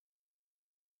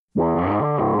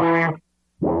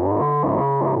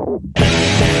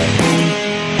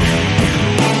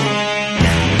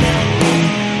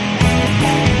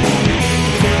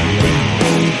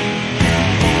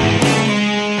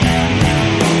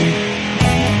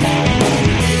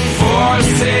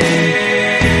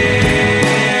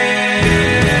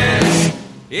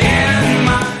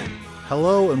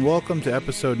Hello and welcome to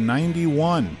episode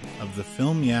 91 of the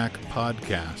Film Yak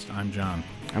podcast. I'm John.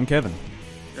 I'm Kevin.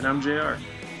 And I'm JR.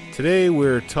 Today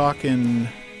we're talking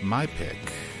my pick,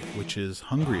 which is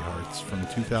Hungry Hearts from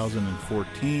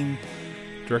 2014,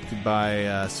 directed by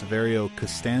Saverio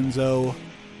Costanzo.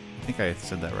 I think I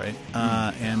said that right.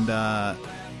 And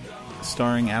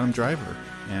starring Adam Driver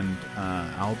and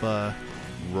Alba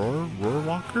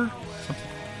Rohrwacher? Something.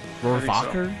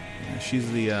 Rohrwacher? So. Yeah,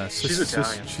 she's the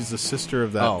she's the sister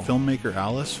of that filmmaker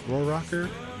Alice Rohrwacher.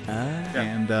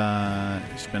 And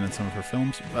she's been in some of her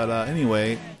films. But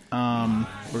anyway, we're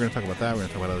going to talk about that. We're going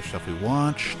to talk about other stuff we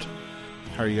watched.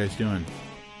 How are you guys doing?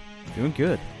 Doing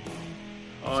good.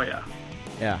 Oh, yeah.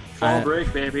 Yeah. Fall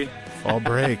break, baby. Fall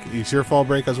break. It's your fall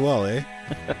break as well, eh?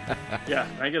 Yeah,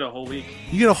 I get a whole week.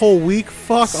 You get a whole week?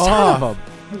 Fuck off.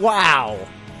 Wow.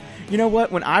 You know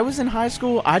what? When I was in high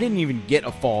school, I didn't even get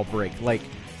a fall break. Like,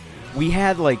 we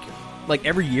had, like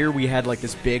every year we had, like,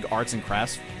 this big arts and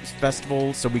crafts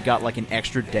festival, so we got, like, an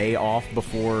extra day off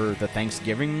before the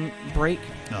Thanksgiving break.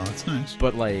 Oh, that's nice.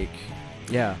 But, like,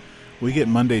 yeah. We get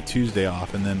Monday, Tuesday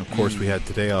off, and then, of course, we had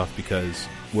today off because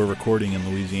we're recording in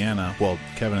Louisiana. Well,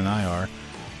 Kevin and I are.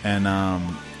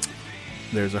 And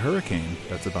there's a hurricane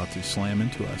that's about to slam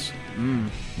into us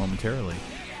momentarily.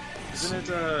 Isn't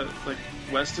it, like,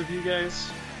 west of you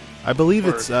guys? I believe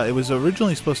it was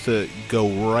originally supposed to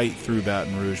go right through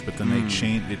Baton Rouge, but then it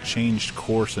changed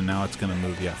course, and now it's going to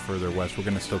move further west. We're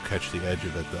going to still catch the edge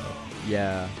of it, though.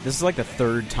 Yeah. This is, like, the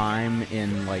third time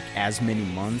in, like, as many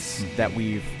months that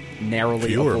we've narrowly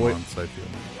Fewer avoided. months, I feel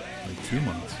like 2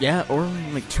 months. Yeah, or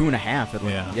like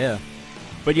 2.5. Yeah.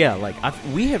 But yeah, like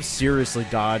we have seriously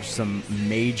dodged some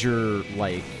major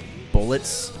like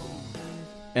bullets,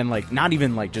 and like not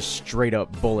even like just straight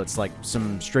up bullets, like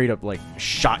some straight up like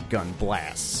shotgun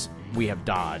blasts we have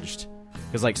dodged.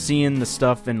 Because like seeing the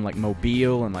stuff in like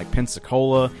Mobile and like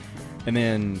Pensacola, and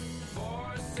then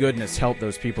goodness help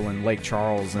those people in Lake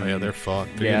Charles. And, yeah, they're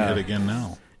fucked. They're getting hit again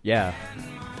now. Yeah,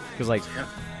 because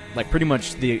like pretty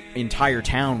much the entire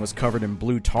town was covered in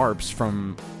blue tarps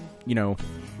from,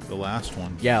 the last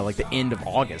one. Yeah, like the end of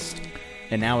August.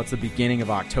 And now it's the beginning of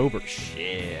October.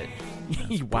 Shit.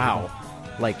 Wow.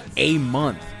 Like a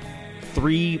month.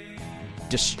 3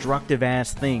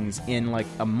 destructive-ass things in like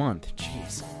a month.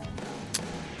 Jeez.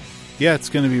 Yeah, it's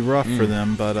going to be rough for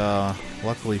them, but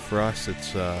luckily for us,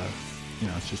 it's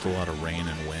it's just a lot of rain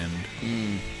and wind.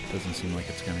 Doesn't seem like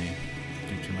it's going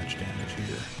to do too much damage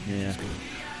here. Yeah.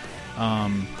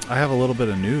 I have a little bit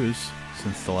of news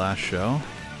since the last show.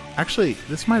 Actually,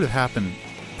 this might have happened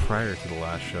prior to the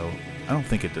last show. I don't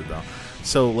think it did, though.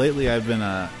 So lately I've been,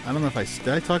 I don't know if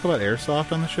did I talk about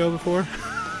Airsoft on the show before?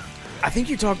 I think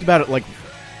you talked about it like...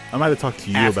 I might have talked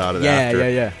to you about it after.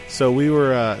 Yeah. So we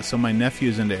were, so my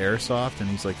nephew's into Airsoft, and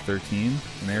he's like 13.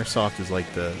 And Airsoft is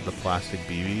like the plastic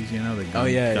BBs, the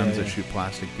guns that shoot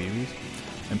plastic BBs.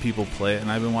 And people play it,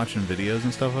 and I've been watching videos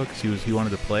and stuff because he wanted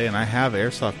to play. And I have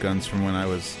airsoft guns from when I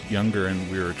was younger, and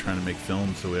we were trying to make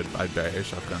films, so I'd buy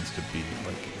airsoft guns to be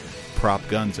like prop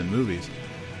guns in movies.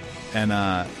 And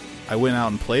I went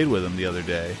out and played with him the other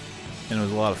day, and it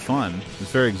was a lot of fun. It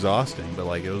was very exhausting, but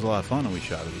like it was a lot of fun, and we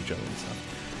shot at each other and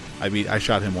stuff. I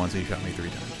shot him once, and he shot me 3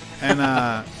 times.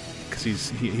 And because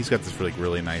he's got this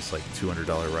really nice like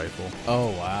 $200 rifle.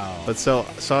 Oh wow! But so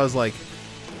I was like,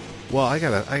 well, I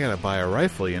gotta buy a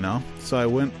rifle, So I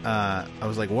went. I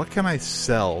was like, what can I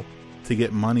sell to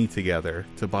get money together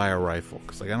to buy a rifle?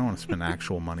 Because like I don't want to spend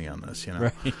actual money on this,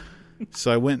 Right.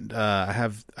 So I went.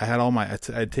 I'd taken all my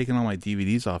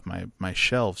DVDs off my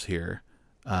shelves here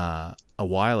a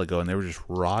while ago, and they were just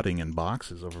rotting in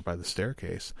boxes over by the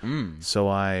staircase. So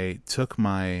I took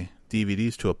my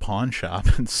DVDs to a pawn shop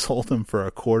and sold them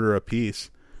for $0.25 a piece.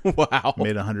 Wow.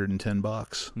 Made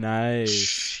 $110.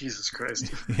 Nice. Jesus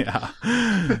Christ. Yeah.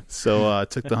 So I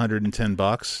took the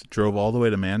 $110, drove all the way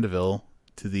to Mandeville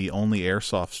to the only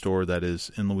airsoft store that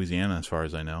is in Louisiana, as far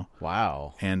as I know.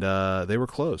 Wow. And they were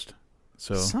closed.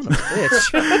 So, son of a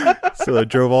bitch. So I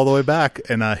drove all the way back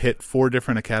and hit 4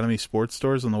 different Academy Sports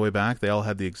stores on the way back. They all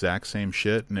had the exact same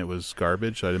shit, and it was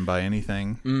garbage, so I didn't buy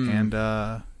anything. And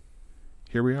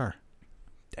here we are.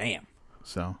 Damn.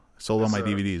 So sold all my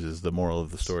DVDs is the moral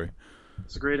of the story.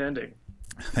 It's a great ending.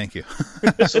 Thank you.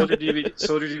 Sold your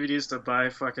DVDs to buy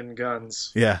fucking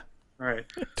guns. Yeah. All right.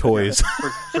 Toys.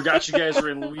 Forgot you guys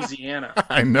were in Louisiana.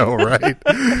 I know, right?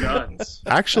 Guns.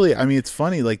 Actually, I mean, it's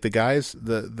funny. Like the guys,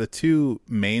 the 2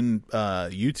 main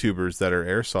YouTubers that are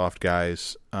airsoft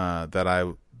guys that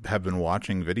I have been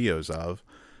watching videos of.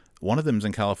 One of them's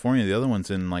in California. The other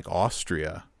one's in like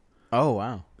Austria. Oh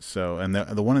wow! So, and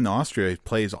the one in Austria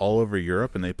plays all over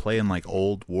Europe, and they play in like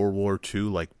old World War II,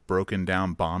 like broken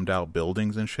down, bombed out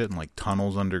buildings and shit, and like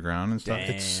tunnels underground and stuff.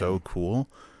 Damn. It's so cool.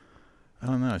 I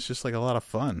don't know. It's just like a lot of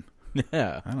fun.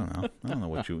 Yeah. I don't know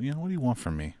what what do you want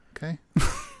from me? Okay.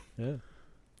 Yeah.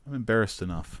 I'm embarrassed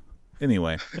enough.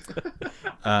 Anyway,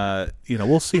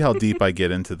 we'll see how deep I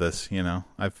get into this.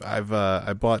 I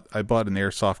bought an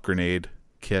airsoft grenade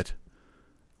kit,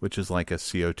 which is like a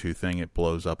CO2 thing. It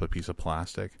blows up a piece of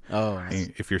plastic. Oh. Nice.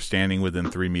 If you're standing within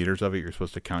 3 meters of it, you're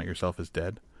supposed to count yourself as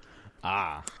dead.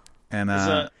 Ah. And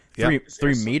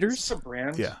three Is meters? this a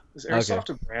brand? Yeah. Is Airsoft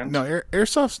a brand? No,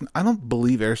 Airsoft's. I don't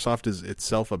believe Airsoft is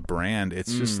itself a brand.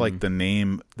 It's just like the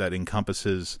name that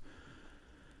encompasses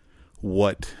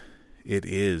what it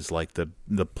is, like the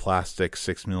plastic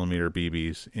 6mm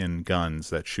BBs in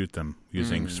guns that shoot them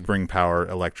using spring power,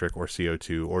 electric, or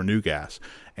CO2 or new gas.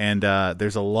 And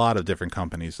there's a lot of different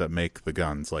companies that make the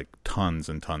guns, like tons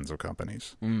and tons of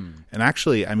companies. And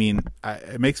actually, I mean,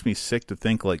 it makes me sick to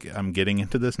think like I'm getting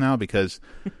into this now, because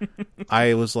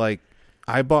I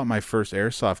bought my first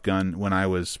airsoft gun when I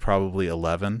was probably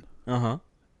 11. Uh-huh.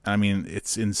 I mean,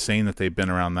 it's insane that they've been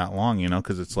around that long,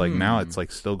 because it's like now it's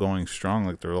like still going strong.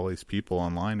 Like there are all these people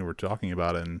online who were talking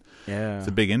about it, and it's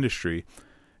a big industry.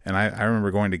 And I remember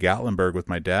going to Gatlinburg with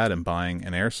my dad and buying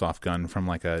an airsoft gun from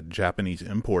like a Japanese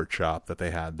import shop that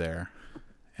they had there.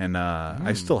 And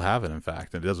I still have it, in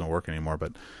fact. It doesn't work anymore,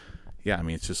 but yeah, I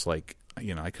mean, it's just like, I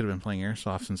could have been playing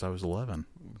airsoft since I was 11.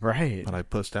 Right. But I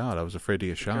pussed out. I was afraid to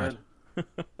get shot.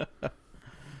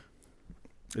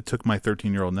 It took my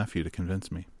 13-year-old nephew to convince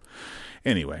me.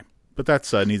 Anyway, but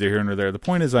that's neither here nor there. The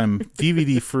point is I'm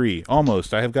DVD free,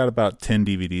 almost. I have got about 10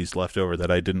 DVDs left over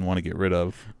that I didn't want to get rid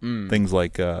of. Things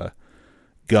like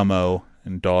Gummo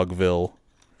and Dogville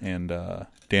and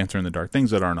Dancer in the Dark,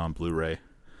 things that aren't on Blu-ray.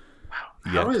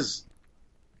 Wow.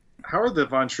 How are the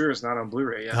Von Triers not on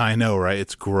Blu-ray yet? I know, right?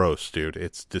 It's gross, dude.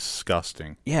 It's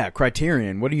disgusting. Yeah,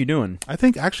 Criterion. What are you doing? I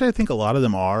think a lot of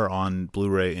them are on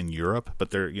Blu-ray in Europe,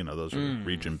 but they're those are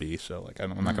region B. So like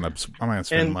I'm not gonna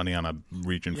spend money on a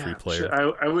region free player.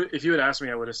 I would, if you had asked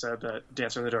me, I would have said that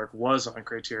Dancer in the Dark was on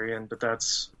Criterion, but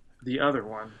that's the other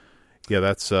one. Yeah,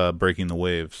 that's Breaking the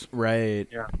Waves. Right.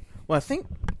 Yeah. Well, I think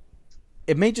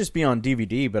it may just be on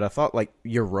DVD, but I thought like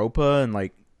Europa and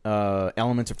like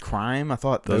Elements of Crime. I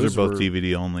thought those are both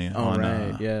DVD only.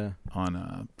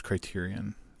 On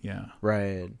Criterion. Yeah,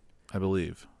 right. I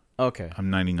believe. Okay,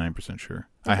 I'm 99% sure.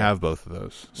 Okay. I have both of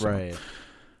those. So. Right.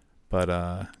 But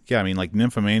yeah, I mean, like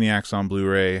Nymphomaniac's on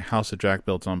Blu-ray, House of Jack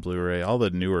Built's on Blu-ray. All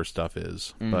the newer stuff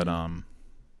is, but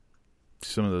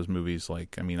some of those movies,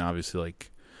 like, I mean, obviously, like,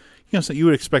 so you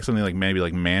would expect something like maybe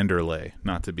like Manderley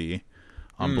not to be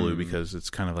on Blue, because it's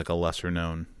kind of like a lesser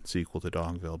known sequel to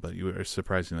Dogville, but you are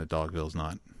surprising that Dogville's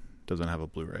doesn't have a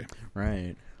Blu-ray.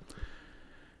 Right.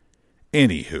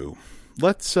 Anywho,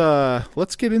 let's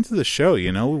get into the show.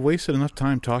 We wasted enough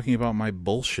time talking about my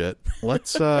bullshit.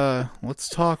 Let's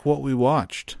talk what we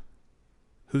watched.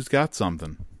 Who's got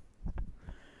something?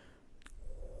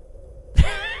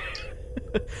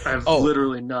 I have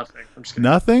literally nothing. I'm just kidding.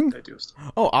 Nothing? I do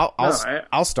stuff.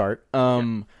 I'll start.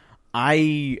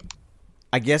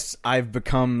 I guess I've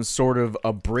become sort of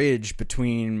a bridge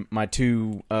between my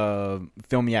two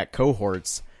Filmiac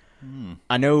cohorts.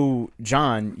 I know,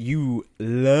 John, you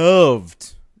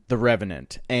loved The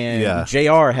Revenant, and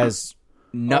JR has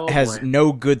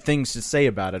no good things to say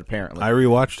about it, apparently. I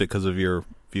rewatched it because of your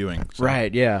viewing. So.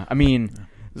 Right, yeah. I mean,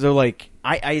 so like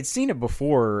I had seen it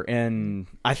before, and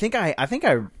I think I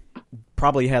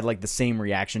probably had like the same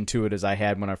reaction to it as I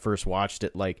had when I first watched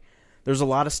it. Like, there's a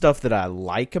lot of stuff that I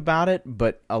like about it,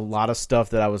 but a lot of stuff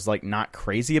that I was like not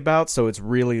crazy about. So it's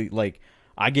really like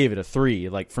I gave it a 3.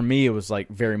 Like for me, it was like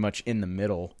very much in the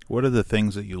middle. What are the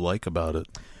things that you like about it?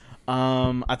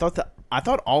 I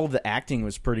thought all of the acting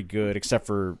was pretty good, except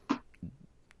for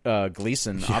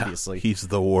Gleason. Obviously, he's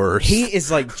the worst. He is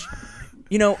like,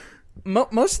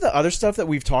 most of the other stuff that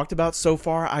we've talked about so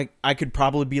far, I could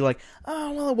probably be like,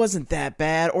 oh well, it wasn't that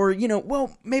bad, or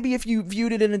well, maybe if you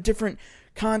viewed it in a different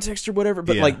context or whatever,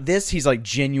 but like this, he's like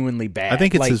genuinely bad. I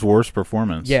think it's his worst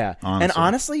performance. Yeah, honestly. And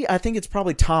honestly, I think it's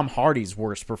probably Tom Hardy's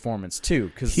worst performance too,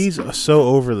 because he's so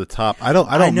over the top. I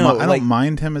don't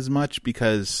mind him as much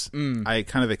because I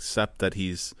kind of accept that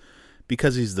he's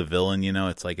the villain.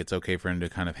 It's like it's okay for him to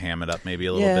kind of ham it up maybe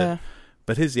a little bit.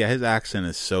 But his accent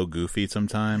is so goofy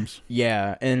sometimes.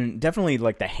 Yeah, and definitely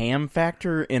like the ham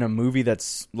factor in a movie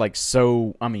that's like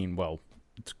so. I mean, well.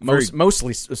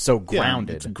 Mostly so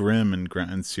grounded. It's grim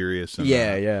and serious. And,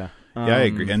 I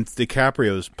agree. And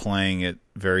DiCaprio's playing it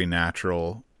very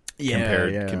natural.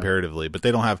 comparatively. But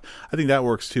they don't have. I think that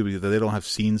works too because they don't have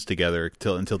scenes together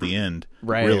until the end.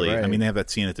 Right. Really, right. I mean, they have that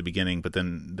scene at the beginning, but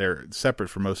then they're separate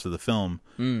for most of the film.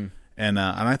 And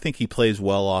I think he plays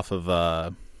well off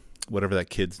of whatever that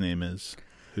kid's name is,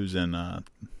 who's in.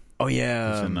 Who's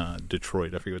in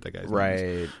Detroit? I forget what that guy's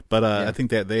name is. But I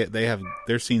think that they have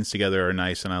their scenes together are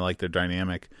nice, and I like their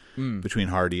dynamic between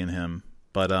Hardy and him.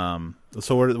 But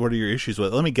so what are your issues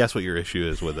with it? Let me guess what your issue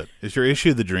is with it. Is your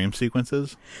issue the dream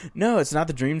sequences? No, it's not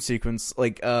the dream sequence.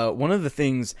 Like one of the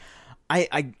things,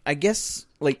 I guess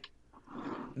like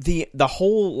the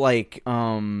whole like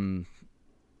that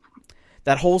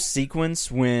whole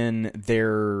sequence when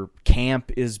their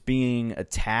camp is being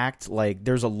attacked. Like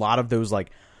there's a lot of those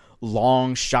like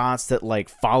long shots that like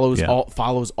follows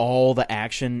all the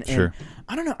action. And sure.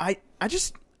 I don't know. I'm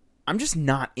just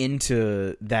not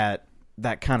into that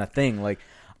kind of thing. Like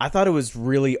I thought it was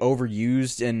really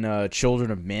overused in Children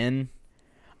of Men.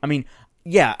 I mean,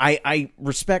 yeah, I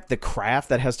respect the craft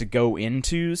that has to go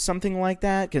into something like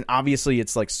that. Cause obviously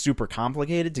it's like super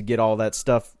complicated to get all that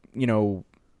stuff,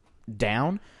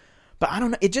 down. But I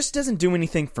don't know. It just doesn't do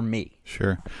anything for me.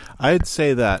 Sure. I'd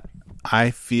say that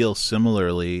I feel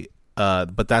similarly,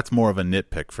 but that's more of a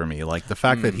nitpick for me. Like the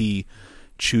fact that he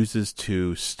chooses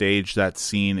to stage that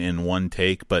scene in one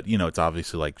take, but it's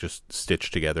obviously like just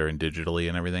stitched together and digitally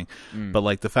and everything. But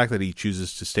like the fact that he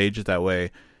chooses to stage it that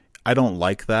way, I don't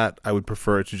like that. I would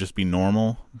prefer it to just be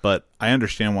normal, but I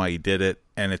understand why he did it.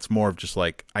 And it's more of just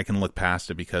like, I can look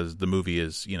past it because the movie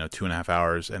is, 2.5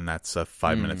 hours and that's a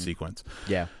 5-minute sequence.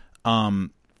 Yeah.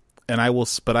 And I will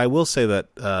say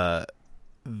that,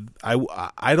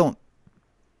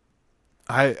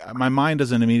 my mind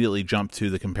doesn't immediately jump to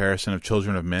the comparison of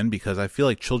Children of Men because I feel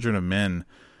like Children of Men,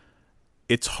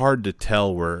 it's hard to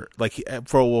tell where, like,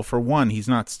 for one, he's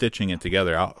not stitching it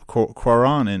together.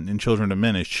 Cuarón in Children of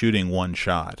Men is shooting one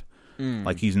shot.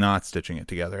 Like, he's not stitching it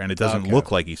together, and it doesn't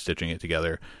look like he's stitching it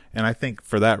together. And I think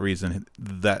for that reason,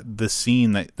 that the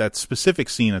scene, that specific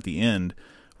scene at the end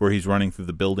where he's running through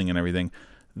the building and everything,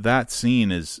 that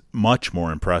scene is much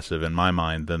more impressive in my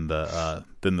mind than the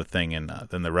thing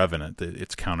than the Revenant,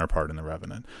 its counterpart in the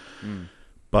Revenant.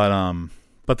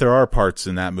 But there are parts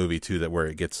in that movie too where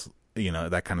it gets,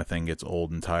 that kind of thing gets old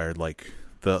and tired, like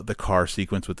the car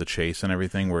sequence with the chase and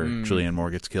everything where Julianne Moore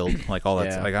gets killed, like all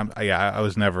that. I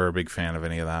was never a big fan of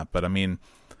any of that, but I mean,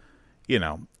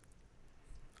 the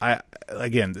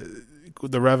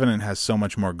Revenant has so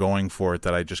much more going for it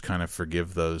that I just kind of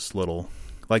forgive those little.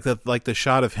 Like the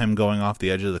shot of him going off the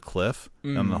edge of the cliff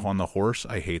on the horse,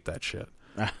 I hate that shit.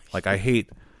 Like I hate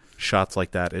shots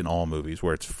like that in all movies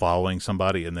where it's following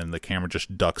somebody and then the camera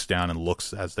just ducks down and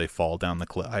looks as they fall down the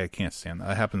cliff. I can't stand that.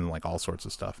 That happens in like all sorts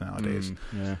of stuff nowadays.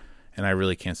 And I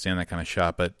really can't stand that kind of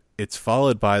shot. But it's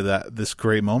followed by this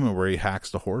great moment where he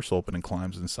hacks the horse open and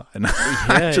climbs inside. And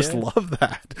I just love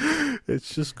that.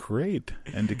 It's just great.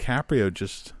 And DiCaprio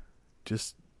just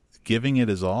giving it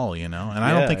his all, And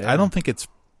I don't think it's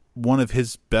one of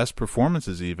his best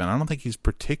performances even. I don't think he's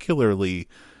particularly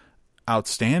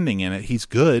outstanding in it. He's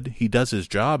good. He does his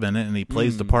job in it and he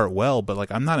plays the part well, but like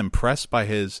I'm not impressed by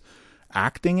his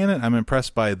acting in it. I'm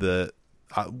impressed by the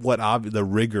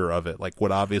rigor of it, like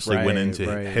what obviously went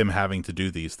into him having to do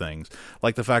these things.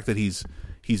 Like the fact that he's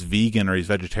vegan or he's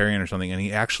vegetarian or something and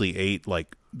he actually ate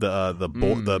like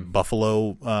the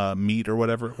buffalo meat or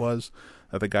whatever it was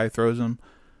that the guy throws him.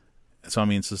 So I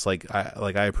mean, it's just like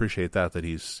I appreciate that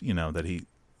he's that he,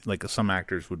 like some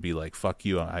actors would be like, fuck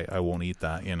you, I won't eat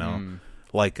that,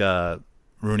 Like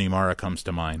Rooney Mara comes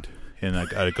to mind in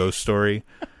a Ghost Story.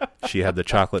 She had the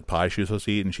chocolate pie she was supposed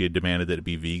to eat and she had demanded that it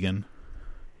be vegan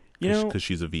because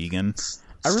she's a vegan.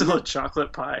 Still a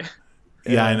chocolate pie.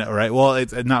 Yeah, I know, right? Well,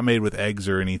 it's not made with eggs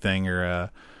or anything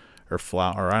or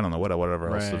flour or I don't know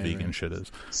whatever else the vegan shit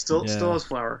is. Still has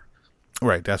flour.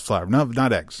 Right, that's flour. No,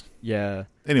 not eggs. Yeah.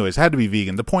 Anyways, had to be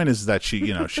vegan. The point is that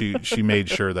she, she made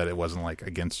sure that it wasn't like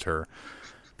against her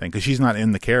thing because she's not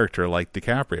in the character like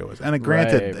DiCaprio is. And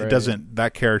granted, it doesn't.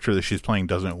 That character that she's playing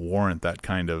doesn't warrant that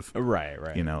kind of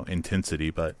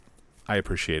intensity. But I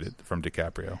appreciate it from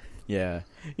DiCaprio. Yeah,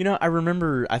 I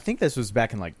remember. I think this was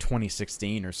back in like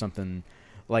 2016 or something.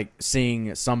 Like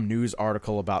seeing some news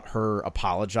article about her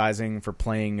apologizing for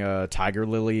playing Tiger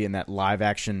Lily in that live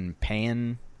action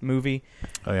Pan movie.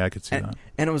 Oh yeah, I could see that.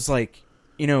 And it was like,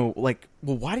 well,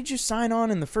 why did you sign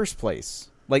on in the first place?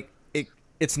 Like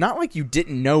it's not like you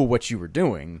didn't know what you were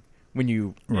doing when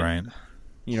you when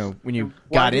you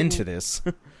got into this.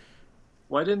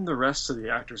 Why didn't the rest of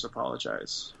the actors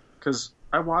apologize? Because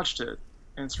I watched it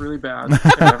and it's really bad,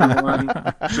 and everyone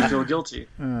should feel guilty.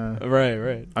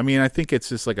 Right. I mean, I think it's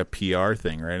just like a PR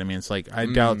thing, right? I mean, it's like, I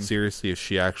doubt seriously if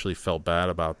she actually felt bad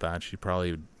about that. She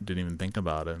probably didn't even think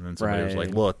about it. And then somebody was like,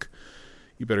 look,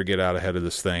 you better get out ahead of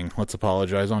this thing. Let's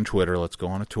apologize on Twitter. Let's go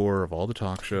on a tour of all the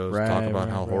talk shows, talk about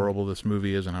how horrible this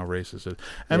movie is and how racist it is.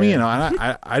 I mean, you know,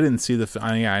 I didn't see the film.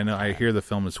 I know, I hear the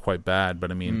film is quite bad,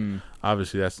 but I mean,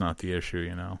 obviously that's not the issue,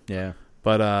 you know? Yeah.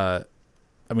 But,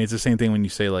 I mean, it's the same thing when you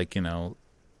say, like, you know,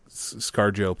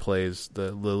 ScarJo plays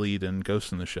the lead in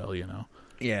Ghost in the Shell, you know?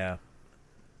 Yeah.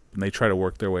 And they try to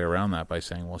work their way around that by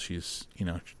saying, well, she's, you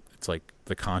know, it's like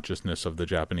the consciousness of the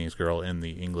Japanese girl in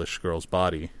the English girl's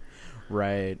body.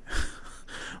 Right.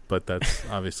 But that's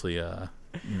obviously, you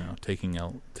know, taking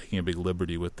a big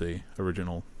liberty with the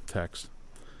original text.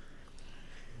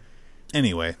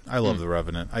 Anyway, I love The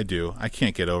Revenant. I do. I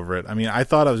can't get over it. I mean, I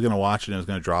thought I was going to watch it and it was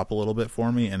going to drop a little bit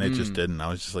for me, and it just didn't. I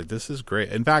was just like, this is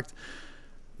great. In fact,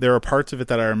 there are parts of it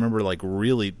that I remember, like,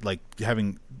 really, like,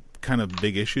 having kind of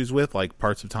big issues with, like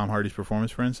parts of Tom Hardy's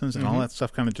performance, for instance, and all that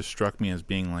stuff kind of just struck me as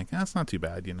being like, that's not too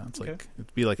bad, you know? It's like,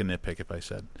 it'd be like a nitpick if I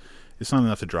said, it's not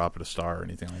enough to drop it a star or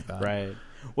anything like that. Right.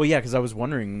 Well, yeah, because I was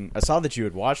wondering, I saw that you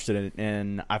had watched it,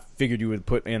 and I figured you would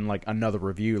put in, like, another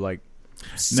review, like,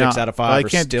 6 out of 5, or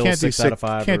still 6 out of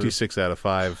 5. Can't do 6 out of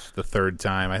 5 the third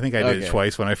time. I think I did it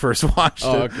twice when I first watched it.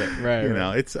 Okay, right. You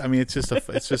know, it's, I mean, it's just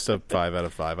a 5 out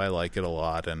of 5. I like it a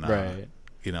lot, and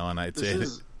you know, and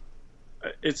it's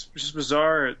just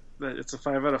bizarre that it's a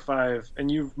 5 out of 5, and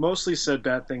you've mostly said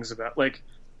bad things about, like,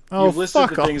 you've listed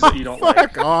the things that you don't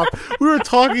like. Off. We were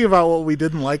talking about what we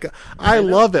didn't like. I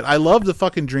love it. I love the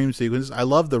fucking dream sequence. I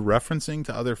love the referencing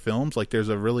to other films. Like, there's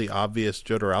a really obvious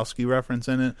Jodorowsky reference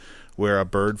in it where a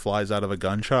bird flies out of a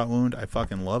gunshot wound. I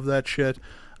fucking love that shit.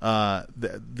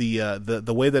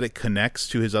 The way that it connects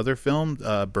to his other film,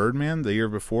 Birdman, the year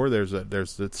before, there's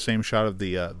the same shot of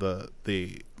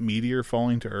the meteor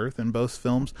falling to Earth in both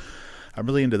films. I'm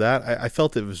really into that. I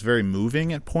felt it was very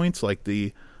moving at points, like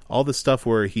all the stuff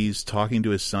where he's talking to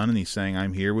his son and he's saying,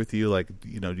 "I'm here with you," like,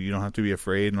 you know, you don't have to be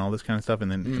afraid, and all this kind of stuff.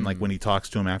 And then and like when he talks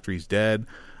to him after he's dead,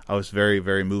 I was very,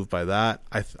 very moved by that.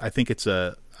 I think it's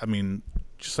I mean,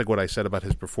 just like what I said about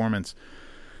his performance,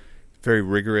 very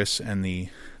rigorous, and the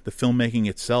filmmaking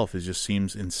itself just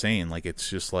seems insane. Like, it's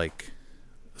just like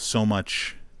so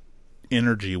much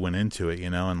energy went into it, you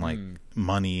know, and like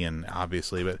money, and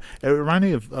obviously, but it reminded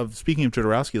me of speaking of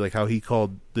Jodorowsky, like how he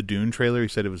called the Dune trailer, he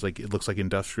said it was like, it looks like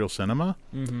industrial cinema.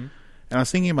 And I was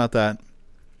thinking about that,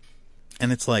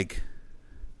 and it's like,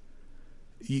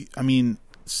 I mean,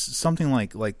 something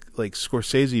like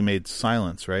Scorsese made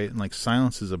Silence, right? And like,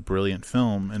 Silence is a brilliant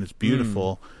film and it's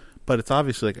beautiful, but it's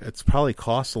obviously like, it's probably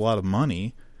cost a lot of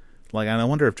money. Like, and I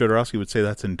wonder if Jodorowsky would say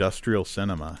that's industrial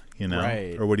cinema, you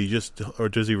know, or would he or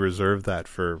does he reserve that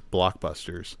for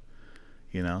blockbusters,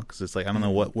 you know? Because it's like, I don't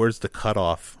know where's the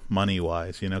cutoff money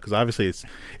wise, you know? Because obviously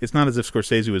it's not as if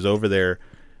Scorsese was over there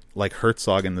like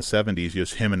Herzog in the 70s,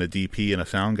 just him and a DP and a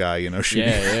sound guy, you know,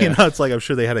 shooting. You know, it's like, I'm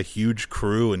sure they had a huge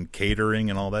crew and catering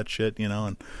and all that shit, you know,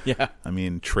 and I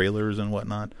mean, trailers and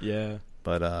whatnot.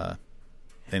 But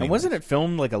and wasn't it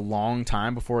filmed like a long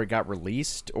time before it got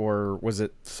released, or was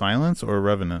it Silence or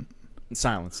Revenant?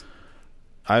 Silence.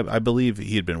 I believe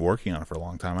he had been working on it for a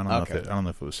long time. I don't know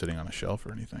if it was sitting on a shelf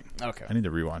or anything. Okay, I need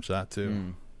to rewatch that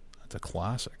too. That's a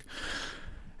classic.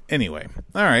 Anyway,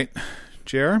 all right,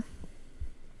 Jer.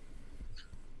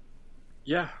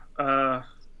 Yeah. All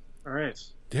right.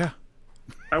 Yeah.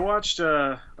 I watched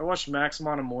Max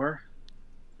Mon Amour.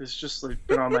 It's just like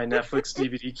been on my Netflix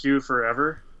DVD queue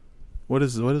forever. What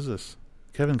is this?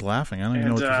 Kevin's laughing. I don't even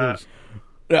know what this is.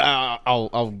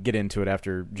 I'll get into it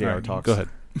after JR talks. Go ahead.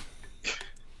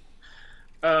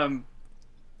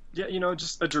 Yeah, you know,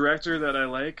 just a director that I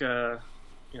like. You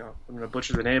know, I'm gonna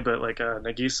butcher the name, but like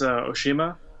Nagisa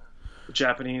Oshima, the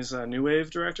Japanese new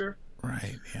wave director.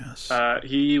 Right. Yes.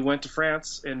 He went to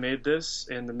France and made this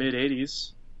in the mid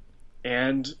 '80s,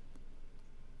 and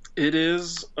it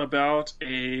is about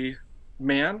a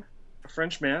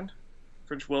French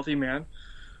wealthy man,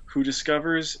 who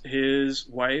discovers his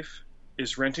wife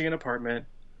is renting an apartment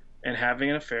and having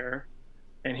an affair,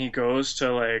 and he goes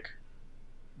to like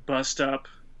bust up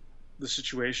the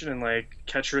situation and like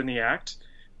catch her in the act,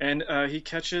 and he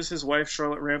catches his wife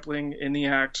Charlotte Rampling in the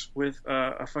act with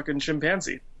a fucking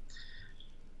chimpanzee,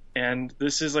 and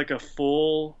this is like a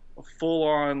full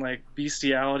on like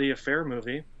bestiality affair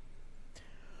movie,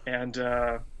 and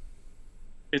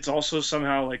it's also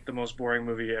somehow like the most boring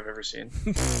movie I've ever seen.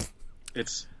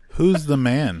 It's Who's the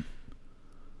man?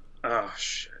 Oh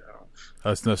shit!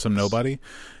 Some nobody.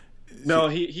 No,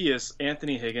 he is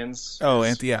Anthony Higgins. Oh,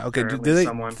 Anthony. Yeah. Okay. Do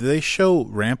they show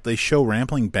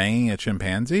Rampling banging a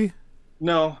chimpanzee?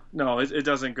 No, it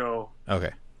doesn't go.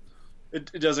 Okay.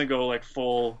 It doesn't go like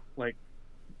full like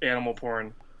animal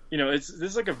porn. This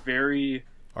is like a very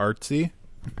artsy.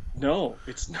 No,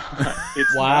 it's not.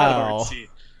 It's wow. Not artsy.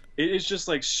 It is just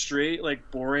like straight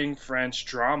like boring French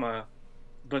drama,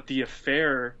 but the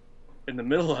affair in the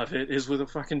middle of it is with a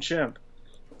fucking chimp,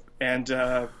 and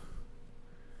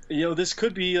this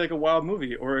could be like a wild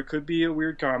movie, or it could be a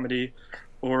weird comedy,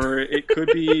 or it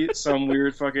could be some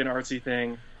weird fucking artsy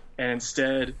thing. And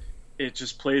instead, it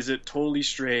just plays it totally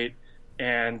straight,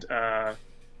 and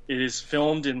it is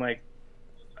filmed in like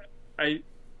I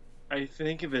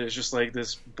think of it as just like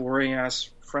this boring ass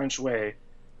French way.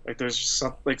 Like there's just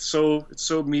some like it's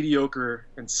so mediocre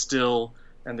and still,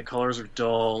 and the colors are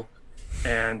dull,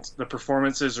 and the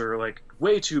performances are like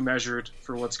way too measured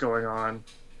for what's going on,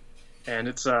 and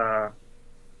it's like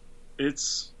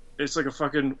a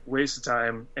fucking waste of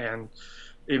time, and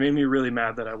it made me really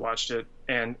mad that I watched it.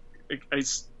 And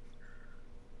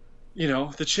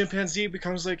the chimpanzee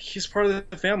becomes like he's part of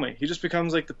the family. He just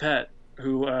becomes like the pet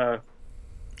who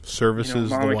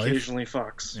services mom the wife. Occasionally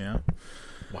fucks. Yeah.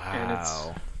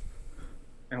 Wow.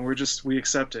 And we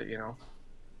accept it.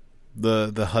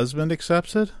 The husband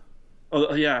accepts it.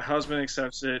 Oh yeah, husband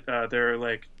accepts it. Their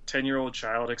like 10-year-old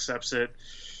child accepts it.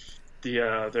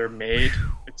 Their maid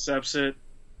accepts it.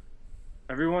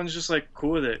 Everyone's just like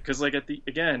cool with it because like at the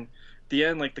end,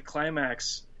 like the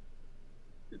climax,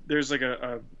 there's like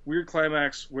a weird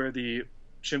climax where the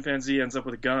chimpanzee ends up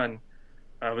with a gun,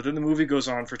 but then the movie goes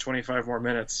on for 25 more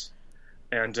minutes,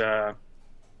 and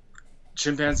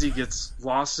chimpanzee gets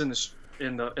lost in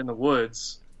the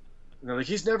woods, and they're like,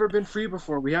 he's never been free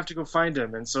before, we have to go find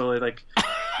him. And so like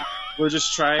we're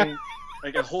just trying,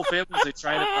 like a whole family's like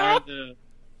trying to find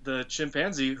the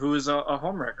chimpanzee who is a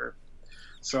homewrecker.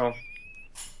 So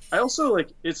I also like,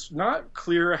 it's not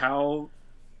clear how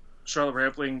Charlotte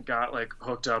Rampling got like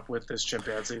hooked up with this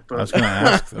chimpanzee. But I was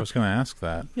gonna ask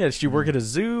that. Yeah, did she work at a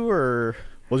zoo or?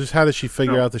 Well, just how did she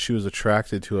figure out that she was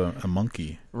attracted to a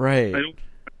monkey? Right. I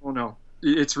don't know.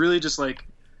 It's really just like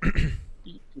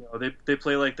they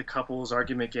play like the couples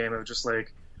argument game of just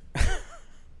like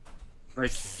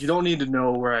you don't need to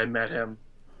know where I met him.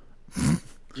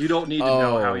 You don't need to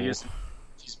know how he is.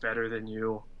 He's better than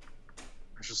you.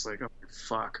 It's just like,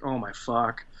 oh my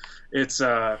fuck. It's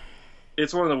one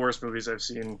of the worst movies I've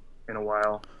seen in a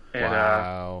while. And,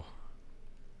 wow.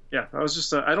 Yeah, I was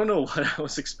just I don't know what I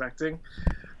was expecting,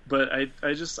 but I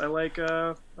like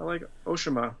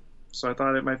Oshima, so I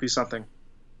thought it might be something.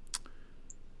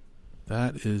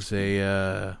 That is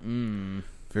a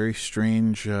very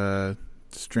strange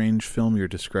film you're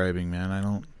describing, man. I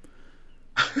don't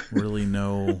really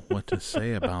know what to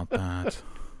say about that.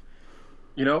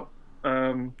 It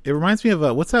reminds me of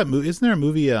what's that movie? Isn't there a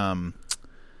movie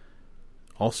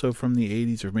also from the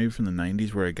 80s or maybe from the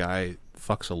 90s where a guy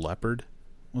fucks a leopard?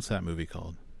 What's that movie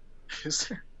called? Is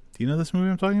there? Do you know this movie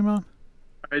I'm talking about?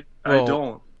 I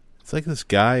don't. It's like this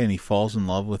guy and he falls in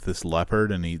love with this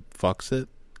leopard and he fucks it.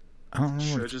 I don't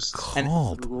remember what it's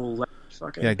called.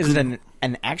 Yeah, is it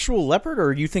an actual leopard, or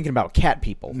are you thinking about cat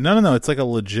people? No. It's like a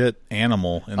legit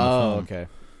animal in the film.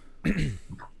 Okay.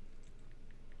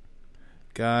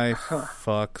 Guy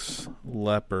fucks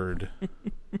leopard.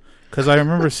 Because I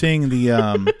remember seeing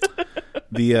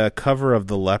the cover of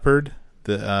the leopard,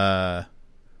 the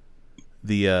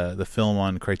film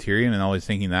on Criterion, and always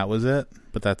thinking that was it,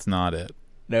 but that's not it.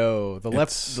 No, the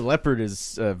leopard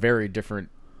is a very different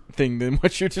thing than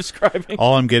what you're describing.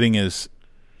 All I'm getting is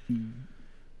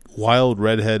wild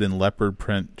redhead in leopard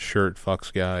print shirt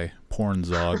fucks guy porn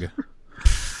zog.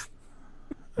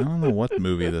 I don't know what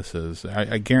movie this is.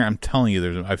 I guarantee, I'm telling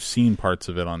you, I've seen parts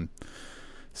of it on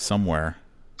somewhere.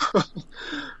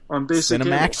 On basic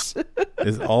Cinemax.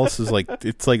 All this is like,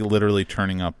 it's like literally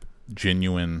turning up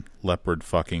genuine leopard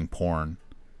fucking porn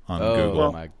on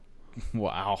Google.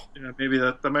 Wow. Yeah, maybe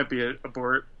that might be a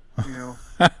abort.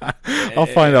 I'll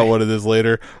find out what it is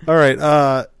later. All right.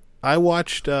 I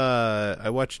watched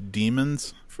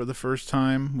Demons for the first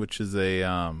time, which is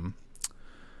a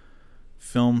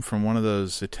film from one of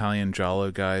those Italian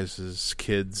Giallo guys'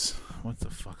 kids. What the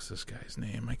fuck's this guy's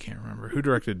name? I can't remember. Who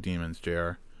directed Demons,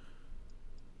 JR?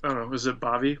 I don't know. Was it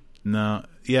Bobby? No.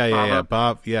 Yeah.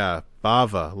 Bava.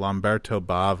 Lamberto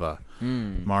Bava.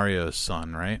 Mario's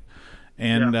son, right?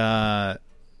 And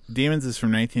Demons is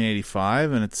from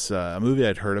 1985, and it's a movie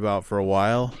I'd heard about for a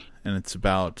while, and it's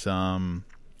about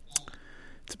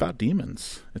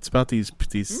demons. It's about these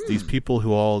people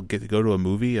who all get to go to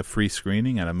a free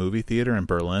screening at a movie theater in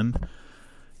Berlin,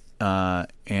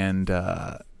 and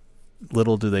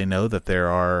little do they know that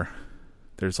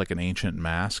there's like an ancient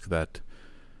mask that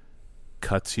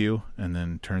cuts you and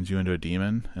then turns you into a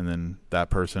demon, and then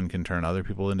that person can turn other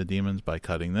people into demons by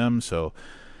cutting them. So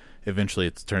eventually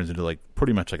it turns into like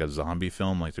pretty much like a zombie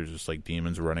film. Like there's just like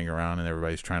demons running around and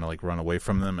everybody's trying to like run away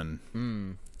from them,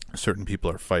 and certain people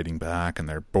are fighting back and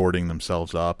they're boarding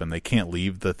themselves up and they can't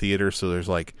leave the theater. So there's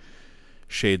like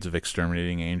shades of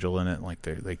Exterminating Angel in it. Like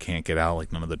they can't get out.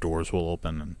 Like none of the doors will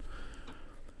open.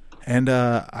 And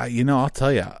I'll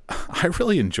tell you, I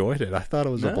really enjoyed it. I thought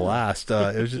it was a blast.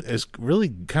 It's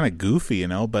really kind of goofy,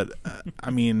 but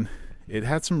I mean, it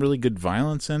had some really good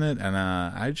violence in it, and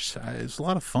it's a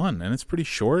lot of fun, and it's pretty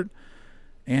short.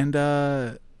 And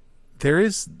I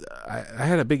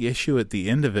had a big issue at the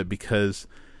end of it because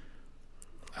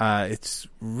it's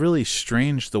really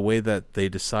strange the way that they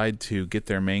decide to get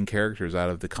their main characters out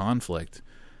of the conflict.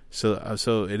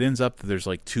 So it ends up that there's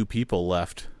like 2 people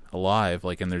left alive,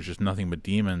 like, and there's just nothing but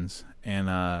demons, and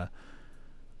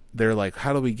they're like,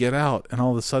 how do we get out? And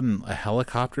all of a sudden a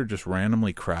helicopter just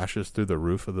randomly crashes through the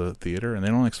roof of the theater, and they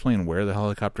don't explain where the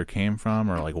helicopter came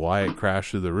from or like why it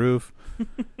crashed through the roof.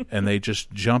 And they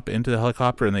just jump into the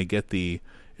helicopter and they get the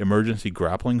emergency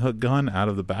grappling hook gun out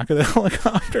of the back of the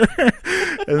helicopter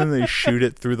and then they shoot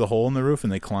it through the hole in the roof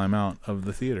and they climb out of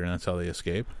the theater, and that's how they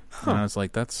escape. And I was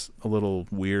like, that's a little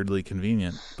weirdly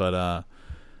convenient, but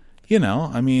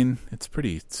I mean, it's a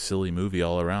pretty silly movie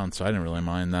all around, so I didn't really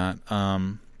mind that.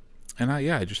 And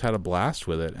I just had a blast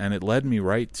with it, and it led me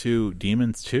right to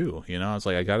Demons 2. I was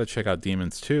like, I got to check out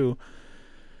Demons 2,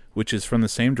 which is from the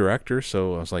same director,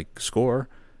 so I was like, score.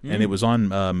 And it was on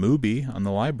Mubi on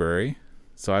the library,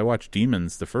 so I watched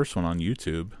Demons, the first one, on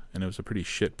YouTube, and it was a pretty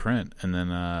shit print. And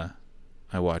then I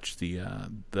watched the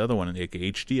other one in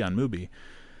HD on Mubi.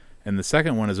 And the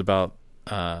second one is about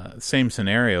same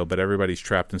scenario, but everybody's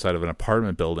trapped inside of an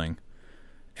apartment building,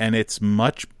 and it's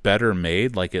much better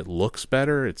made. Like, it looks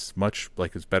better. It's much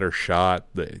like it's better shot.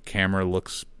 The camera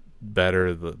looks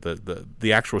better.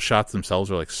 The actual shots themselves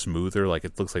are like smoother. Like,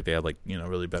 it looks like they had like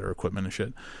really better equipment and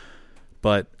shit.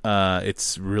 But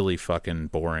it's really fucking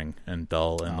boring and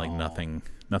dull, and like nothing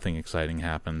exciting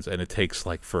happens, and it takes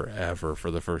like forever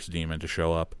for the first demon to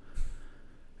show up.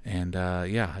 And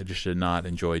I just did not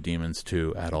enjoy Demons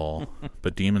 2 at all.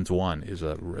 But Demons 1 is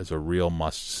a real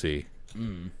must-see.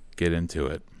 Get into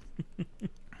it.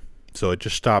 So it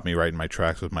just stopped me right in my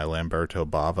tracks with my Lamberto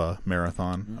Bava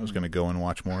marathon. I was going to go and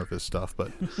watch more of his stuff,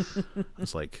 but I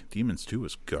was like, Demons 2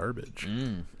 is garbage.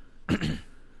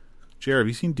 Jared, have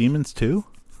you seen Demons 2?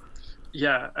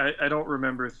 Yeah, I don't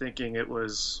remember thinking it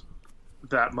was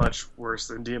that much worse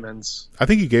than Demons. I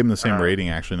think you gave him the same rating,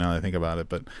 actually, now that I think about it,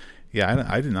 but... Yeah,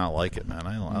 I did not like it, man.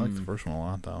 I like the first one a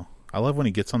lot, though. I love when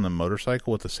he gets on the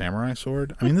motorcycle with the samurai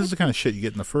sword. I mean, this is the kind of shit you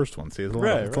get in the first one. See, it's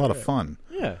a lot of fun.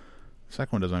 Yeah. The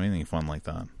second one doesn't have anything fun like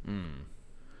that.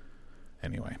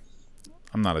 Anyway,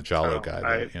 I'm not a Giallo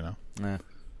guy, Nah.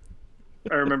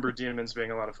 I remember Demons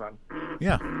being a lot of fun.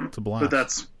 Yeah, it's a blast. But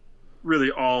that's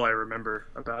really all I remember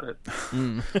about it.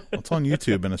 Well, it's on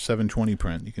YouTube in a 720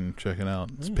 print. You can check it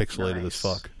out. It's pixelated as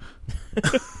fuck.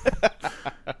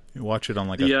 You watch it on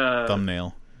like a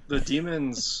thumbnail. The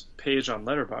Demons page on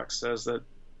Letterboxd says that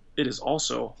it is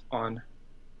also on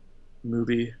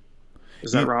Mubi.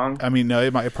 Is that wrong? I mean, no,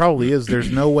 it probably is. There's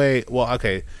no way. Well,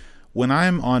 okay. When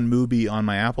I'm on Mubi on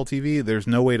my Apple TV, there's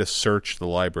no way to search the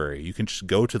library. You can just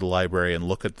go to the library and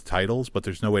look at the titles, but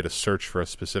there's no way to search for a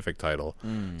specific title.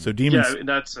 So Demons... Yeah,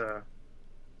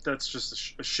 that's just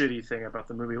a shitty thing about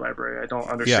the Mubi library. I don't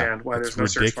understand why there's no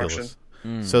search function.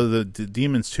 So the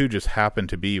Demons 2 just happened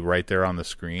to be right there on the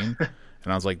screen,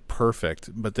 and I was like,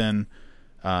 perfect. But then,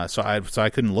 so I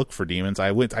couldn't look for Demons.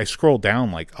 I scrolled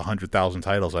down like 100,000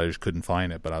 titles. I just couldn't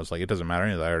find it. But I was like, it doesn't matter.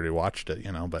 I already watched it,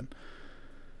 But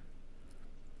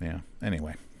yeah.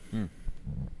 Anyway,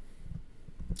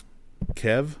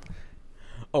 Kev.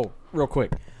 Oh, real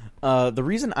quick. The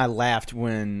reason I laughed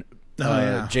when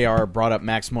JR brought up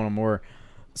Max Mon Amour.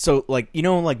 So, like,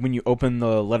 when you open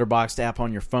the Letterboxd app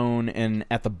on your phone, and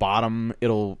at the bottom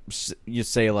it'll you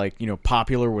say like,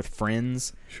 popular with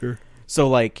friends. Sure. So,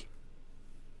 like,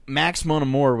 Max Mon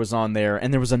Amour was on there,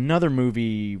 and there was another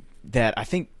movie that I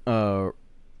think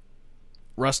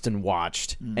Rustin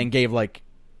watched and gave like,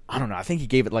 I don't know, I think he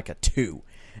gave it like a 2.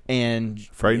 And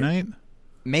Fright Night?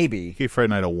 Maybe. He gave Fright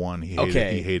Night a 1. He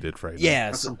hated Fright Night.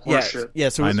 Yeah,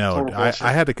 so I know.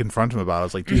 I had to confront him about it. I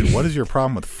was like, dude, what is your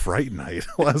problem with Fright Night?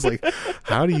 I was like,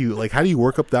 how do you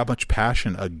work up that much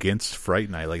passion against Fright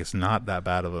Night? Like, it's not that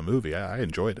bad of a movie. I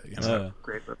enjoyed it.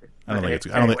 Great movie. I don't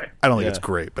think it's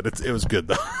great, but it was good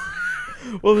though.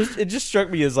 Well, it just struck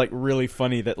me as like really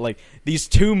funny that like these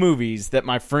two movies that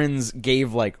my friends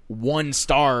gave like 1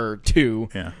 star to,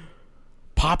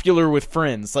 popular with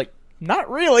friends, like not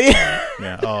really.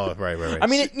 Yeah. Oh, right. I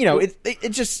mean, it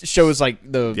just shows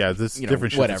like the this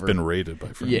different shit that's been rated by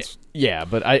friends. Yeah.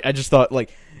 But I just thought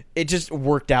like it just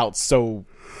worked out so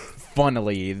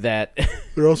funnily that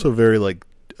they're also very like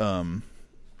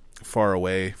far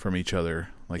away from each other.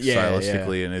 Like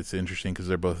stylistically, and it's interesting because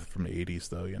they're both from the 80s,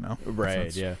 though,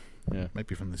 Right, yeah. Might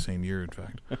be from the same year, in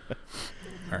fact. All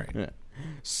right. Yeah.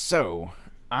 So,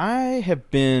 I have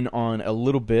been on a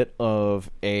little bit of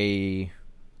a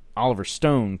Oliver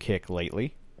Stone kick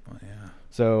lately. Oh, yeah.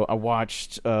 So, I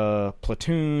watched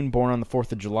Platoon, Born on the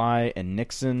 4th of July, and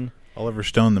Nixon. Oliver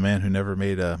Stone, the man who never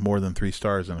made more than 3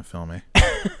 stars in a film, eh?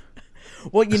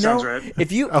 Well, right.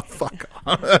 if you fuck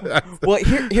well,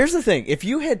 here's the thing. If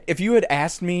you had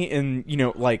asked me in,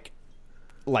 like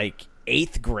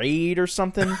 8th grade or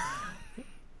something,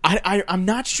 I'm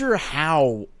not sure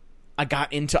how I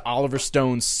got into Oliver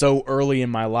Stone so early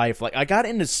in my life. Like I got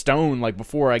into Stone like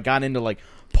before I got into like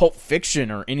Pulp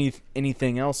Fiction or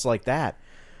anything else like that.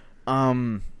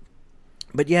 But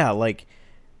yeah, like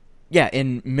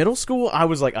in middle school, I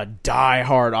was like a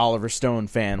die-hard Oliver Stone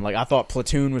fan. Like, I thought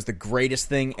Platoon was the greatest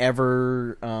thing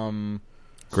ever.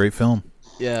 Great film.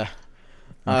 Yeah.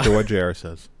 After what JR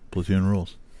says. Platoon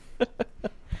rules.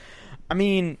 I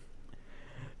mean,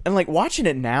 and like watching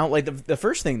it now, like the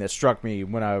first thing that struck me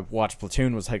when I watched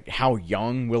Platoon was like how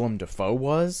young Willem Dafoe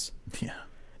was. Yeah.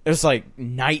 It was like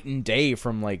night and day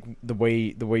from like the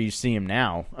way you see him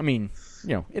now. I mean,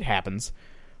 it happens.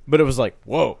 But it was like,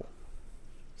 whoa.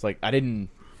 It's like I didn't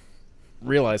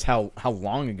realize how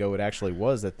long ago it actually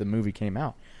was that the movie came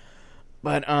out.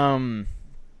 But I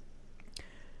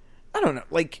don't know,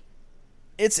 like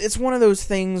it's one of those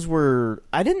things where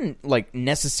I didn't like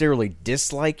necessarily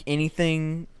dislike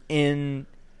anything in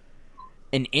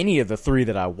any of the 3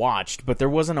 that I watched, but there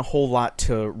wasn't a whole lot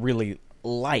to really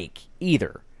like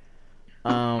either.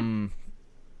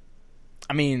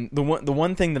 I mean, the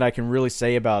one thing that I can really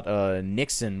say about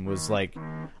Nixon was like,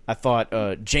 I thought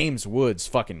James Woods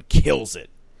fucking kills it.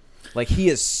 Like he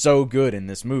is so good in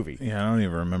this movie. Yeah, I don't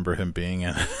even remember him being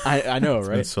in it. I know,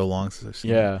 right? It's been so long since I've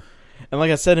seen it. And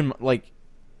like I said,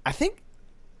 I think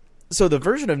so. The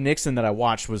version of Nixon that I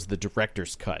watched was the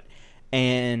director's cut,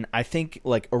 and I think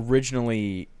like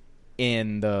originally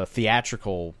in the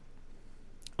theatrical,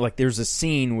 like there's a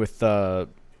scene with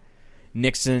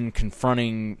Nixon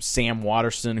confronting Sam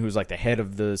Waterston, who's like the head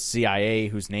of the CIA,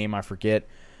 whose name I forget.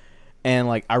 And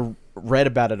like I read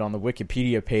about it on the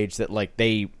Wikipedia page that like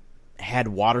they had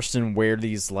Waterston wear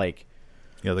these like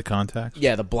the contacts.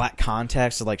 Yeah, the black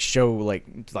contacts to like show like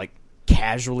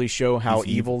casually show how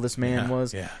evil this man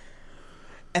was. Yeah.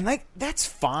 And like that's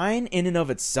fine in and of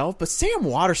itself, but Sam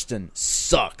Waterston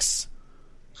sucks.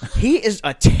 He is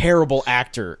a terrible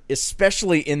actor,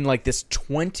 especially in like this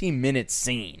 20-minute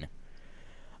scene.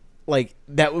 Like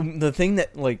that, the thing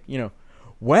that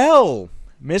well,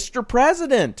 Mr.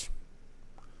 President,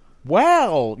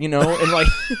 well, and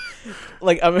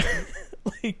like I'm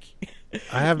like,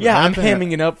 I'm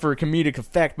hamming it up for comedic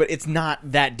effect, but it's not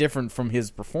that different from his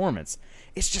performance.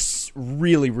 It's just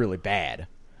really, really bad.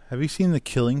 Have you seen The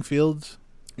Killing Fields?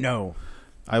 No.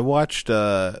 I watched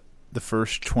the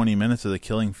first 20 minutes of The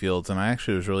Killing Fields, and I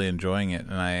actually was really enjoying it,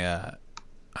 and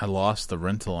I lost the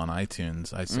rental on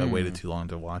iTunes. I waited too long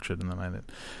to watch it, and then I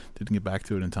didn't get back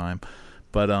to it in time.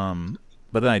 But then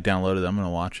I downloaded it. I'm going to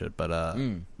watch it. But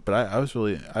I was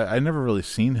really I never really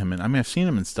seen him in. I mean, I've seen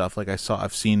him in stuff like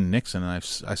I've seen Nixon, and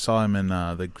I saw him in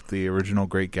the original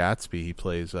Great Gatsby. He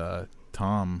plays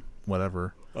Tom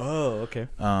whatever. Oh, okay.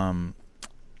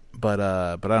 But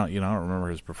I don't remember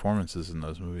his performances in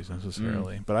those movies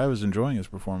necessarily. But I was enjoying his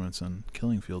performance in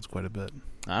Killing Fields quite a bit.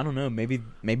 I don't know. Maybe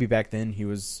back then he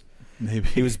was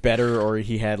better, or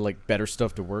he had like better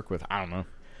stuff to work with. I don't know.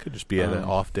 Could just be at an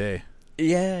off day.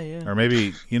 Yeah. Or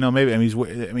maybe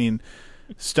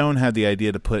Stone had the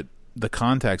idea to put the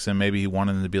contacts in. Maybe he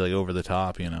wanted them to be like over the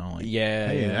top.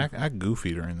 Act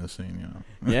goofy during this scene.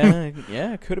 Yeah,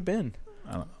 it could have been.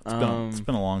 It's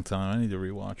been a long time. I need to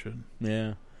rewatch it.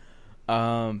 Yeah.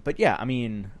 But yeah, I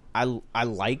mean, I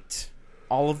liked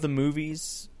all of the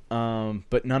movies.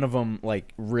 But none of them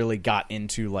like really got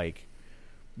into like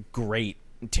great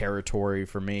territory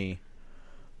for me.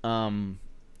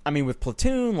 I mean, with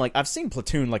Platoon, like I've seen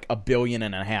Platoon like 1.5 billion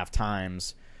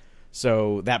times,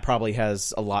 so that probably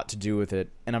has a lot to do with it.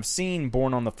 And I've seen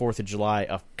Born on the 4th of July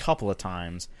a couple of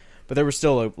times, but there were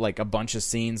still a bunch of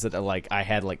scenes that like I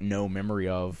had like no memory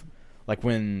of, like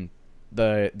when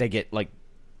they get like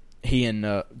he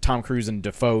and Tom Cruise and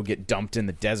Dafoe get dumped in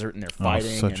the desert and they're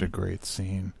fighting. Such a great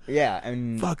scene. Yeah,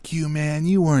 and fuck you, man.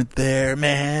 You weren't there,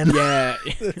 man. Yeah,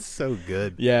 it's so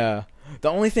good. Yeah, the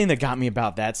only thing that got me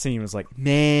about that scene was like,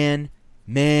 man.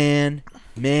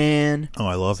 Oh,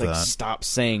 I love that. Like, stop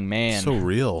saying man. So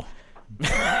real.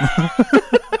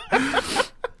 I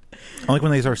like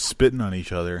when they start spitting on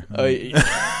each other.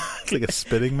 It's like a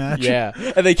spitting match. Yeah,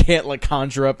 and they can't like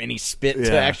conjure up any spit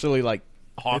to actually like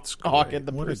hawk at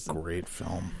the person. What a great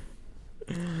film.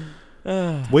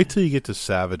 Wait till you get to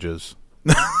Savages.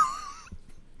 Oh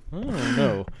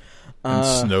no.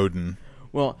 And Snowden.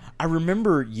 Well, I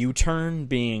remember U-Turn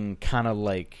being kind of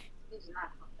like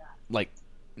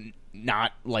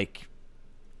not like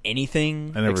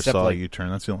anything. I never saw U-Turn.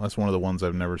 That's one of the ones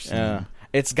I've never seen.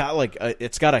 It's got like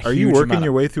it's got a huge. Are you working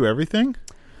your way through everything?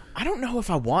 I don't know if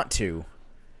I want to.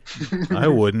 I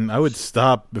wouldn't. I would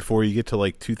stop before you get to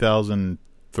like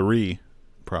 2003,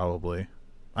 probably.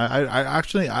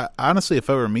 I honestly, if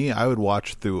it were me, I would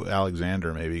watch through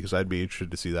Alexander maybe because I'd be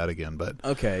interested to see that again. But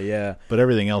okay, yeah. But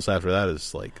everything else after that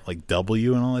is like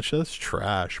W and all that shit. That's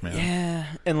trash, man. Yeah,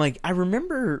 and like I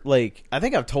remember, like I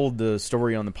think I've told the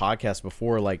story on the podcast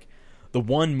before. Like the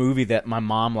one movie that my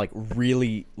mom like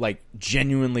really like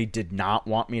genuinely did not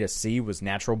want me to see was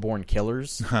Natural Born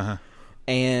Killers,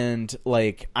 and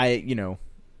like I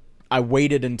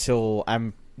waited until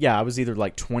I was either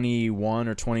like 21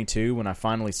 or 22 when I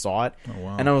finally saw it. Oh,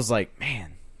 wow. And I was like,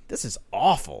 man, this is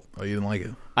awful. Oh, you didn't like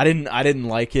it? I didn't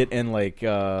like it, and like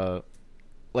I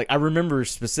remember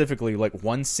specifically like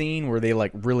one scene where they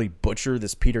like really butcher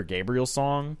this Peter Gabriel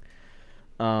song.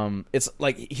 It's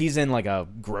like he's in like a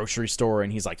grocery store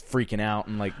and he's like freaking out,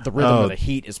 and like the rhythm of the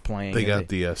heat is playing. They got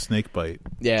the snake bite.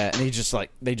 Yeah, and they just like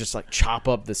chop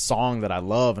up this song that I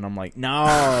love, and I'm like,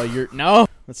 no.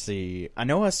 Let's see. I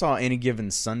know I saw Any Given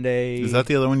Sunday. Is that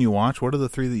the other one you watch? What are the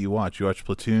three that you watch? You watch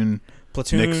Platoon,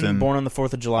 Nixon, Born on the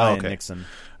 4th of July, and Nixon.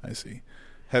 I see.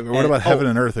 What about Heaven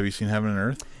and Earth? Have you seen Heaven and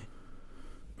Earth?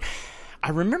 I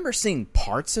remember seeing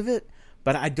parts of it,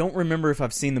 but I don't remember if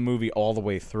I've seen the movie all the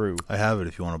way through. I have it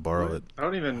if you want to borrow it. I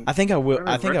don't even... I think I will.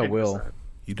 I think I will. That.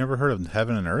 You've never heard of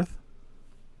Heaven and Earth?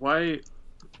 Why...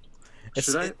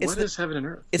 What is Heaven and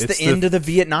Earth? It's the end of the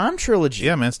Vietnam trilogy.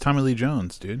 Yeah, man. It's Tommy Lee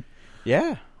Jones, dude.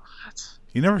 Yeah. What?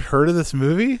 You never heard of this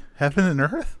movie, Heaven and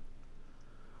Earth?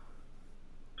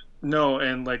 No,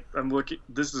 and like I'm looking.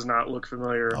 This does not look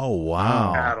familiar. Oh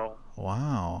wow! At all.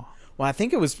 Wow. Well, I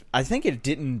think it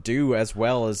didn't do as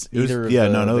well as either. It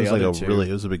was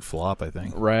was a big flop, I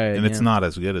think. Right, and it's not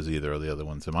as good as either of the other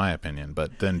ones, in my opinion.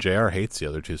 But then JR hates the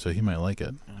other two, so he might like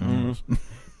it.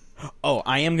 Oh,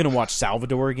 I am gonna watch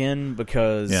Salvador again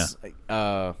because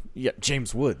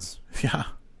James Woods. Yeah,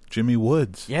 Jimmy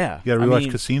Woods. Yeah, you got to rewatch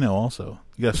Casino also.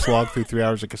 You got to slog through 3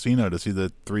 hours of Casino to see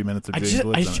the 3 minutes of James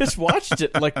Woods. I just watched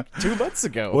it like 2 months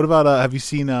ago. What about have you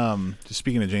seen? Just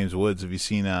speaking of James Woods, have you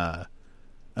seen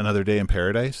Another Day in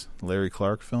Paradise, Larry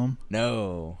Clark film?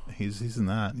 No, he's in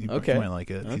that. You might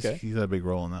like it. Okay. He's had a big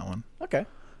role in that one. Okay,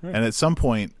 right. And at some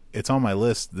point, it's on my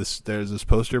list. There's this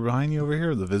poster behind you over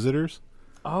here, The Visitors.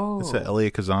 Oh, it's Elia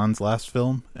Kazan's last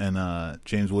film, and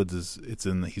James Woods he's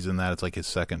in that. It's like his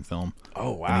second film.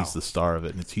 Oh wow! And he's the star of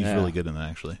it, and he's really good in it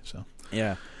actually. So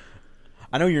yeah,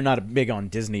 I know you're not big on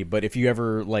Disney, but if you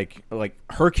ever like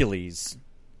Hercules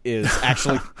is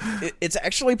actually it's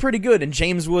actually pretty good, and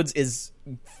James Woods is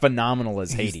phenomenal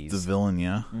as Hades, the villain.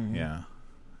 Yeah, yeah.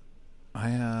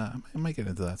 I might get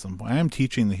into that at some point. I am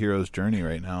teaching the hero's journey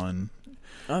right now in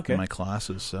my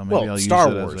classes, so maybe I'll use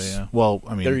Star it Wars. as a.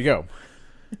 There you go.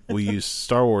 We use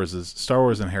Star Wars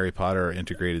and Harry Potter are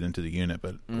integrated into the unit,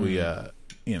 but we I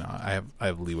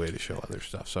have leeway to show other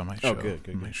stuff, so I might show.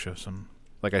 Might show some.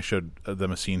 Like I showed them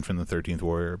a scene from the 13th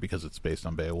Warrior because it's based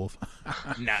on Beowulf.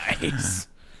 Nice.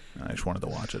 I just wanted to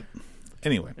watch it.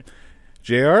 Anyway,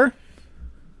 JR.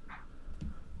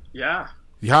 Yeah.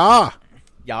 Yeah.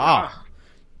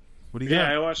 What do you got?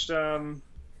 Yeah, I watched.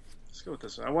 Let's go with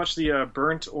this one. I watched the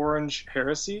Burnt Orange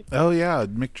Heresy. Oh yeah,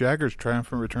 Mick Jagger's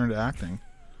triumphant return to acting.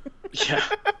 Yeah.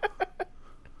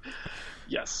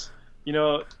 Yes.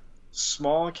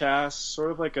 Small cast,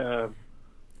 sort of like I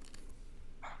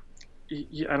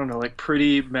don't know, like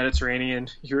pretty Mediterranean,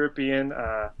 European,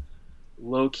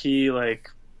 low-key, like,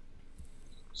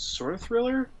 sort of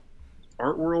thriller?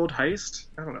 Art world heist?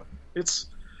 I don't know. It's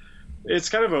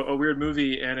kind of a weird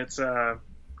movie, and it's definitely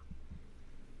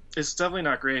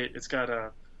not great. It's got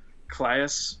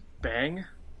Claes Bang.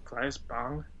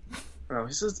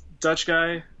 He's a Dutch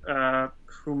guy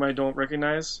whom I don't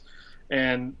recognize,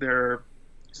 and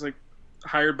he's like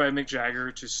hired by Mick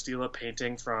Jagger to steal a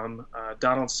painting from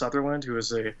Donald Sutherland, who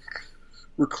is a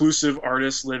reclusive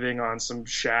artist living on some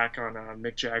shack on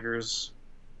Mick Jagger's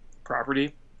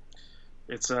property.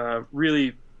 It's a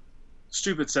really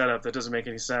stupid setup that doesn't make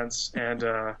any sense. And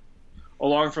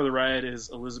along for the ride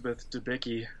is Elizabeth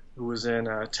Debicki, who was in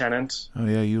Tenant. Oh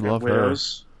yeah, you love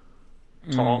Widows.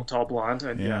 Her. Tall blonde.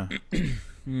 And, yeah.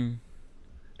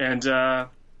 And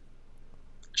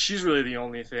she's really the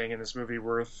only thing in this movie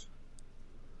worth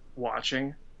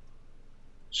watching.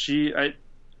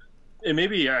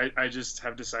 Maybe I just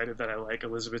have decided that I like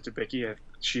Elizabeth Debicki.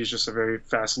 She's just a very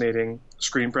fascinating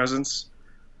screen presence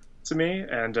to me.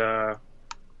 And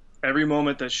every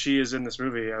moment that she is in this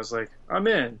movie, I was like, I'm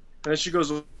in. And then she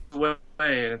goes away,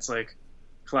 and it's like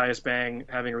Claudius Bang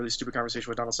having a really stupid conversation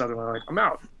with Donald Sutherland. I'm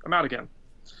like, I'm out again.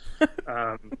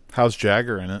 How's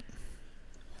Jagger in it?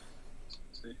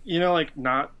 Like,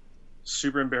 not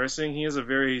super embarrassing. He has a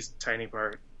very tiny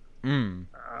part.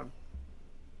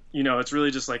 It's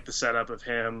really just like the setup of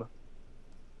him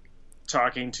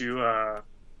talking to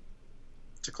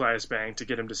Claudius Bang to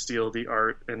get him to steal the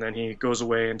art, and then he goes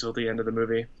away until the end of the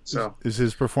movie. So, is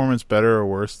his performance better or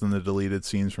worse than the deleted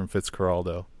scenes from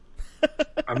Fitzcarraldo?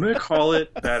 I'm going to call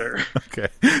it better. Okay.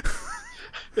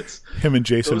 Him and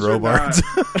Jason Robards.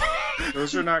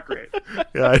 Those are not great.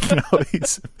 Yeah, I know.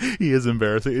 He is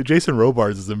embarrassing. Jason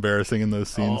Robards is embarrassing in those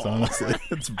scenes, honestly.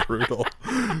 It's brutal.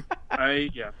 I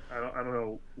don't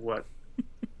know what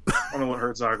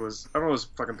Herzog was. I don't know what his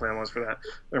fucking plan was for that.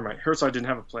 Never mind. Herzog didn't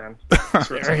have a plan.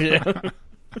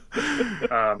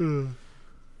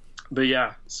 But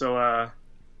yeah, so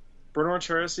Burnt Orange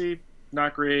Heresy,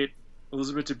 not great.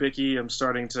 Elizabeth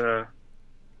Debicki,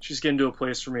 she's getting to a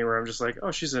place for me where I'm just like,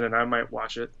 oh, she's in it, I might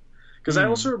watch it. Because I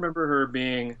also remember her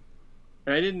being,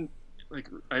 and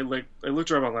I looked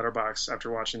her up on Letterboxd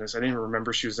after watching this. I didn't even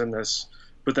remember she was in this,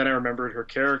 but then I remembered her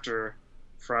character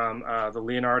from the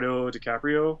Leonardo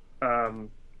DiCaprio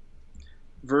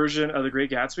version of The Great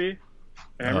Gatsby,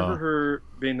 and I remember her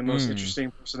being the most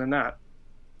interesting person in that.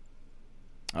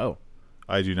 Oh,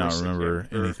 I do not remember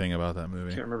anything about that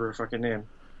movie. Can't remember her fucking name.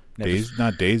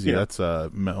 Not Daisy. Yeah. That's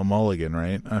Mulligan,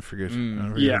 right? I forget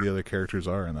who the other characters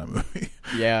are in that movie.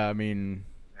 Yeah, I mean,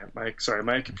 my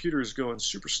computer is going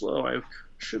super slow. I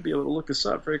should be able to look this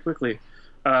up very quickly.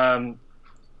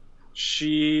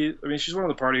 She's one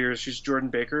of the partiers. She's Jordan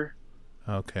Baker.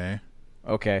 Okay.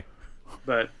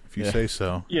 But if you say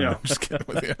so, I'm just kidding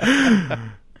with you.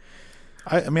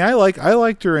 I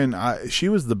liked her in. She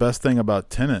was the best thing about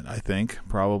Tenet, I think,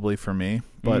 probably for me.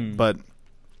 But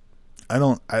I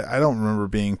don't remember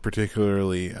being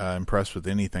particularly impressed with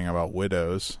anything about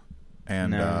Widows,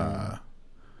 and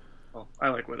well, I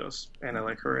like Widows, and I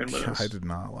like her in Widows. I did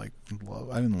not I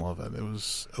didn't love it. It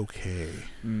was okay.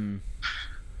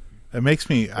 It makes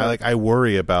me I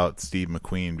worry about Steve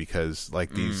McQueen because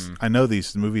I know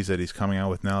these movies that he's coming out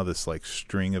with now, this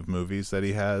string of movies that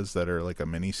he has that are like a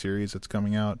mini series that's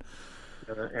coming out.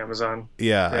 Amazon.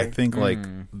 Yeah, thing. I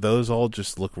think those all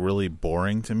just look really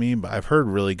boring to me, but I've heard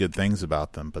really good things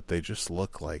about them, but they just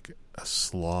look like a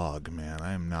slog, man.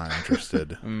 I am not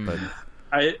interested. But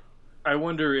I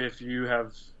wonder if you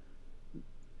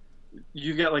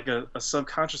got like a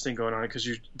subconscious thing going on because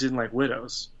you didn't like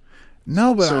Widows.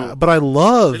 No, but I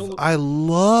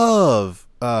love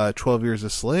 12 Years a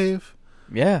Slave.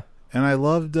 Yeah. And I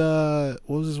loved what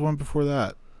was his one before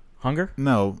that? Hunger?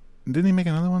 No. Didn't he make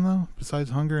another one though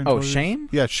besides Hunger and Shame?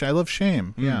 Yeah, I love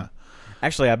Shame. Yeah.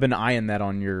 Actually, I've been eyeing that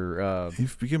on your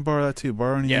you can borrow that too.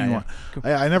 Borrow anything you want.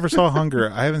 I never saw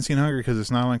Hunger. I haven't seen Hunger because it's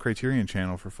not on Criterion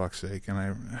Channel, for fuck's sake, and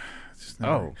I just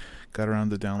never got around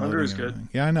to downloading. Hunger is good.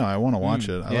 Yeah, I know. I want to watch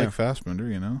it. I like Fassbender,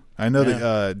 I know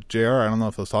that JR, I don't know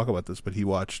if let's talk about this, but he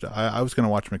watched I was going to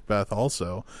watch Macbeth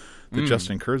also, the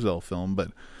Justin Kurzel film, but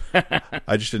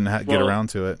I just didn't get around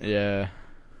to it. Yeah.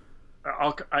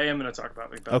 I am going to talk about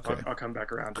Macbeth. Okay. I'll come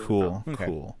back around to it.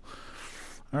 Cool.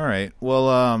 All right. Well,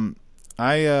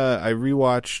 I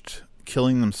rewatched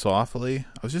Killing Them Softly.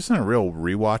 I was just in a real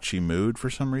rewatchy mood for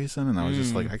some reason, and I was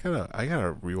just like, I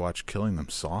gotta rewatch Killing Them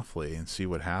Softly and see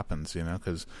what happens,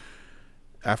 because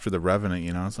after The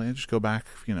Revenant, I was like, just go back,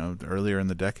 earlier in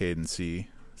the decade and see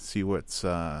what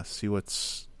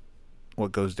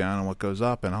goes down and what goes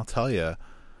up, and I'll tell you.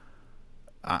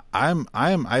 I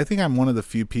think I'm one of the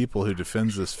few people who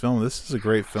defends this film. This is a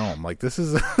great film. This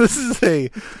is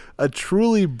a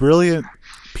truly brilliant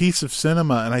piece of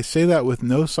cinema, and I say that with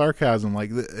no sarcasm.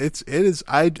 It is.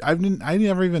 I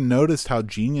never even noticed how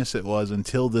genius it was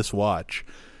until this watch.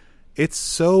 It's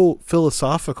so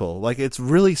philosophical. It's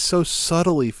really so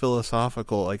subtly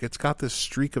philosophical. It's got this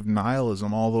streak of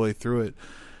nihilism all the way through it,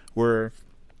 where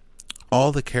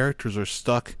all the characters are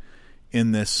stuck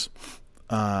in this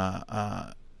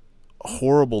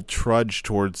horrible trudge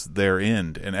towards their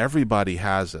end, and everybody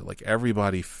has it. Like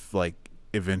everybody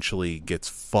eventually gets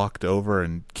fucked over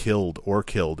and killed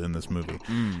in this movie,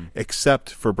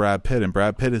 except for Brad Pitt. And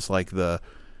Brad Pitt is like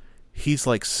he's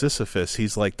like Sisyphus.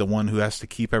 He's like the one who has to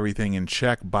keep everything in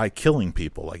check by killing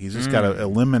people. Like he's just got to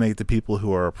eliminate the people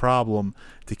who are a problem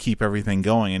to keep everything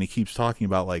going. And he keeps talking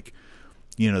about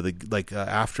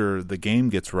after the game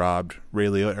gets robbed, Ray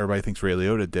Liotta, everybody thinks Ray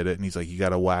Liotta did it, and he's like, you got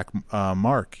to whack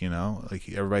Mark. Like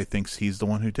everybody thinks he's the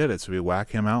one who did it, so we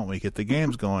whack him out and we get the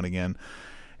games going again.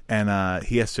 And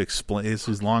he has to explain. It's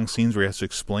his long scenes where he has to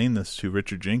explain this to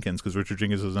Richard Jenkins, because Richard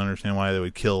Jenkins doesn't understand why they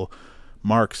would kill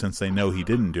Mark since they know he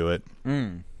didn't do it.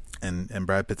 And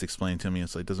Brad Pitt's explaining to me,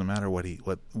 it's like, it doesn't matter what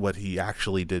he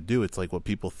actually did do. It's like what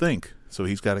people think. So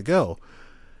he's got to go.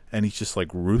 And he's just like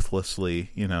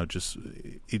ruthlessly,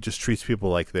 he just treats people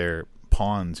like they're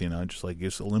pawns,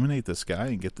 just eliminate this guy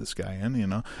and get this guy in,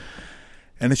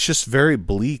 And it's just very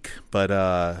bleak, but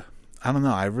I don't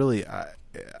know. I really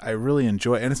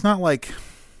enjoy it. And it's not like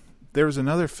there was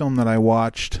another film that I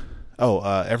watched.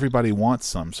 Everybody Wants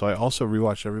Some. So I also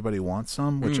rewatched Everybody Wants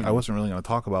Some, which I wasn't really going to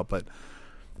talk about, but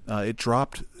it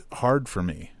dropped hard for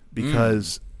me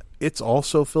because it's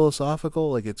also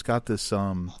philosophical. Like it's got this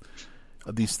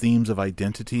these themes of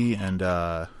identity and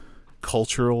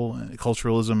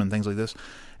culturalism and things like this,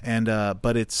 and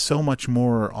but it's so much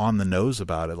more on the nose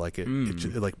about it. Like it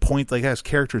has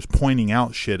characters pointing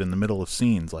out shit in the middle of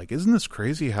scenes. Like, isn't this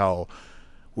crazy how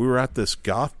we were at this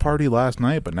goth party last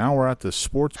night, but now we're at this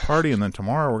sports party, and then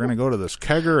tomorrow we're going to go to this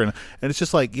kegger, and it's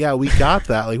just like, yeah, we got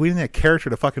that. Like, we didn't have a character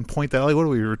to fucking point that out. Like, what are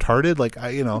we, retarded? Like,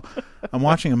 I'm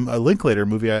watching a Linklater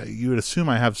movie. You would assume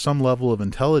I have some level of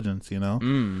intelligence,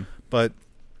 but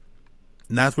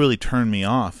that really turned me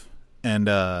off. And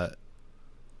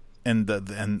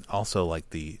also like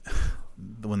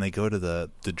when they go to the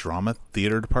drama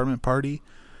theater department party,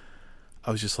 I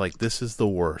was just like, this is the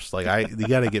worst. Like, you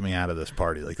got to get me out of this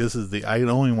party. Like, I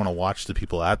only want to watch the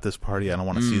people at this party. I don't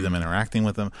want to see them interacting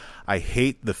with them. I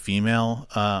hate the female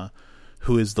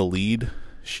who is the lead.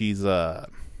 She's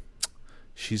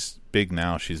big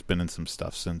now. She's been in some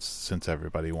stuff since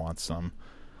Everybody Wants Some,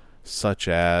 such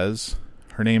as,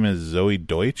 her name is Zoe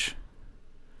Deutsch.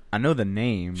 I know the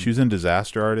name. She was in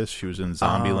Disaster Artist. She was in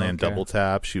Zombieland Double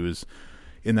Tap. She was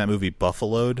in that movie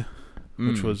Buffaloed,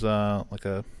 which was like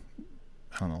a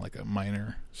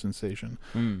minor sensation,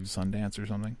 Sundance or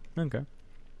something. Okay.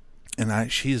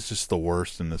 And she is just the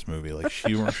worst in this movie. Like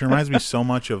she reminds me so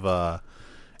much of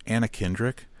Anna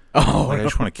Kendrick. Oh, I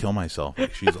just want to kill myself.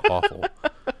 Like, she's awful.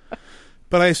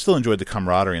 But I still enjoyed the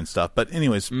camaraderie and stuff. But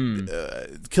anyways,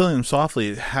 Killing Them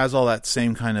Softly has all that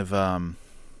same kind of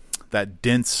that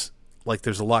dense, like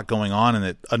there's a lot going on in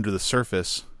it under the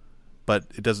surface, but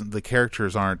it doesn't. The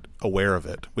characters aren't aware of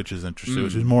it, which is interesting.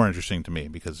 Which is more interesting to me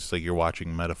because it's like you're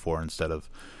watching metaphor instead of.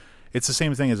 It's the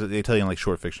same thing as they tell you in like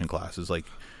short fiction classes, like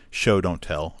show don't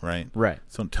tell, right? Right.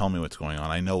 So don't tell me what's going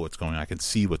on. I know what's going on. I can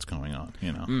see what's going on.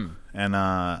 And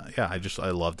I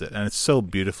loved it, and it's so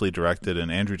beautifully directed.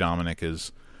 And Andrew Dominik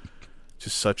is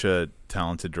just such a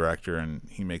talented director, and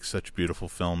he makes such beautiful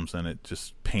films, and it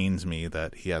just pains me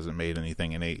that he hasn't made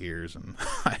anything in 8 years, and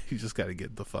he just got to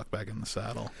get the fuck back in the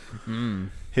saddle.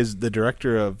 The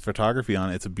director of photography on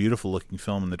it's a beautiful looking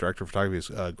film, and the director of photography is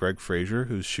Greg Fraser,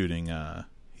 who's shooting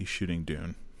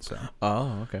Dune. So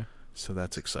okay, so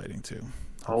that's exciting too.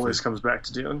 Always comes back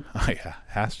to Dune. Oh yeah,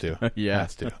 has to. Yeah,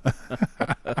 has to.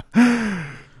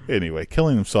 Anyway,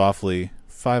 Killing Them Softly,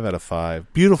 5 out of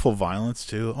 5. Beautiful violence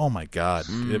too. Oh my god!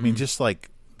 I mean, just like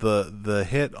the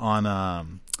hit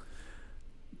on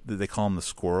they call him the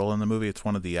squirrel in the movie. It's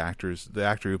one of the actors, the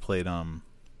actor who played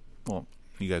well,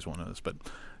 you guys won't know this, but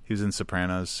he was in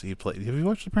Sopranos. He played. Have you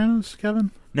watched Sopranos, Kevin?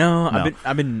 No.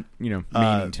 I've been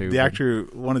meaning to. The actor,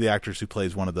 one of the actors who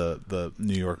plays one of the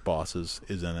New York bosses,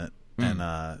 is in it,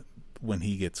 and when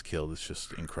he gets killed, it's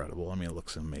just incredible. I mean, it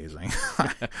looks amazing.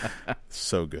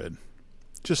 So good.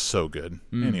 Just so good.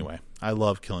 Anyway, I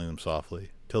love Killing Them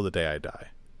Softly till the day I die.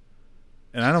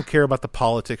 And I don't care about the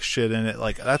politics shit in it.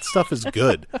 Like, that stuff is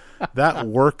good. That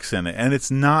works in it. And it's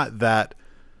not that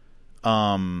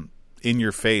in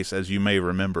your face, as you may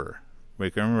remember.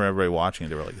 Like, I remember everybody watching it.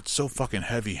 They were like, it's so fucking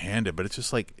heavy-handed. But it's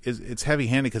just like, it's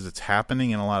heavy-handed because it's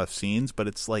happening in a lot of scenes. But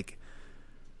it's like,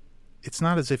 it's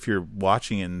not as if you're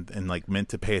watching and like meant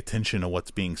to pay attention to what's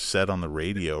being said on the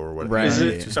radio or whatever. Right.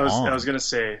 I was gonna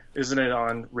say, isn't it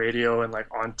on radio and like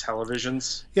on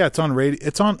televisions? Yeah, it's on radio.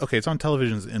 It's on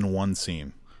televisions in one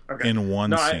scene. Okay. In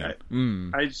one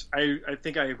scene. I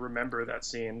think I remember that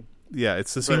scene. Yeah,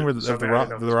 it's the scene where it's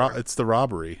the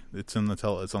robbery. It's in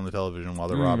it's on the television while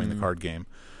they're robbing the card game,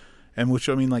 And which,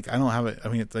 I mean, like, I don't have it. I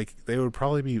mean, it's like, they would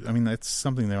probably be, I mean, that's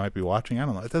something they might be watching. I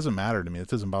don't know. It doesn't matter to me. It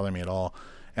doesn't bother me at all.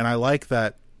 And I like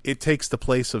that it takes the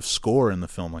place of score in the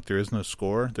film. Like, there is no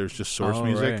score. There's just source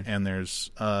music, right. And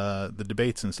there's the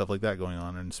debates and stuff like that going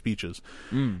on, and speeches.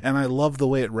 And I love the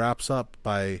way it wraps up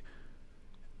by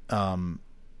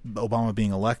Obama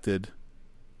being elected,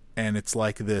 and it's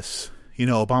like this, you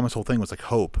know, Obama's whole thing was like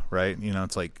hope, right? You know,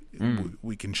 it's like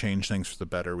we can change things for the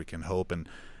better, we can hope,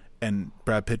 and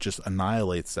Brad Pitt just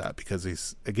annihilates that because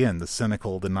he's, again, the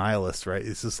cynical, the nihilist, right?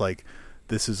 It's just like,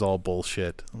 this is all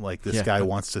bullshit. Like, this guy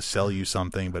wants to sell you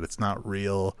something, but it's not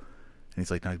real. And he's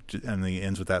like, no, and he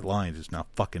ends with that line, just, now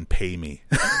fucking pay me.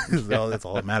 That's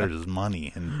all that matters is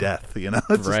money and death, you know?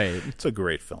 It's right. It's a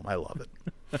great film. I love it.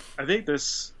 I think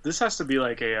this has to be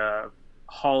like a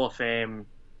Hall of Fame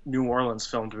New Orleans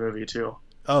filmed movie, too.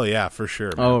 Oh, yeah, for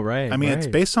sure, man. Oh, right. I mean, right. It's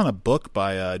based on a book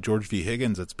by George V.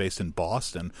 Higgins that's based in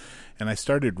Boston. And I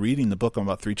started reading the book. I'm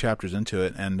about 3 chapters into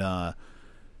it. And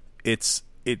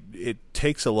it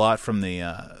takes a lot from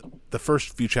the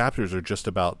first few chapters are just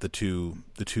about the two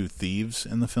thieves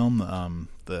in the film.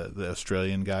 The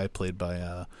Australian guy played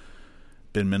by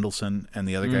Ben Mendelsohn, and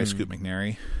the other guy, Scoot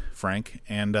McNairy, Frank.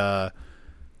 And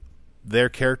their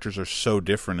characters are so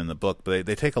different in the book, but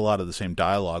they take a lot of the same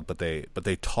dialogue, but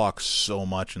they talk so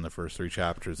much in the first 3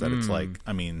 chapters that it's like,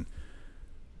 I mean,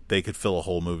 they could fill a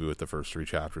whole movie with the first 3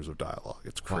 chapters of dialogue.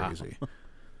 It's crazy. Wow.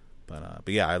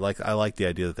 But yeah, I like the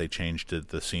idea that they changed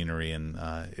the scenery, and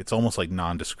it's almost like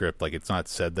nondescript. Like, it's not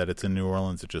said that it's in New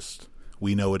Orleans. It just,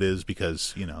 we know it is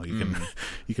because, you know, you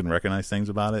can recognize things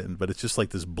about it. But it's just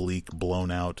like this bleak, blown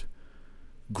out,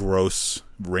 gross,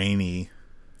 rainy,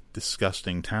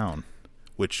 disgusting town,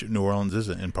 which New Orleans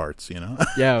isn't in parts, you know?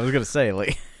 Yeah, I was going to say,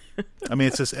 like... I mean,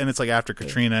 it's just, and it's like after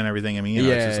Katrina and everything. I mean, you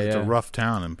know, it's a rough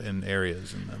town in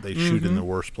areas, and they shoot in the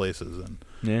worst places, and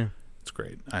it's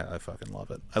great. I fucking love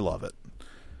it. I love it.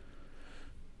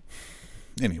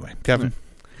 Anyway, Kevin.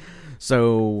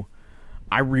 So,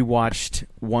 I rewatched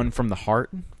One from the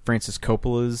Heart, Francis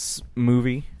Coppola's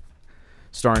movie,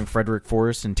 starring Frederick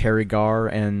Forrest and Terry Garr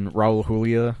and Raul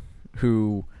Julia,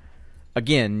 who,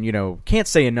 again, you know, can't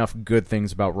say enough good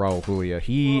things about Raul Julia.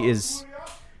 He is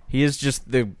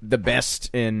just the best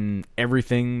in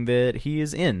everything that he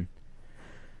is in.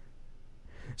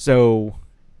 So,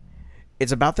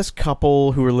 it's about this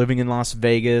couple who are living in Las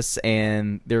Vegas,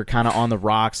 and they're kind of on the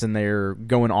rocks, and they're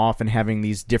going off and having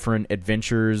these different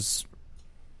adventures,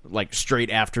 like,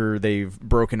 straight after they've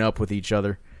broken up with each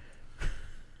other.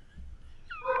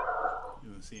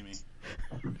 You don't see me.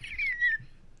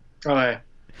 Oh, hey.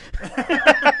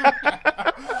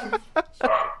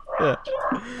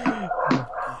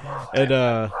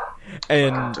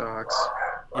 And dogs.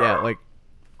 Yeah, like,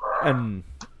 and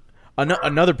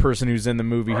another person who's in the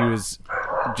movie who is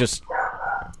just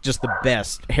the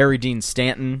best, Harry Dean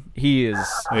Stanton. He's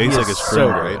like his friend,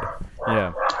 right?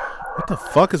 Yeah. What the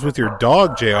fuck is with your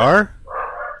dog, JR?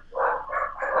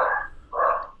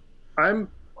 I'm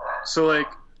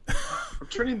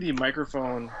turning the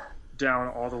microphone down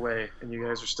all the way, and you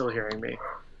guys are still hearing me.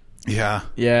 Yeah.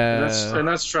 And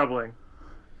that's troubling.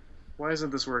 Why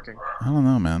isn't this working? I don't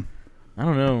know, man. I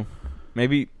don't know.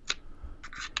 Maybe.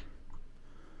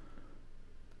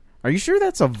 Are you sure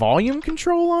that's a volume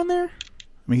control on there? I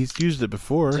mean, he's used it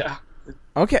before. Yeah.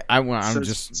 Okay, It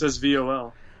says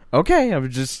VOL. Okay, I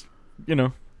was just, you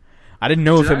know, I didn't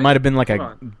know if it might have been like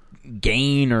a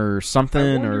gain or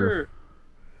something.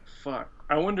 Fuck.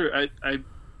 I wonder.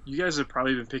 You guys have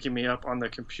probably been picking me up on the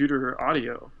computer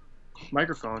audio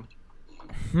microphone.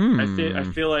 I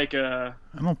feel like I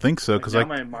don't think so, because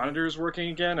my monitor is working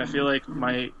again. I feel like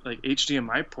my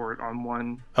HDMI port on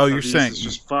one. Oh, you're saying is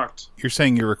just fucked. You're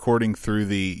saying you're recording through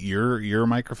your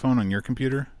microphone on your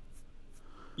computer?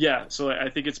 Yeah, so I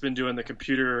think it's been doing the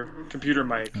computer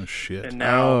mic. Oh shit! And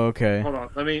now, okay. Hold on.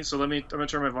 I'm gonna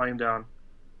turn my volume down.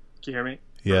 Can you hear me?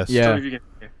 Yes. Yeah. Tell me if you can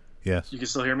hear me. Yes. You can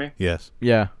still hear me? Yes.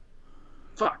 Yeah.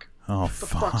 Fuck. Oh, what the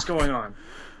fuck's going on?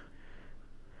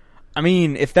 I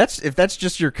mean, if that's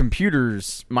just your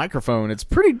computer's microphone, it's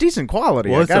pretty decent quality.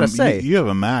 Well, I gotta say, you have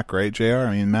a Mac, right, JR?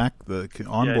 I mean, Mac, the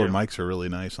onboard mics are really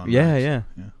nice on. Yeah.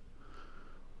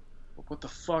 What the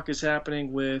fuck is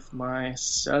happening with my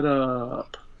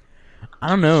setup? I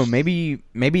don't know. Maybe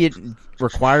it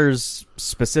requires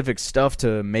specific stuff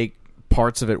to make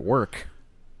parts of it work.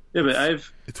 Yeah, but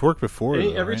it's worked before.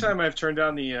 Every time I've turned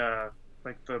down the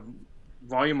the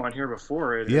volume on here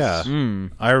before,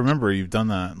 I remember you've done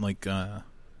that, like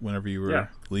whenever you were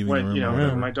leaving the room. You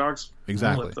know, my dog's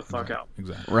exactly flipped the fuck out.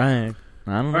 Exactly. Right.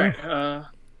 I don't know. All right.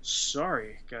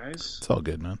 Sorry, guys. It's all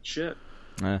good, man. Shit.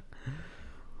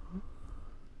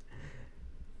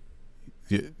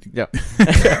 Yeah.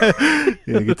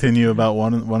 Continue about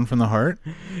one from the heart.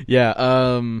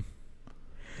 Yeah.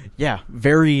 Yeah.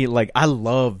 Very like I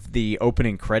love the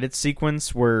opening credits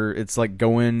sequence where it's like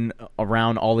going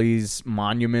around all these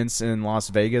monuments in Las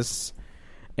Vegas,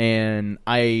 and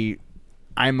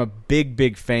I'm a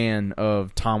big fan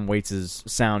of Tom Waits'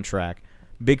 soundtrack.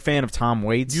 Big fan of Tom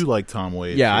Waits. You like Tom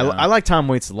Waits? Yeah, I like Tom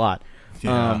Waits a lot.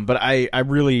 Yeah. But I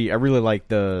really like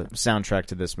the soundtrack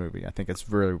to this movie. I think it's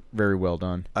very, very well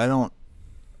done. I don't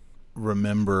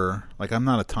remember, like, I'm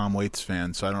not a Tom Waits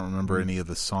fan, so I don't remember any of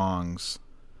the songs.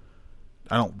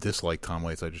 I don't dislike Tom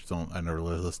Waits. I never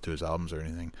listened to his albums or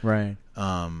anything. Right.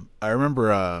 I remember,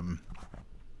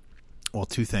 well,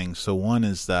 two things. So one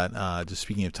is that, just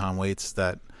speaking of Tom Waits,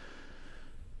 that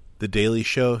The Daily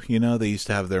Show, they used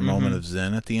to have their moment of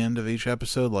zen at the end of each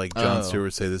episode. Like Jon Stewart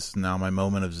would say, "This is now my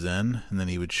moment of zen," and then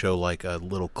he would show like a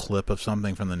little clip of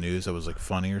something from the news that was like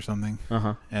funny or something.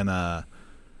 And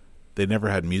they never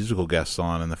had musical guests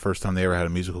on, and the first time they ever had a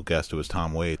musical guest, it was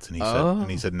Tom Waits, and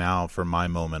he said, "Now for my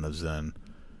moment of zen,"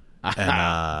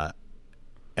 and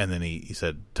then he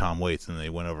said Tom Waits, and they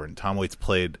went over, and Tom Waits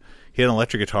played. He had an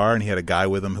electric guitar, and he had a guy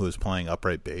with him who was playing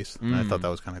upright bass, and I thought that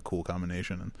was kind of a cool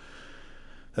combination. And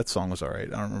that song was all right.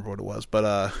 I don't remember what it was, but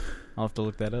I'll have to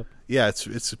look that up. Yeah,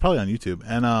 it's probably on YouTube.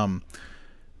 And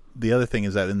the other thing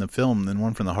is that in the film, in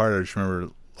One from the Heart, I just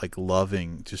remember like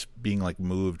loving, just being like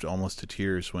moved almost to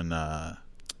tears when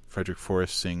Frederick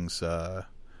Forrest sings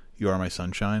 "You Are My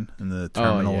Sunshine" in the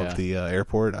terminal of the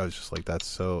airport. I was just like, it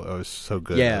was so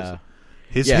good. Yeah.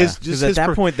 Because at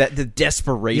that point, that the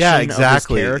desperation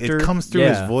exactly. of his character, it comes through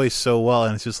his voice so well,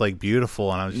 and it's just like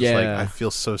beautiful. And I was just like, I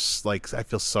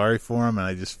feel sorry for him, and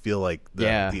I just feel like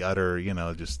the utter,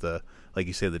 just the, like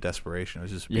you say, the desperation. It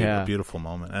was just a beautiful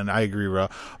moment. And I agree.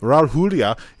 Raul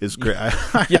Julia is great.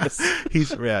 Yes,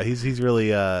 he's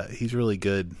really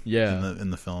good. In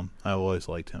the film, I always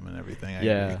liked him and everything. I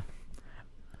agree.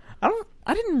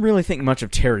 I didn't really think much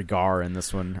of Terry Garr in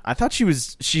this one. I thought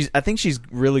I think she's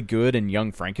really good in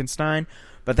Young Frankenstein,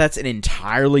 but that's an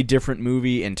entirely different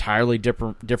movie, entirely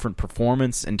different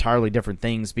performance, entirely different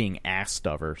things being asked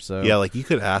of her. So yeah, like you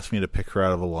could ask me to pick her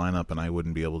out of a lineup, and I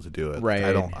wouldn't be able to do it. Right.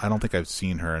 I don't think I've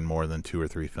seen her in more than 2 or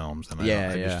 3 films, and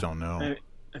I just don't know.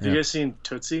 Have you guys seen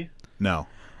Tootsie? No,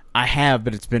 I have,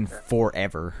 but it's been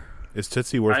forever. Is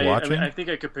Tootsie worth watching? I think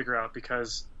I could pick her out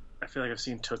because I feel like I've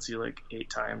seen Tootsie like 8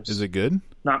 times. Is it good?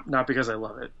 Not because I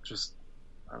love it. Just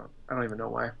I don't even know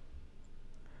why.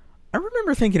 I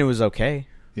remember thinking it was okay.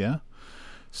 Yeah.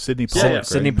 Sidney Pollack. Yeah. Right?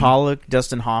 Sidney Pollack,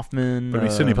 Dustin Hoffman.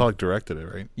 But Sidney Pollack directed it,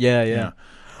 right? Yeah.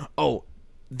 Oh,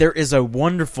 there is a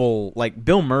wonderful, like,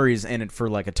 Bill Murray's in it for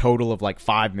like a total of like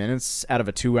 5 minutes out of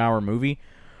a 2-hour movie.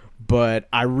 But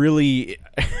I really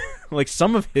like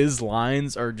some of his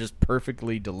lines are just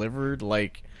perfectly delivered.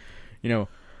 Like,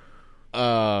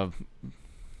 I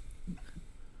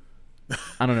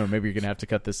don't know. Maybe you're gonna have to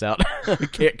cut this out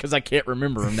because I can't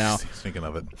remember him now. Thinking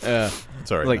of it,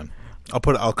 it's all right. Like, man.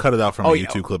 I'll cut it out from a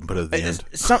YouTube clip and put it at the end.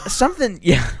 Something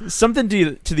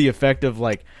to the effect of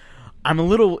like,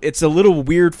 it's a little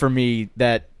weird for me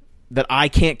that I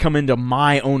can't come into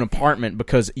my own apartment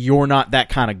because you're not that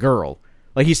kind of girl.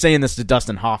 Like he's saying this to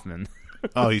Dustin Hoffman.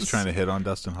 Oh, he's trying to hit on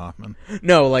Dustin Hoffman.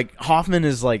 No, like Hoffman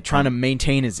is like trying to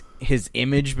maintain his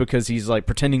image because he's like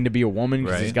pretending to be a woman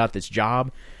because he's got this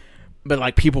job, but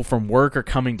like people from work are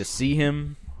coming to see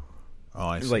him. Oh,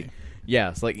 I see. Like,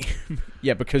 yeah, it's like,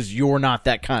 yeah, because you're not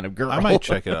that kind of girl. I might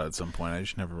check it out at some point. I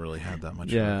just never really had that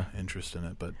much interest in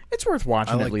it, but it's worth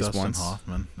watching at least Dustin once.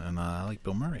 Hoffman, and I like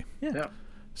Bill Murray. Yeah.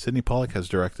 Sidney Pollack has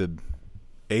directed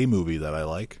a movie that I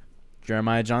like.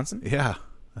 Jeremiah Johnson. Yeah.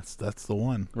 That's the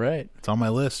one. Right. It's on my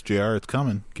list. JR, it's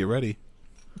coming. Get ready.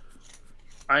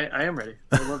 I am ready.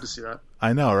 I'd love to see that.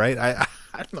 I know, right? I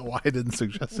don't know why I didn't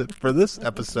suggest it for this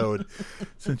episode,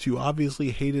 since you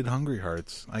obviously hated Hungry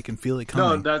Hearts. I can feel it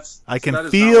coming. No, I can that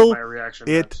is feel not my reaction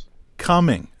it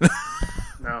coming.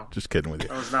 No. Just kidding with you.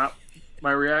 That was not.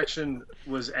 My reaction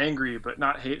was angry, but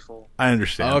not hateful. I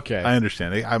understand. Okay. I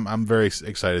understand. I'm very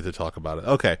excited to talk about it.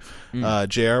 Okay.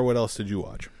 JR, what else did you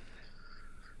watch?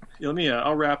 Let me.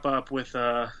 I'll wrap up with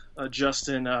a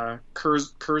Justin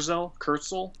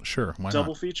Kurzel Sure, why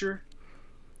double not? feature.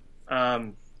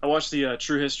 I watched the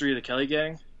True History of the Kelly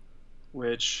Gang,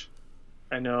 which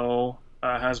I know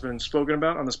has been spoken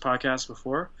about on this podcast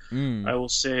before. I will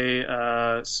say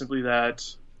simply that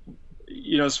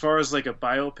as far as like a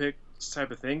biopic type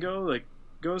of thing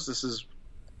goes, this is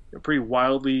pretty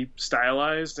wildly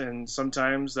stylized, and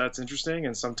sometimes that's interesting,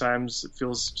 and sometimes it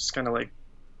feels just kind of like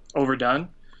overdone.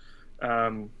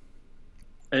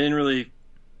 I didn't really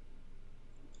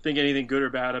think anything good or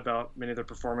bad about many of the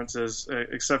performances,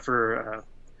 except for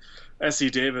S.E.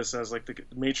 Davis as like the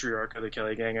matriarch of the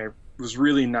Kelly Gang. I was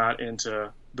really not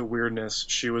into the weirdness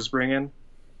she was bringing.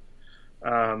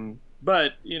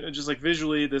 But just like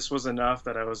visually, this was enough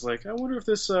that I was like, I wonder if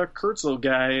this Kurtzel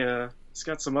guy has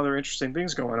got some other interesting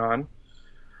things going on.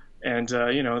 And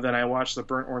then I watched The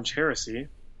Burnt Orange Heresy,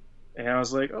 and I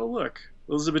was like, oh look,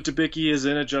 Elizabeth Debicki is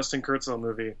in a Justin Kurtzel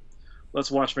movie. Let's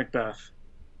watch Macbeth.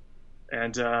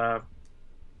 And I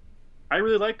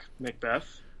really like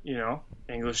Macbeth.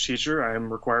 English teacher. I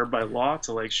am required by law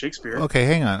to like Shakespeare. Okay,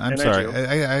 hang on. I'm sorry.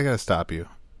 I gotta stop you.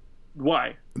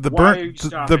 Why? The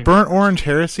Burnt Orange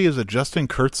Heresy is a Justin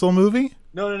Kurtzel movie?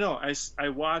 No. I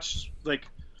watched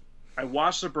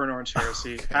The Burnt Orange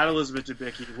Heresy. Okay. Had Elizabeth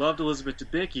Debicki. Loved Elizabeth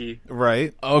Debicki.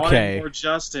 Right. Okay. Wanted more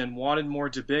Justin. Wanted more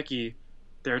Debicki.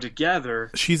 They're together.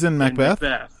 She's in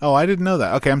Macbeth? Oh, I didn't know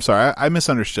that. Okay, I'm sorry. I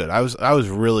misunderstood. I was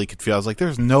really confused. I was like,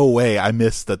 there's no way I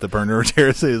missed that The Burnt Orange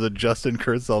Heresy is a Justin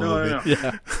Kurtzel movie. No.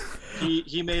 Yeah.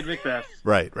 He made Macbeth.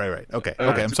 Right. Okay,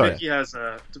 I'm sorry.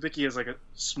 Debicki has like a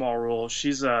small role.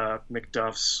 She's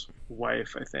Macduff's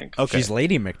wife, I think. Okay. She's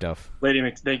Lady Macduff.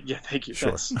 Thank you.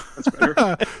 Sure. That's better.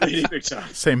 Lady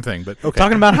Macduff. Same thing, but okay.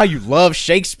 Talking about how you love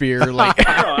Shakespeare, like you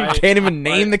can't even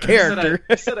name the character.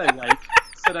 I said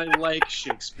I like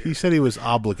Shakespeare. He said he was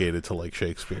obligated to like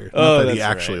Shakespeare. Not that he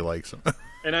actually likes him.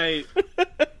 And I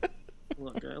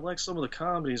like some of the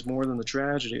comedies more than the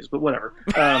tragedies, but whatever.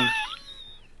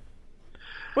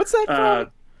 What's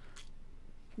that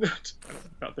from?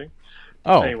 Nothing.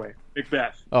 Oh. Anyway,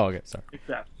 Macbeth. Oh, okay. Sorry.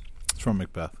 Macbeth. It's from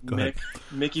Macbeth. Go ahead.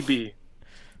 Mickey B.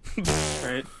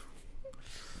 Right?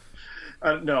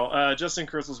 Justin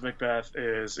Kurtzel's Macbeth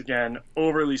is, again,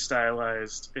 overly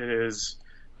stylized. It is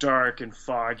dark and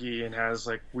foggy and has,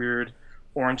 like, weird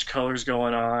orange colors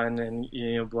going on and,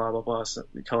 blah, blah, blah,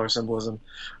 color symbolism.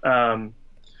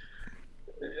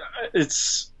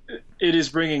 It is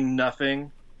bringing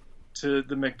nothing to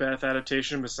the Macbeth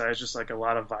adaptation besides just like a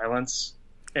lot of violence,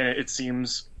 and it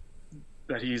seems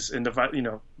that he's into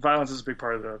violence is a big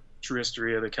part of the true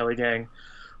history of the Kelly Gang.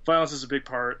 Violence is a big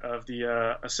part of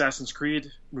the Assassin's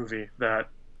Creed movie that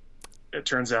it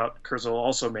turns out Kurtzel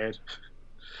also made.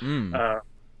 Didn't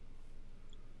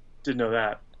know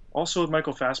that. Also with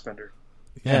Michael Fassbender.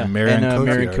 Yeah, Marion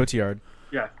Cotillard.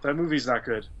 Yeah, that movie's not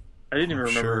good. I didn't even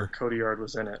remember Cotillard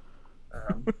was in it.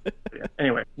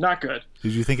 Anyway, not good.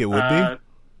 Did you think it would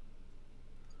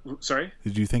be? Sorry?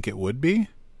 Did you think it would be?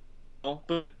 Well,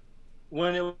 but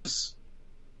when it was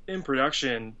in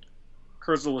production,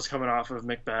 Kurtzel was coming off of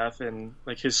Macbeth, and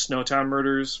like his Snowtown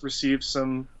Murders received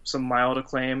some mild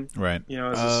acclaim. Right.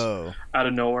 As this out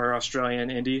of nowhere Australian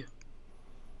indie.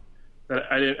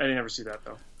 That I didn't ever see that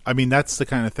though. I mean, that's the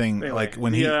kind of thing. Anyway, like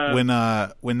when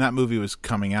when that movie was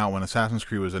coming out, when Assassin's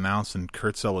Creed was announced and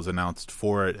Kurtzel was announced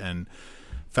for it, and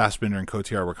Fassbender and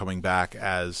Cotillard were coming back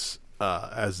as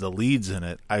the leads in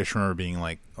it, I just remember being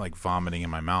like vomiting in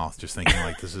my mouth, just thinking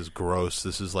like, this is gross.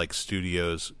 This is like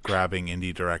studios grabbing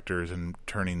indie directors and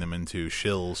turning them into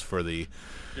shills for the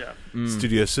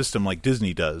studio system, like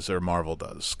Disney does or Marvel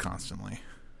does constantly.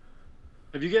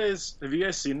 Have you guys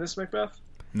seen this Macbeth?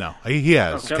 No, he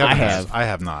has. Okay. I have. I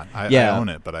have not. I own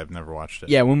it, but I've never watched it.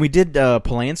 Yeah, when we did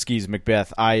Polanski's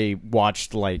Macbeth, I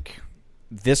watched like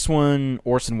this one,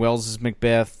 Orson Welles'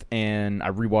 Macbeth, and I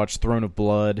rewatched Throne of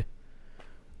Blood.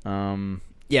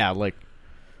 Like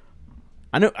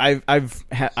I know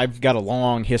I've got a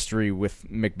long history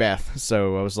with Macbeth,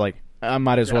 so I was like, I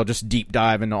might as well just deep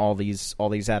dive into all these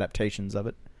adaptations of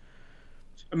it.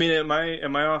 I mean, am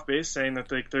I off base saying that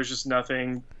there's just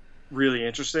nothing really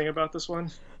interesting about this one?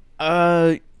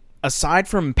 Aside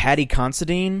from Paddy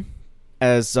Considine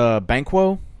as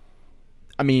Banquo,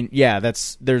 I mean,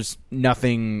 there's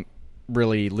nothing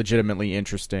really legitimately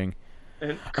interesting.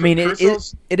 And I mean, it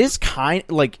is kind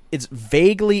like, it's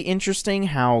vaguely interesting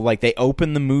how like they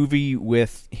open the movie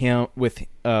with Macbeth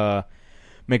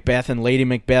and Lady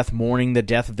Macbeth mourning the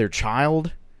death of their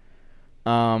child,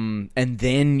 and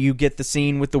then you get the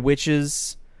scene with the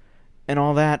witches and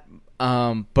all that.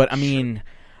 But I mean,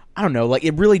 I don't know, like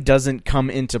it really doesn't come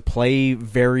into play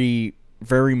very,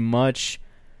 very much.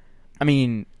 I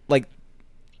mean, like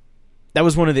that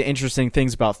was one of the interesting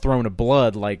things about Throne of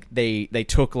Blood. Like they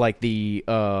took like the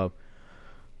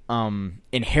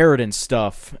inheritance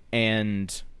stuff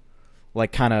and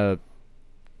like kind of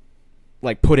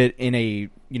like put it in a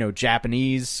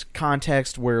Japanese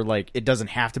context where like it doesn't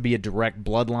have to be a direct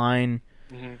bloodline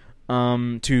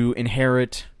to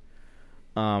inherit.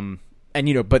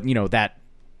 And but that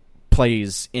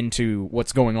plays into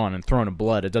what's going on in Throne of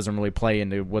Blood. It doesn't really play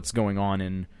into what's going on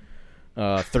in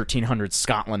 1300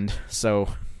 Scotland. So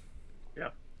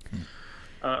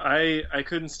I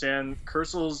couldn't stand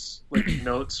Kurzel's like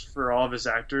notes for all of his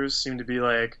actors seem to be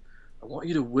like, I want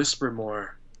you to whisper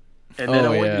more, and then I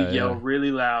want you to yell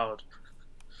really loud.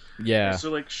 Yeah. And so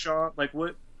like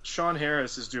what Sean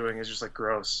Harris is doing is just like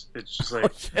gross. It's just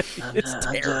like I'm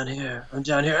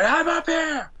down here, I'm up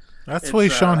here. That's the way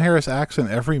Sean Harris acts in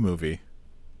every movie.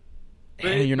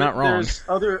 Hey, you're not wrong. There's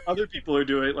other people are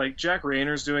doing it. Like Jack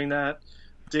Rayner's doing that.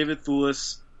 David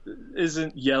Thewlis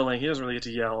isn't yelling. He doesn't really get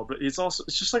to yell, but it's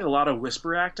just like a lot of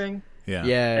whisper acting. Yeah.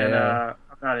 And I'm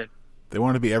not in. They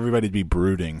want everybody to be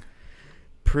brooding.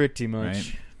 Pretty much.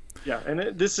 Right? Yeah,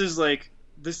 and this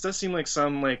does seem like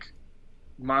some like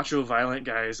macho violent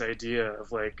guy's idea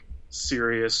of like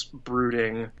serious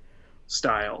brooding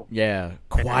style. Yeah,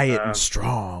 quiet and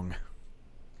strong.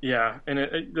 Yeah,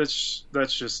 and that's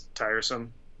just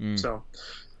tiresome. So,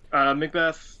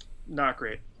 Macbeth, not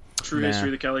great. True History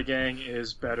of the Kelly Gang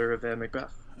is better than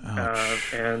Macbeth.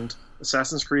 And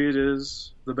Assassin's Creed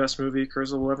is the best movie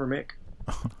Kurzel will ever make.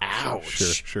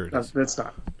 Ouch. Sure. It's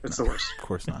not. It's the worst. Of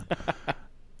course not.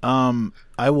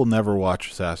 I will never watch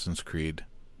Assassin's Creed,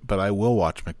 but I will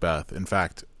watch Macbeth. In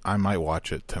fact, I might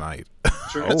watch it tonight.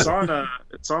 Sure, it's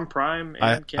on Prime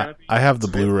and Canopy. I have the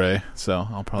Blu-ray, so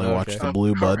I'll probably watch the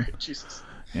Blue Bud. Right, Jesus.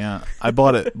 Yeah, I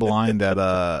bought it blind at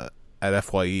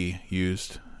FYE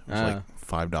used. It was like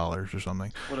 $5 or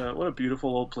something. What a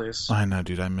beautiful old place. I know,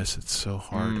 dude. I miss it so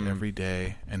hard every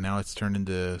day, and now it's turned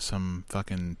into some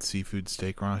fucking seafood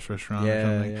steak restaurant or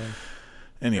something. Yeah.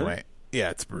 Anyway, yeah,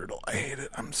 it's brutal. I hate it.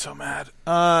 I'm so mad.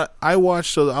 I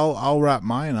watched. So I'll wrap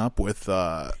mine up with.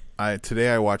 Today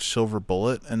I watched Silver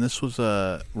Bullet, and this was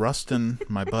Rustin,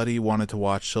 my buddy, wanted to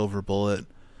watch Silver Bullet.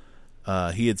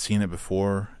 He had seen it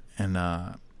before, and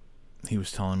he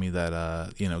was telling me that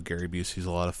Gary Busey's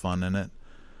a lot of fun in it.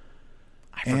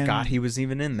 I forgot he was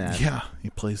even in that. Yeah,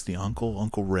 he plays the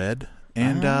Uncle Red.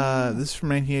 And this is from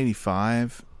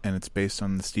 1985, and it's based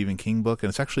on the Stephen King book, and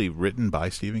it's actually written by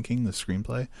Stephen King, the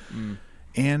screenplay.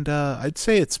 And I'd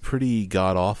say it's pretty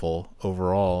god-awful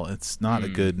overall. It's not a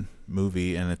good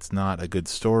movie, and it's not a good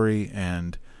story,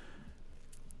 and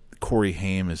Corey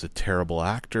Haim is a terrible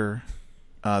actor.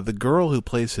 The girl who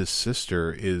plays his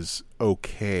sister is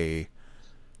okay.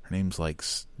 Her name's like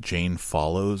Jane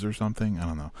Follows or something. I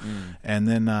don't know. And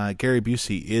then Gary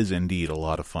Busey is indeed a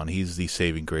lot of fun. He's the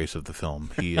saving grace of the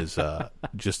film. He is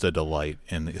just a delight,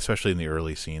 and especially in the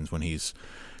early scenes when he's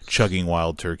chugging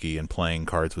Wild Turkey and playing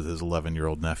cards with his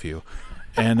 11-year-old nephew,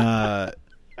 and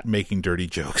making dirty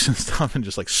jokes and stuff, and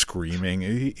just like screaming.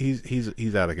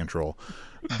 He's out of control,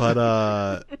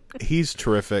 but he's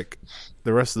terrific.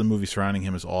 The rest of the movie surrounding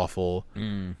him is awful.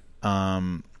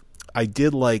 I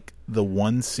did like the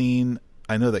one scene.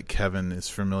 I know that Kevin is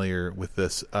familiar with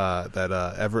this.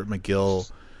 That Everett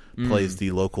McGill plays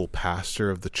the local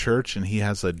pastor of the church, and he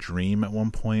has a dream at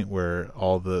one point where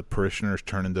all the parishioners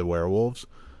turn into werewolves.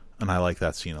 And I like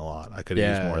that scene a lot. I could have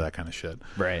used more of that kind of shit.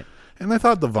 Right. And I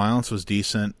thought the violence was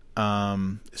decent,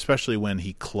 especially when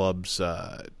he clubs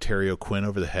Terry O'Quinn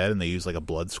over the head, and they use like a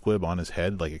blood squib on his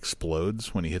head, like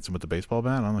explodes when he hits him with the baseball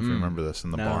bat. I don't know if you remember this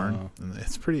in the barn. And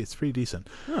it's pretty decent.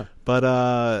 Huh.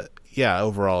 But yeah,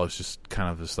 overall, it's just kind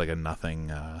of just like a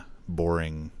nothing,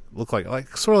 boring. Looked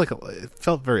like sort of like it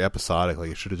felt very episodic.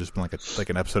 Like it should have just been like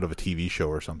an episode of a TV show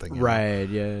or something. Right?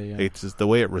 Yeah. It's just the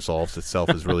way it resolves itself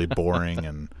is really boring,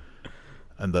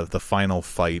 and the final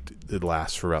fight, it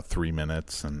lasts for about 3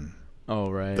 minutes, and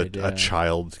a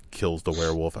child kills the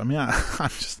werewolf. I mean, I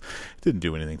just it didn't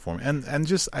do anything for me, and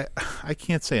just I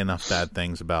can't say enough bad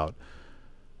things about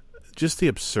just the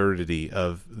absurdity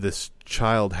of this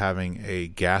child having a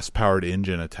gas-powered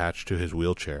engine attached to his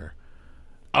wheelchair.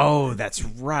 Oh, that's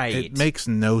right. It makes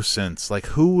no sense. Like,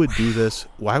 who would do this?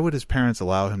 Why would his parents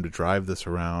allow him to drive this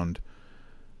around?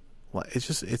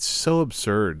 It's so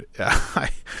absurd.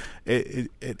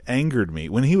 It angered me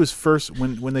when he was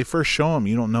when they first show him.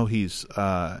 You don't know he's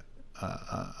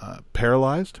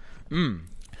paralyzed, and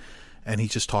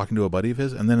he's just talking to a buddy of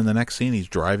his. And then in the next scene, he's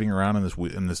driving around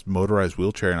in this motorized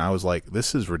wheelchair. And I was like,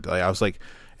 "This is ridiculous." I was like.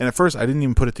 And at first, I didn't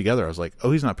even put it together. I was like,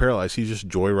 oh, he's not paralyzed. He's just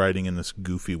joyriding in this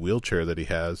goofy wheelchair that he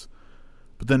has.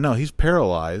 But then, no, he's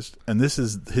paralyzed, and this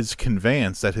is his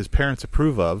conveyance that his parents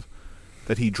approve of,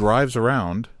 that he drives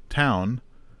around town.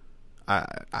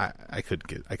 I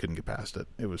couldn't get past it.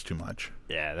 It was too much.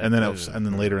 Yeah. And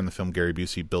then later in the film, Gary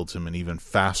Busey builds him an even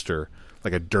faster,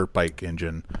 like a dirt bike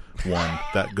engine one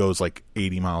that goes like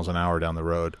 80 miles an hour down the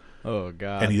road. Oh,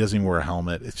 God. And he doesn't even wear a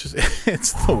helmet. It's just,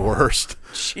 it's the worst.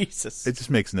 Jesus. It just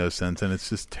makes no sense, and it's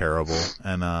just terrible.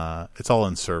 And it's all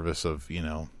in service of,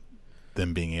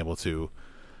 them being able to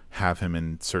have him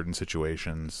in certain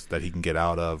situations that he can get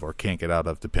out of or can't get out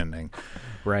of, depending.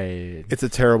 Right. It's a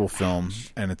terrible film,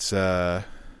 and it's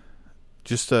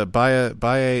just by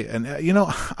a and you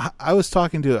know, I was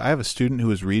talking to, I have a student who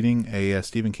was reading a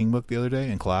Stephen King book the other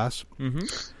day in class. Mm-hmm.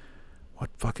 What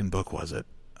fucking book was it?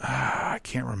 I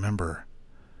can't remember.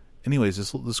 Anyways,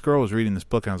 this girl was reading this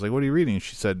book, and I was like, "What are you reading?" And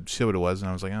she said what it was, and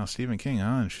I was like, "Oh, Stephen King,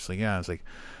 huh?" And she's like, "Yeah." I was like,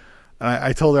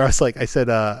 I told her, I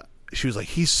said, she was like,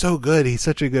 "He's so good. He's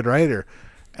such a good writer."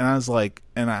 And I was like,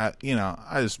 I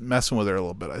was messing with her a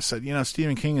little bit. I said,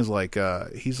 Stephen King is like,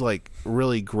 he's like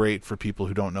really great for people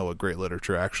who don't know what great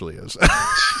literature actually is.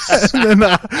 and then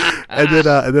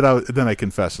I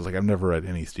confessed, I was like, I've never read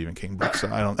any Stephen King books, so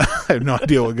I have no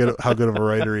idea how good of a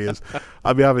writer he is.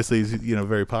 I mean, obviously he's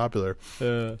very popular,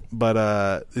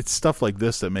 but it's stuff like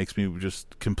this that makes me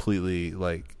just completely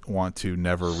like want to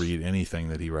never read anything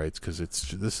that he writes, because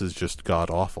this is just god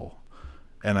awful.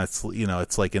 And it's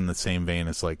it's like in the same vein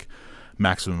as like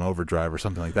Maximum Overdrive or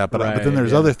something like that. But but then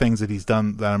there's other things that he's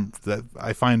done that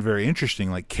I find very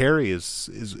interesting. Like Carrie is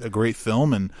a great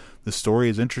film, and the story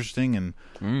is interesting. And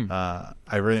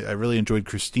I really enjoyed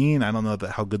Christine. I don't know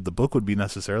how good the book would be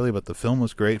necessarily, but the film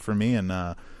was great for me. And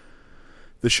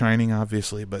The Shining,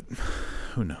 obviously, but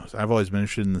who knows? I've always been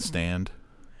interested in The Stand.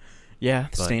 Yeah,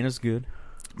 The Stand is good.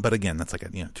 But again, that's like a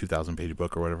 2,000-page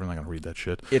book or whatever. I'm not going to read that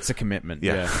shit. It's a commitment.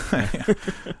 Yeah.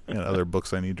 Other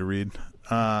books I need to read.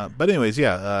 But anyways,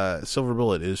 Silver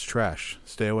Bullet is trash.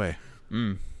 Stay away.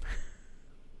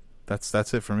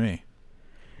 That's it for me.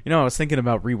 I was thinking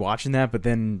about rewatching that, but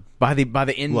then by the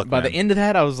end the end of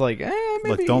that, I was like, maybe.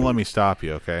 Look, don't let me stop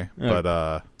you, okay? But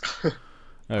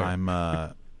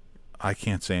I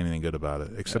can't say anything good about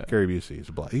it except Gary Busey. He's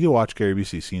a blast. You can watch Gary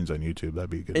Busey scenes on YouTube. That'd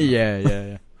be good.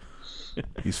 Yeah.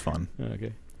 He's fun.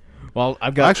 Okay. Well,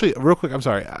 I've got... Actually, real quick, I'm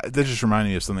sorry. That just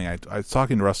reminded me of something. I was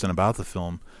talking to Rustin about the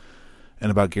film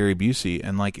and about Gary Busey,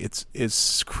 and like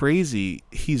it's crazy.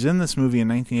 He's in this movie in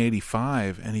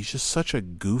 1985, and he's just such a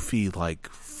goofy, like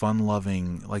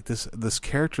fun-loving, like this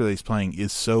character that he's playing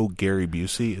is so Gary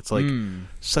Busey. It's like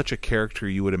such a character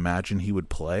you would imagine he would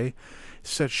play.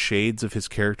 Such shades of his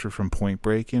character from Point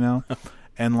Break, and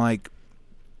like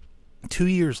 2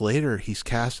 years later, he's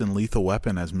cast in Lethal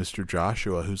Weapon as Mr.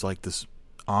 Joshua, who's like this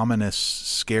ominous,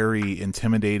 scary,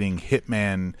 intimidating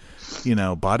hitman,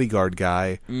 bodyguard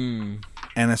guy.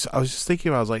 And I was just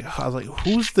thinking, I was like,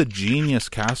 who's the genius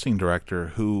casting director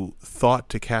who thought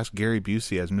to cast Gary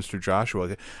Busey as Mr.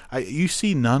 Joshua? You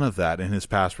see none of that in his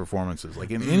past performances.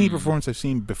 Like in any performance I've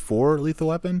seen before Lethal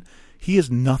Weapon, he is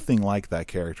nothing like that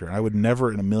character. And I would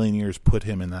never in a million years put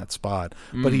him in that spot.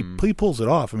 But he pulls it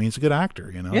off. I mean, he's a good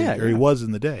actor, or he was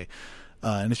in the day.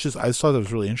 And it's just, I just thought that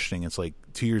was really interesting. It's like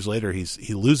 2 years later,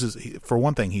 he loses. For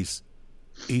one thing, he's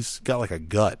got like a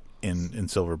gut in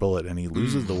Silver Bullet, and he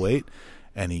loses the weight,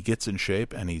 and he gets in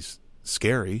shape, and he's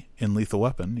scary in Lethal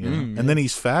Weapon, and then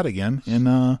he's fat again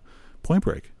in Point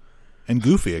Break, and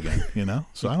goofy again,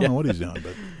 So I don't know what he's doing,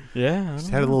 but he's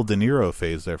had a little De Niro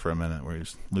phase there for a minute where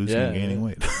he's losing and gaining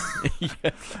weight.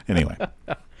 Anyway,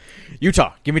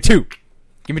 Utah, give me two.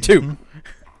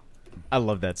 I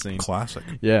love that scene. Classic.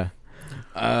 Yeah.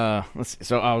 Let's see.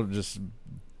 So I'll just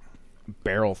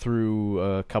barrel through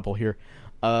a couple here.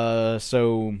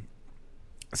 So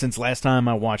since last time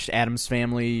I watched Addams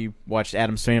Family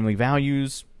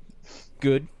Values,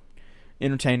 good,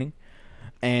 entertaining,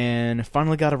 and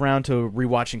finally got around to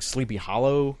rewatching Sleepy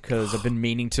Hollow because I've been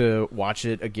meaning to watch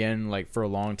it again like for a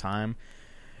long time,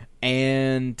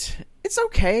 and it's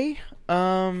okay.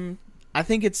 I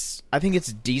think it's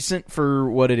decent for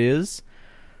what it is.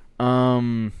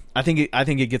 I think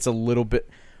it gets a little bit,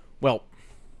 well,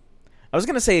 I was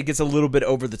going to say it gets a little bit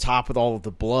over the top with all of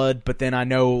the blood, but then I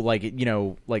know, like,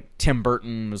 like Tim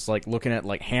Burton was, like, looking at,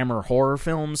 like, Hammer horror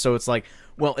films, so it's like,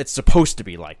 well, it's supposed to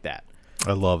be like that.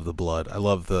 I love the blood. I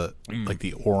love the like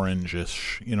the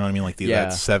orangish, you know what I mean, like that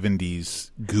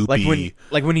 70s goopy.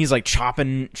 Like when he's like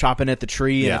chopping at the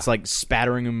tree and it's like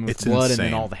spattering him with blood, insane.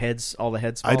 And then all the heads fall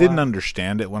I didn't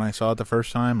understand it when I saw it the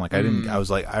first time. Like I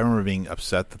remember being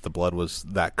upset that the blood was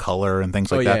that color and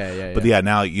things like that. But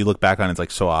now you look back on it, it's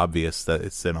like so obvious that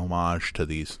it's an homage to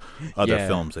these other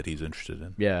films that he's interested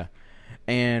in. Yeah.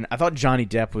 And I thought Johnny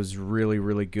Depp was really,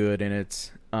 really good in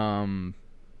it.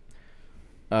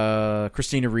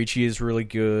 Christina Ricci is really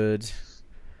good.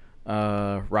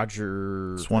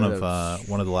 Roger. It's one of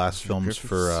the last films Griffiths.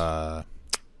 For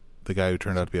the guy who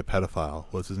turned out to be a pedophile.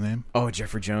 What's his name? Oh,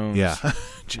 Jeffrey Jones. Yeah,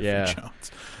 Jeffrey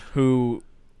Jones. Who,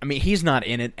 I mean, he's not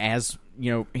in it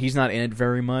he's not in it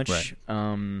very much.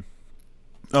 Right.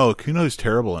 Oh, you know who's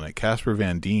terrible in it? Casper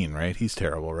Van Dien, right? He's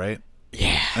terrible, right?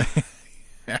 Yeah.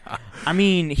 Yeah. I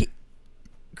mean,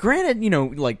 granted,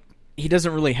 like he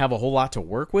doesn't really have a whole lot to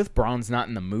work with. Braun's not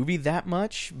in the movie that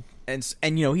much, and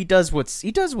he does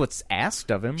what's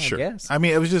asked of him. Sure. I guess. I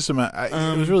mean, it was just it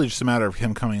was really just a matter of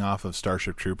him coming off of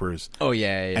Starship Troopers. Oh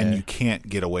yeah. And you can't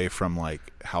get away from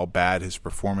like how bad his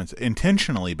performance,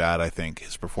 intentionally bad, I think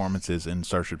his performance is in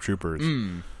Starship Troopers.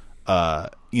 In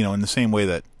the same way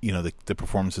that the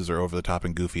performances are over the top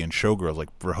and goofy in Showgirls.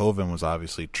 Like Verhoeven was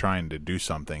obviously trying to do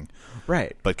something,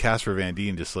 right? But Casper Van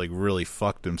Dien just like really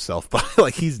fucked himself by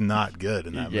like he's not good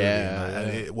in that movie.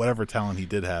 And whatever talent he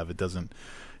did have, it doesn't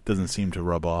seem to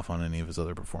rub off on any of his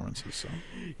other performances. So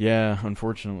yeah,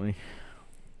 unfortunately.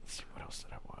 Let's see, what else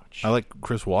did I watch? I like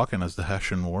Chris Walken as the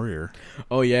Hessian warrior.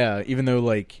 Oh yeah, even though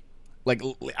like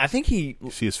I think you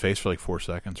see his face for like 4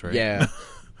 seconds, right? Yeah.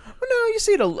 Well, no, you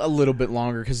see it a little bit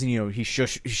longer because he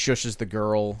shushes the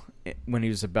girl when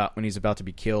he's about to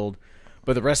be killed,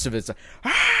 but the rest of it's like,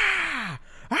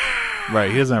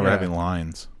 right. He doesn't ever have any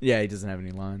lines. Yeah, he doesn't have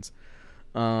any lines.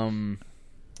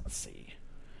 Let's see.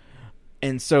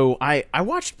 And so I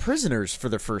watched Prisoners for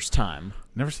the first time.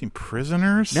 Never seen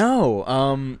Prisoners?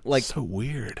 No. So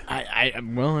weird.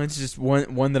 Well, it's just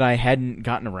one that I hadn't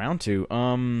gotten around to.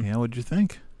 Yeah, what'd you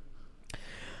think?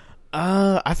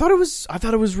 I thought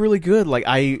it was really good. Like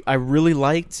I really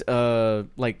liked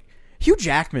Hugh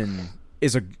Jackman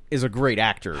is a great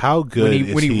actor. How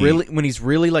good when he's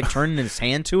really like turning his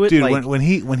hand to it, dude? Like, when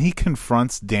he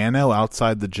confronts Dano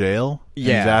outside the jail, and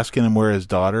he's asking him where his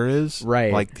daughter is,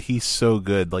 right? Like he's so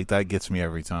good. Like that gets me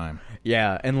every time.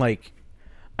 Yeah, and like,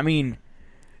 I mean,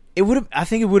 I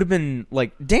think it would have been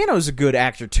like Dano's a good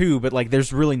actor too, but like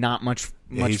there's really not much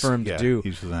for him to do.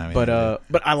 But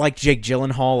I like Jake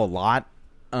Gyllenhaal a lot.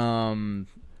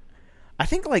 I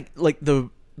think like the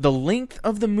length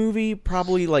of the movie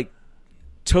probably like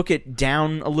took it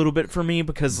down a little bit for me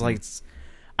because like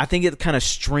I think it kind of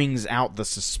strings out the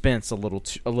suspense a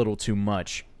little too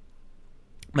much.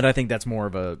 But I think that's more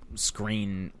of a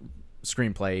screenplay.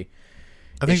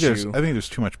 I think there's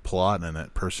too much plot in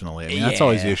it. Personally, I mean that's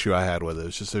always the issue I had with it.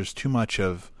 It's just there's too much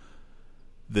of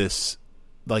this,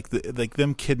 like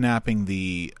them kidnapping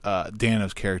the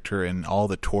Dano's character and all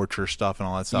the torture stuff and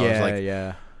all that stuff.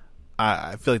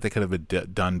 I feel like they could have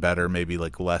been done better. Maybe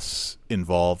like less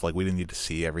involved. Like we didn't need to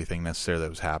see everything necessarily that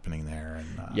was happening there.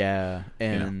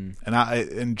 And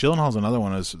and Gyllenhaal's another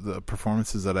one. Is the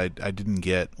performances that I didn't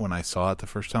get when I saw it the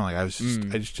first time. Like I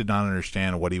just did not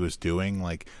understand what he was doing.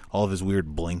 Like all of his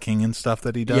weird blinking and stuff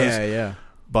that he does. Yeah.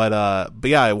 But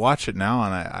yeah, I watch it now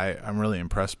and I'm really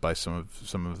impressed by some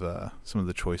of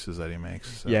the choices that he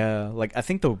makes. So. Yeah, like I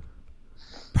think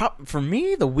for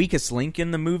me, the weakest link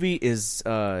in the movie is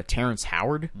Terrence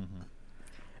Howard,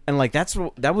 and like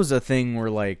that was a thing where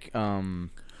like, I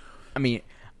mean,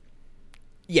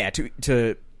 yeah,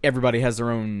 to everybody has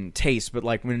their own taste, but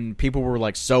like when people were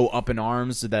like so up in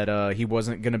arms that he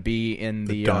wasn't gonna be in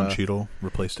the Don Cheadle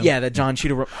replaced him. Yeah, that Don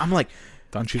Cheadle. I'm like,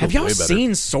 Don Cheadle's have y'all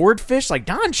seen Swordfish? Like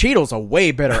Don Cheadle's a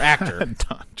way better actor.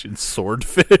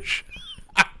 Swordfish.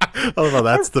 Oh,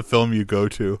 that's the film you go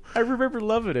to. I remember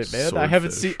loving it, man.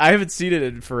 Swordfish. I haven't seen it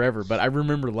in forever, but I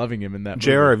remember loving him in that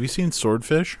movie. JR, have you seen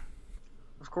Swordfish?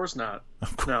 Of course not.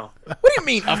 No. What do you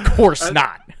mean, of course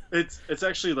not? It's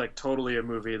actually like totally a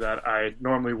movie that I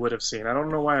normally would have seen. I don't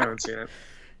know why I haven't seen it.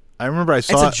 I remember I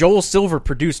saw It's a Joel Silver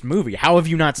produced movie. How have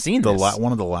you not seen this?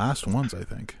 One of the last ones, I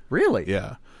think. Really?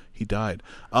 Yeah. He died.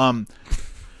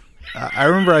 I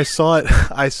remember I saw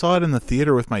it in the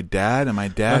theater with my dad, and my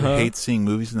dad hates seeing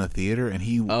movies in the theater, and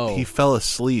he fell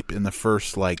asleep in the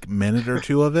first like minute or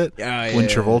two of it when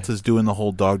Travolta's doing the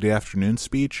whole Dog Day Afternoon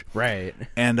speech. Right.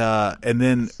 And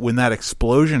then when that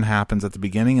explosion happens at the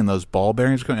beginning and those ball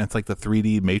bearings go, and it's like the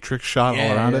 3D Matrix shot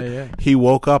all around it. Yeah. He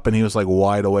woke up and he was like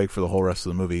wide awake for the whole rest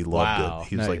of the movie. He loved it.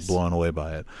 He was like blown away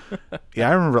by it. Yeah,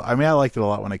 I remember. I mean, I liked it a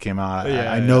lot when it came out.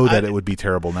 I know that it would be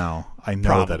terrible now. I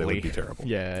know that it would be terrible.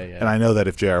 Yeah. And I know that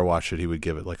if JR watched it, he would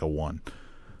give it like a 1.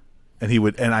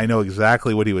 And I know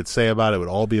exactly what he would say about it. It would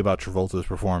all be about Travolta's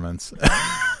performance.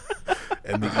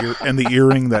 and the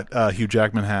earring that Hugh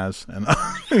Jackman has. And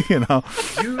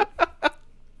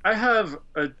I have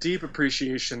a deep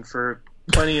appreciation for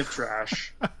plenty of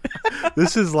trash.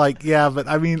 This is like, yeah, but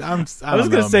I mean, I was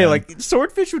going to say, like,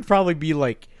 Swordfish would probably be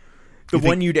like the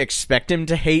one you'd expect him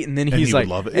to hate, and then he's like,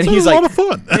 love it. And he's like, a lot of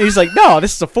fun. And he's like, no,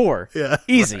 this is a 4. Yeah,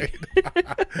 easy.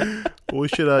 Right.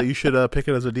 Well, you should pick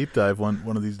it as a deep dive one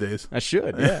of these days. I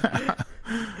should. Yeah.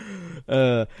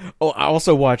 I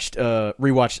also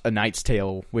rewatched A Knight's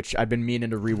Tale, which I've been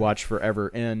meaning to rewatch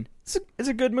forever, and it's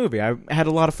a good movie. I had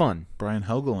a lot of fun. Brian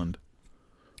Helgeland.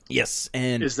 Yes,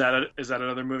 and is that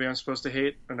another movie I'm supposed to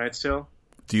hate? A Knight's Tale.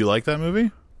 Do you like that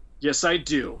movie? Yes, I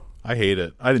do. I hate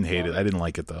it. I didn't hate it. I didn't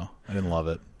like it though. I didn't love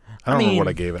it. I don't remember what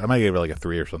I gave it. I might have gave it like a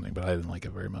 3 or something, but I didn't like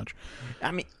it very much.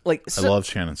 I mean, like I love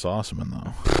Shannon Sossaman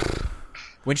though.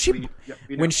 When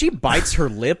she bites her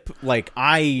lip, like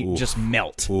I just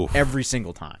melt every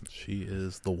single time. She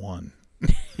is the one.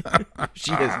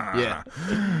 She is, yeah.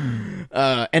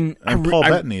 And Paul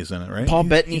Bettany's in it, right? Paul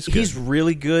Bettany, he's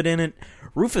really good in it.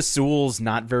 Rufus Sewell's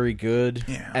not very good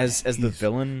as the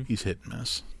villain. He's hit and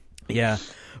miss. Yeah.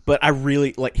 But I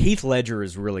really like Heath Ledger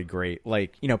is really great.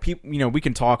 Like, we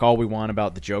can talk all we want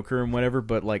about the Joker and whatever,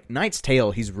 but like Knight's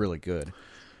Tale, he's really good.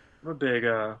 I'm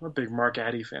a big Mark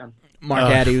Addy fan.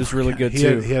 Mark Addy was really good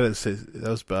too. That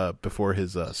was before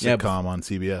his sitcom on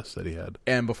CBS that he had,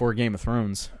 and before Game of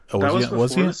Thrones. Oh,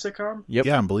 was he a sitcom? Yep.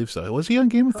 Yeah, I believe so. Was he on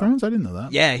Game of Thrones? I didn't know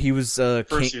that. Yeah, he was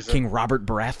King Robert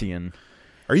Baratheon.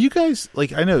 Are you guys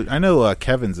like? I know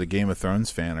Kevin's a Game of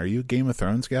Thrones fan. Are you a Game of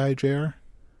Thrones guy, JR?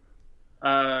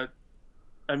 I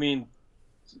mean,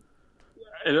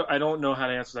 I don't know how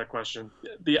to answer that question.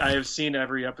 I have seen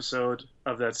every episode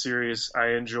of that series.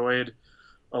 I enjoyed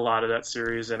a lot of that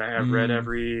series, and I have read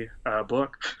every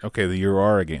book. Okay, you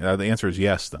are a game. The answer is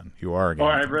yes. Then you are a game.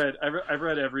 I've read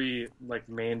every like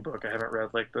main book. I haven't read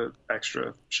like the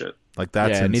extra shit. Like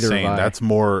that's insane. That's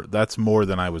more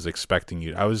than I was expecting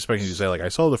you. I was expecting you to say like I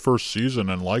saw the first season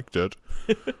and liked it.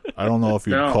 I don't know if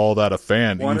you'd call that a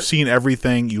fan. You've seen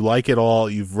everything. You like it all.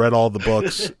 You've read all the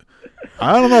books.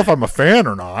 I don't know if I'm a fan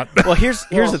or not. Well, here's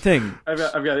the thing. I've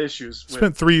got issues.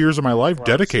 Spent 3 years of my life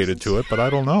dedicated to it, but I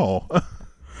don't know.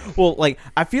 Well, like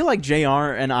I feel like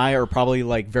JR and I are probably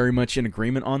like very much in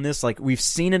agreement on this. Like we've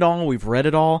seen it all, we've read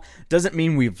it all. Doesn't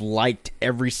mean we've liked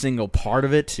every single part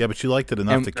of it. Yeah, but you liked it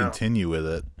enough to continue with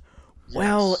it.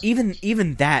 Well,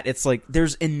 even that, it's like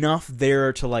there's enough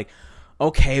there to like,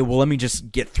 okay, well let me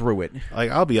just get through it. Like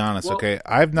I'll be honest, okay,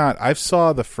 I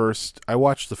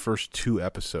watched the first 2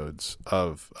 episodes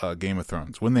of Game of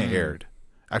Thrones when they aired.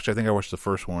 Actually, I think I watched the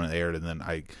first one when it aired, and then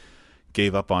I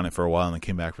gave up on it for a while and then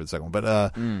came back for the second one.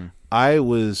 But I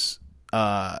was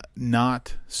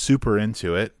not super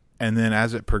into it, and then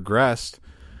as it progressed,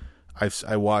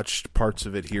 I watched parts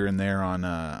of it here and there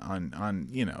on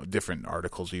different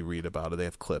articles you read about it. They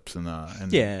have clips and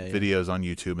videos on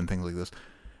YouTube and things like this.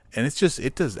 And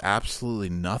it does absolutely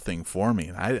nothing for me.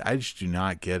 I just do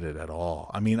not get it at all.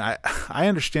 I mean, I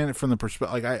understand it from the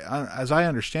perspective, like as I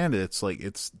understand it, it's like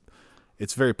it's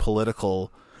very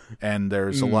political, and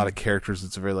there's a lot of characters.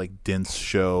 It's a very like dense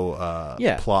show,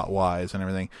 plot wise and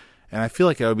everything. And I feel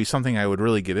like it would be something I would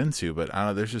really get into, but I don't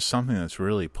know, there's just something that's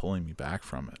really pulling me back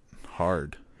from it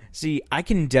hard. See, I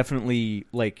can definitely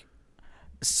like.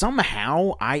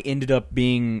 Somehow I ended up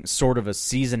being sort of a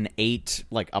season 8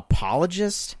 like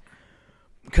apologist,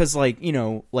 because like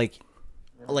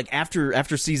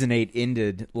after season 8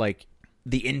 ended, like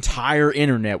the entire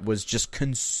internet was just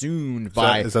consumed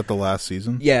by. Is that the last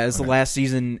season? Yeah, it's the last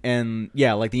season, and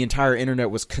yeah, like the entire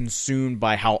internet was consumed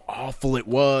by how awful it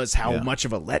was, how much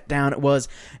of a letdown it was,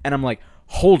 and I'm like,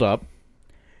 hold up,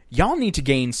 y'all need to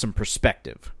gain some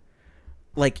perspective,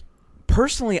 like.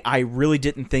 Personally, I really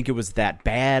didn't think it was that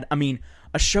bad. I mean,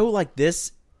 a show like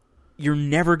this, you're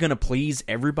never going to please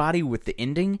everybody with the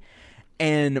ending.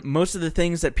 And most of the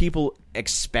things that people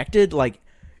expected, like,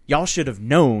 y'all should have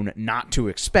known not to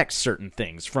expect certain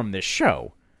things from this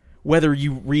show. Whether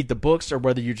you read the books or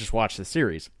whether you just watch the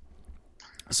series.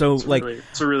 So,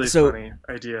 it's a really funny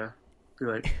idea. Be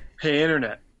like, hey,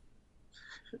 internet.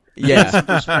 Yeah,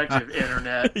 perspective,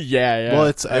 internet. Yeah. Well,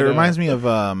 it reminds me of.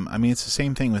 I mean, it's the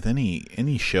same thing with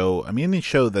any show. I mean, any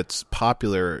show that's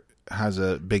popular has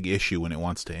a big issue when it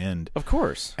wants to end. Of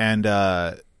course. And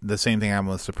the same thing happened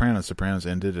with Sopranos. Sopranos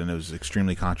ended, and it was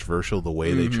extremely controversial the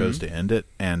way they chose to end it.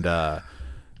 And I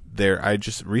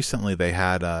just recently they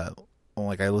had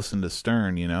like I listened to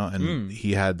Stern, and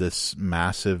he had this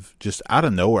massive, just out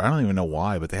of nowhere. I don't even know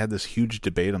why, but they had this huge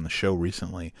debate on the show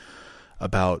recently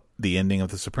about the ending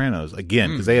of The Sopranos again,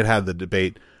 because they had the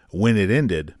debate when it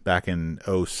ended back in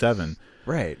 2007,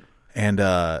 right? And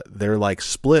they're like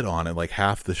split on it. Like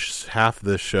half the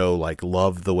show like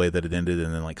loved the way that it ended,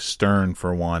 and then like Stern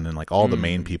for one, and like all the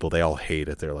main people, they all hate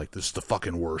it. They're like, this is the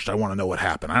fucking worst. I want to know what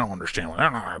happened. I don't understand.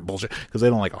 Bullshit, because they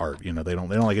don't like art. They don't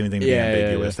like anything to be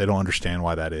ambiguous. They don't understand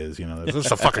why that is. This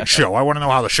is a fucking show. I want to know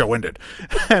how the show ended,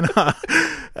 and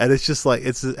it's just like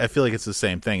I feel like it's the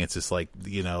same thing. It's just like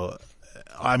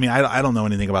I mean, I don't know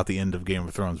anything about the end of Game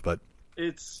of Thrones, but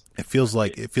it feels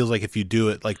like if you do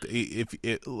it like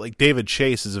David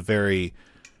Chase is a very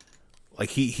like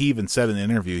he even said in the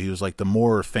interview, he was like, the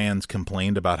more fans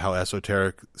complained about how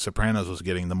esoteric Sopranos was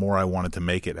getting, the more I wanted to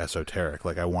make it esoteric.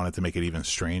 Like I wanted to make it even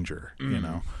stranger,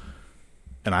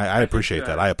 And I appreciate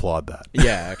that. I applaud that.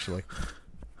 Yeah, actually.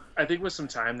 I think with some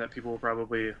time that people will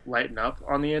probably lighten up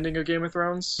on the ending of Game of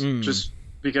Thrones, just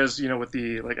because, you know, with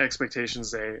the like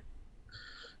expectations,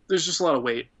 there's just a lot of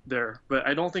weight there. But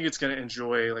I don't think it's going to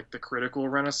enjoy like the critical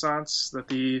renaissance that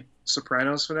the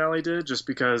Sopranos finale did, just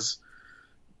because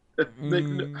like,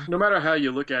 no matter how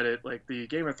you look at it, like the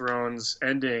Game of Thrones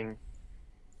ending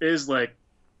is like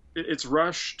it's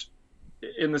rushed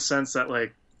in the sense that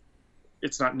like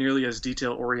it's not nearly as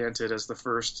detail oriented as the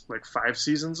first like 5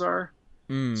 seasons are.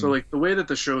 So like the way that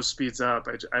the show speeds up,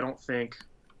 I don't think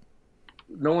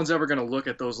no one's ever going to look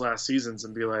at those last seasons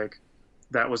and be like,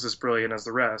 that was as brilliant as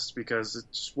the rest, because it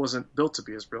just wasn't built to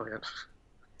be as brilliant.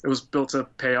 It was built to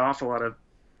pay off a lot of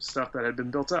stuff that had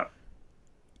been built up.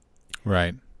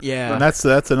 Right. Yeah. And that's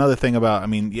another thing about, I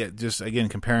mean, yeah, just again,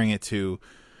 comparing it to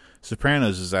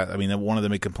Sopranos is that, I mean, one of the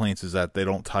big complaints is that they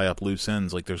don't tie up loose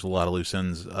ends. Like there's a lot of loose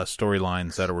ends,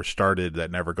 storylines that were started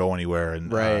that never go anywhere.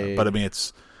 And, right. But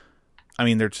I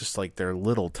mean, they're just like, they're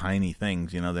little tiny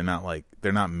things, you know, they're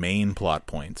not main plot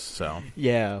points. So,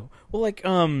 yeah. Well, like,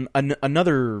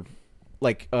 another,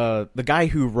 like, the guy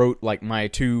who wrote like my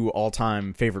 2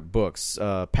 all-time favorite books,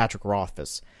 Patrick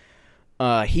Rothfuss,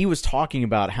 he was talking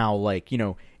about how, like, you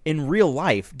know, in real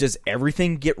life, does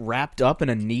everything get wrapped up in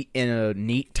a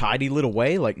neat, tidy little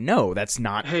way? Like, no, that's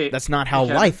not how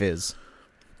life is.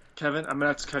 Kevin, I'm gonna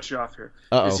have to cut you off here.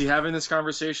 Uh-oh. Is he having this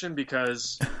conversation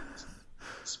because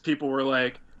people were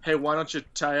like, "Hey, why don't you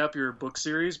tie up your book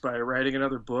series by writing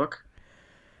another book?"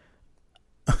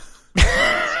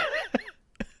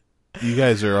 You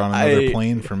guys are on another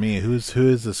plane for me. Who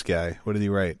is this guy? What did he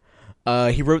write?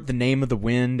 He wrote The Name of the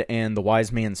Wind and The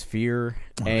Wise Man's Fear,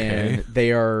 and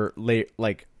they are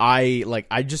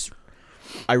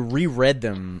I reread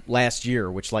them last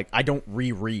year, which like I don't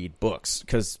reread books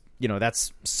because, you know,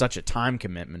 that's such a time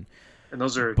commitment. And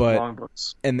those are long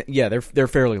books. And yeah, they're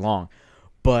fairly long,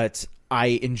 but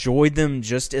I enjoyed them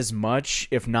just as much,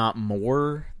 if not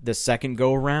more, the second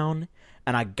go around,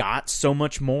 and I got so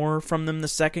much more from them the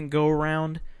second go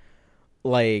around.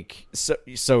 Like,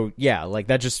 so yeah, like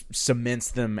that just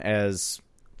cements them as,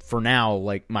 for now,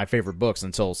 like my favorite books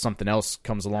until something else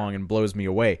comes along and blows me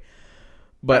away.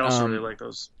 But I also really like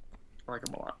those. I like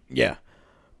them a lot. Yeah.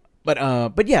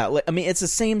 But yeah, I mean, it's the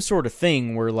same sort of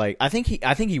thing where, like, I think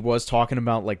he was talking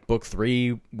about like book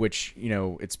 3, which, you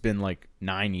know, it's been like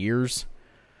 9 years.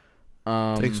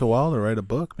 Takes a while to write a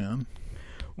book, man.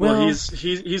 Well,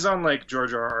 he's on like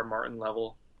George R.R. Martin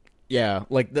level. Yeah,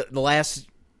 like the last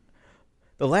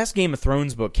Game of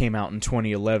Thrones book came out in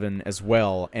 2011 as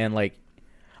well, and like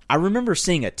I remember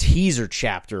seeing a teaser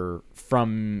chapter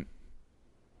from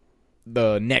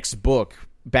the next book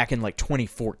back in like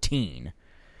 2014.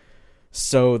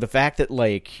 So the fact that,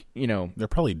 like, you know, they're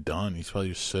probably done. He's probably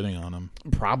just sitting on them.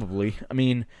 Probably. I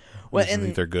mean, well, I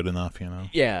think they're good enough, you know.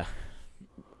 Yeah,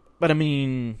 but I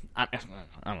mean, I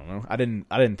don't know. I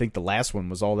didn't think the last one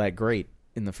was all that great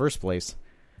in the first place.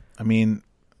 I mean,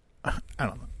 I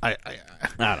don't know. I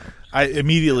don't know. I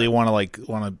immediately want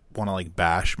to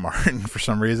bash Martin for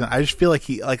some reason. I just feel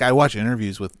like I watch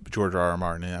interviews with George R.R.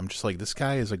 Martin and I'm just like, this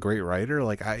guy is a great writer.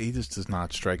 Like he just does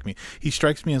not strike me. He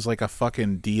strikes me as like a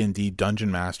fucking D&D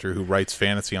dungeon master who writes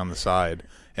fantasy on the side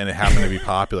and it happened to be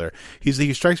popular. He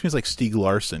strikes me as like Stieg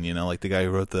Larsson, you know, like the guy who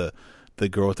wrote the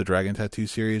Girl with the Dragon Tattoo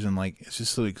series, and like it's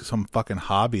just like some fucking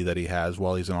hobby that he has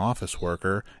while he's an office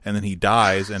worker, and then he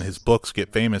dies and his books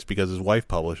get famous because his wife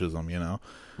publishes them, you know.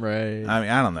 Right. I mean,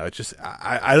 I don't know. It's just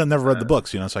I don't never read the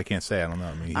books, you know, so I can't say. I don't know.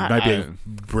 I mean, he might be a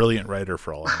brilliant writer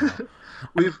for all I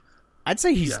know. I'd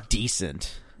say he's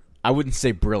decent. I wouldn't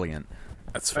say brilliant.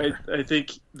 That's fair. I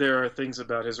think there are things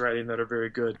about his writing that are very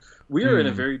good. We are in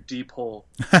a very deep hole.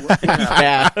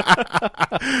 Yeah.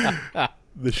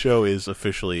 The show is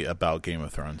officially about Game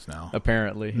of Thrones now.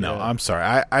 Apparently. No, yeah. I'm sorry.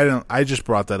 I don't. I just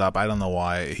brought that up. I don't know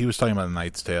why. He was talking about A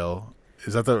Knight's Tale.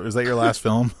 Is that your last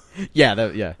film?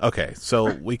 Yeah. Yeah. Okay,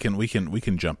 so we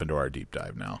can jump into our deep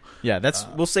dive now. Yeah,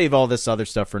 we'll save all this other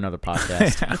stuff for another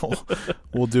podcast.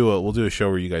 we'll do a show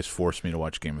where you guys force me to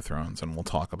watch Game of Thrones, and we'll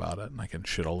talk about it, and I can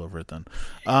shit all over it then.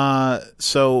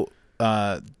 So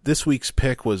this week's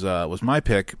pick was my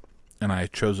pick, and I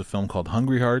chose a film called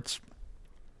Hungry Hearts,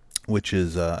 which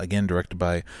is again directed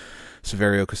by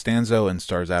Saverio Costanzo and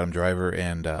stars Adam Driver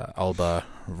and Alba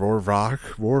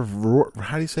Rohrwacher.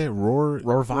 How do you say it?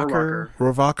 Rohrwacher.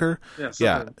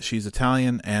 Yeah, she's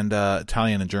Italian and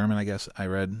German, I guess I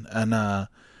read. And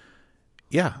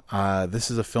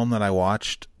this is a film that I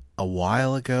watched a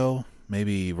while ago,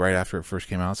 maybe right after it first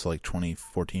came out, so like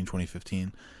 2014,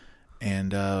 2015,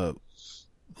 and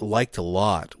liked a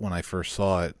lot when I first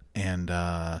saw it, and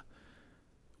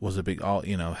was a big,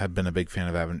 have been a big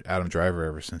fan of Adam Driver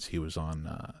ever since he was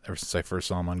on, ever since I first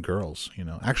saw him on Girls.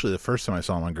 Actually, the first time I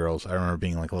saw him on Girls, I remember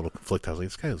being like a little conflicted. I was like,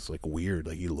 this guy is like weird.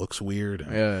 Like he looks weird.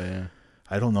 And yeah.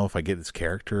 I don't know if I get his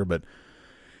character, but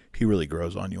he really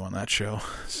grows on you on that show.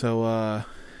 So,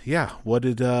 yeah. What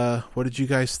did you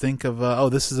guys think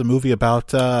of? This is a movie about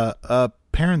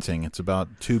parenting. It's about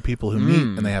two people who meet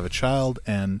and they have a child,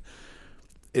 and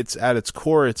it's at its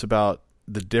core, it's about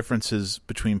the differences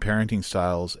between parenting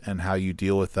styles and how you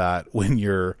deal with that when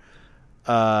you're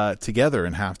together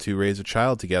and have to raise a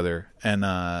child together. And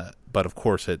but of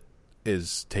course, it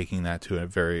is taking that to a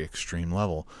very extreme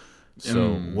level.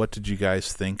 So, what did you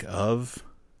guys think of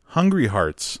Hungry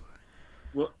Hearts?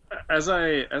 Well, as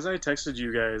I texted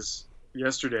you guys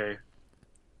yesterday,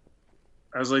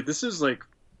 I was like, this is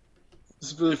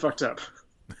really fucked up.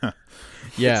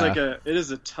 Yeah, it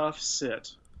is a tough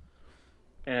sit.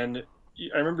 And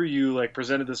I remember you like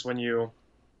presented this when you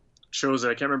chose it.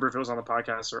 I can't remember if it was on the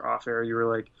podcast or off air. You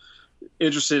were like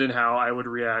interested in how I would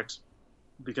react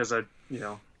because I'd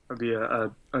be a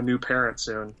new parent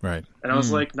soon. Right. And I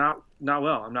was like, not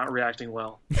well. I'm not reacting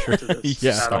well to this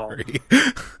at all.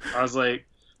 I was like,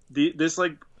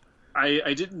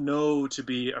 I didn't know to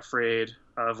be afraid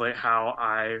of like how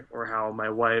I or how my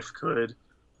wife could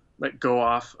like go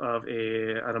off of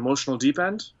an emotional deep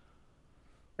end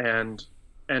and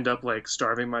end up like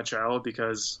starving my child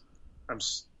because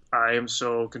I am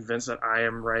so convinced that I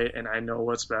am right and I know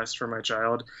what's best for my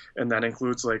child, and that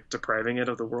includes like depriving it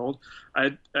of the world.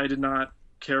 I did not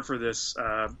care for this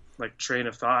like train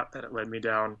of thought that it led me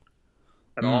down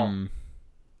at all.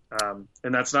 And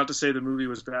that's not to say the movie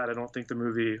was bad. I don't think the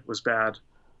movie was bad.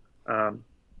 I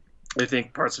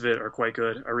think parts of it are quite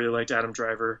good. I really liked Adam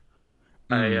Driver.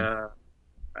 I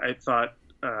thought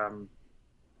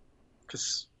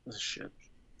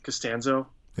Costanzo.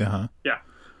 Yeah.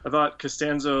 I thought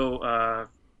Costanzo, I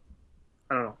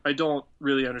don't know. I don't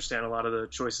really understand a lot of the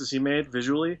choices he made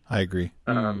visually. I agree.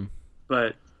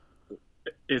 But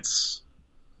it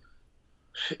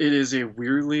is a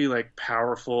weirdly like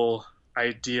powerful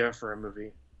idea for a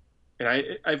movie.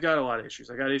 And I've got a lot of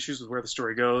issues. I got issues with where the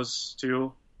story goes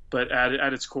too. But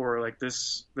at its core, like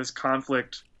this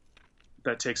conflict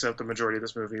that takes up the majority of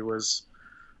this movie was,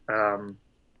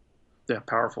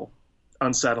 powerful,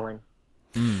 unsettling.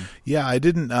 Yeah, I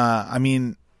didn't.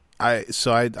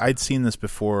 I'd seen this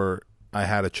before I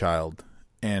had a child,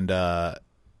 and I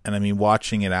mean,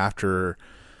 watching it after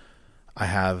I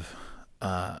have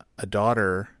a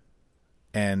daughter,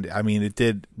 and I mean,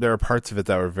 there are parts of it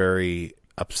that were very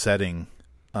upsetting,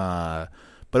 but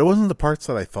it wasn't the parts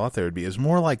that I thought there would be. It was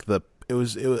more like a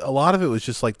lot of it was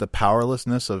just like the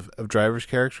powerlessness of Driver's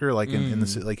character, like in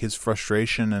this, like his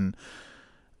frustration,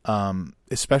 and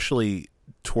especially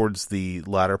towards the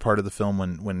latter part of the film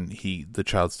when the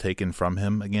child's taken from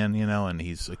him again, and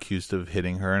he's accused of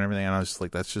hitting her and everything. And I was just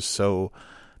like,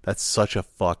 that's such a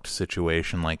fucked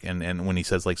situation. Like, and when he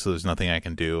says like, so there's nothing I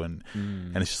can do. And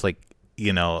it's just like,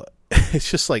 it's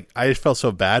just like, I just felt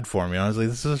so bad for him. I was like,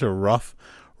 this is such a rough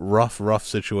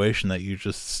situation that you're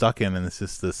just stuck in. And it's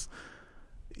just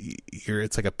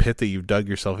it's like a pit that you've dug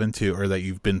yourself into, or that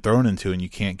you've been thrown into and you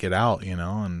can't get out,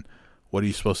 and what are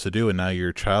you supposed to do? And now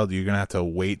you're going to have to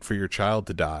wait for your child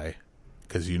to die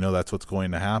because that's what's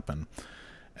going to happen.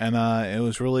 And it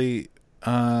was really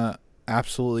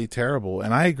absolutely terrible.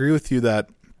 And I agree with you that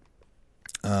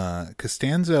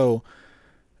Costanzo,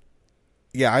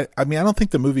 I mean, I don't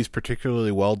think the movie's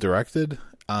particularly well directed.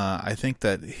 I think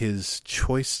that his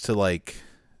choice to like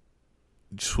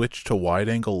switch to wide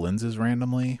angle lenses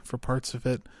randomly for parts of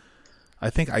it, I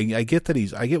think I get that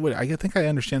I think I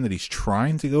understand that he's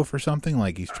trying to go for something,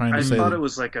 like he's trying to say. I thought it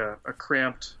was like a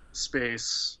cramped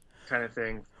space kind of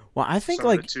thing. Well, I think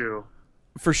like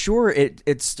for sure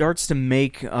it starts to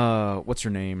make what's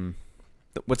her name?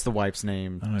 What's the wife's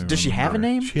name? Does she have a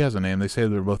name? She has a name. They say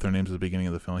they're both their names at the beginning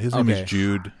of the film. His name is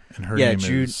Jude, and her name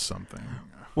is something.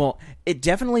 Well, it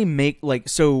definitely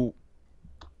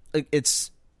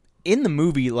it's in the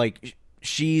movie like.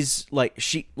 She's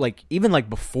like even like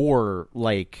before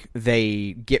like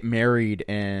they get married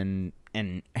and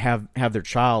have their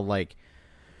child, like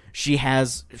she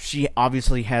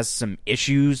obviously has some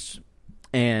issues,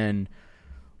 and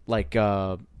like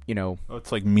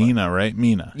it's like Mina, right?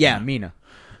 Mina. Yeah, Mina.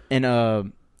 And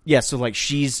so like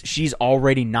she's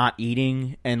already not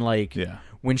eating, and like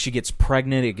when she gets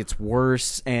pregnant it gets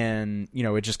worse, and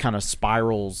it just kind of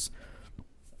spirals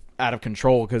out of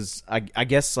control, because I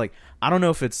guess like I don't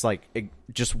know if it's like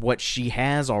just what she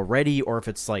has already, or if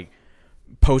it's like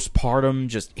postpartum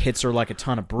just hits her like a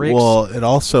ton of bricks. Well, it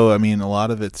also, I mean, a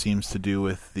lot of it seems to do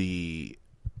with the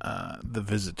the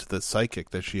visit to the psychic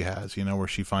that she has, where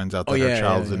she finds out that her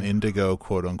child's an indigo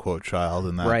quote unquote child,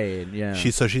 and that right, yeah.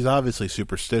 She's obviously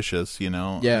superstitious,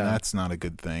 and that's not a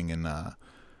good thing, and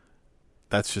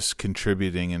that's just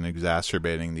contributing and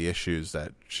exacerbating the issues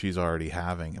that she's already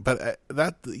having. But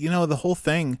that the whole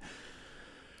thing,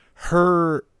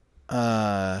 her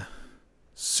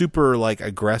super like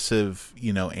aggressive,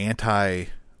 anti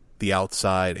the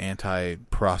outside, anti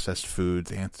processed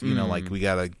foods, like we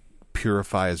gotta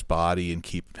purify his body and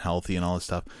keep healthy and all this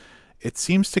stuff. It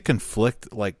seems to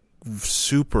conflict like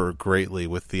super greatly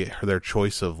with their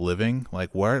choice of living. Like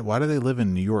why do they live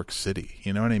in New York City?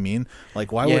 You know what I mean?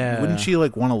 Like why wouldn't she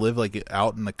like want to live like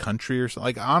out in the country or something?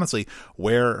 Like honestly,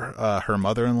 where her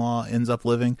mother-in-law ends up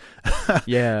living.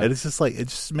 Yeah. It's just like, it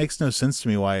just makes no sense to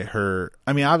me why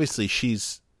obviously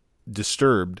she's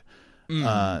disturbed.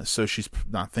 So she's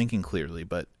not thinking clearly,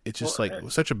 but it's just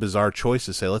such a bizarre choice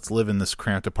to say, let's live in this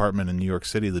cramped apartment in New York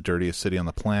City, the dirtiest city on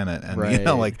the planet, and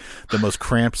like the most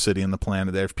cramped city on the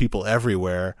planet. There's people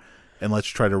everywhere, and let's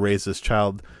try to raise this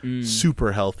child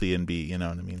super healthy and be, you know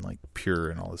what I mean, like pure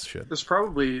and all this shit. There's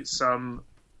probably some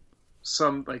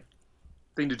like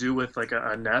thing to do with like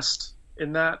a nest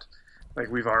in that.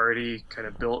 Like we've already kind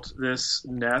of built this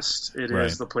nest. It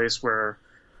is the place where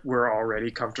we're already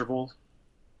comfortable.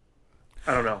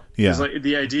 I don't know. Yeah. Like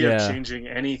the idea of changing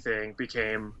anything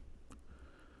became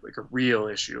like a real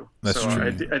issue. That's true.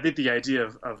 I think the idea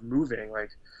of moving, like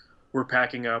we're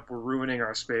packing up, we're ruining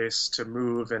our space to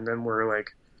move, and then we're like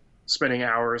spending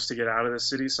hours to get out of the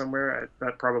city somewhere.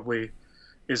 That probably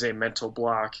is a mental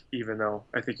block, even though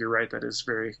I think you're right. That is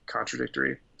very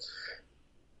contradictory.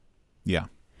 Yeah.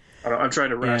 I'm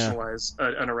trying to rationalize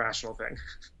an irrational thing.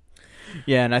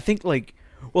 Yeah. And I think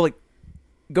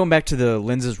going back to the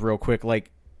lenses real quick, like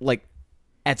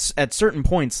at certain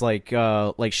points, like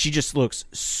she just looks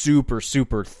super,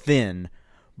 super thin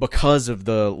because of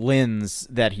the lens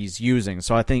that he's using.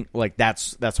 So I think like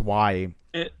that's why.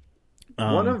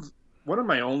 One of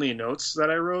my only notes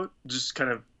that I wrote, just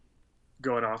kind of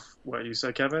going off what you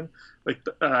said, Kevin, like,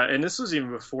 and this was even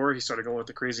before he started going with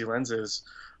the crazy lenses.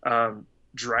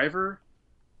 Driver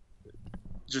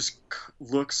just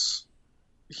looks.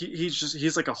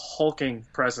 He's like a hulking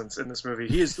presence in this movie.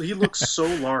 He looks so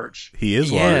large. He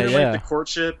is large. Like the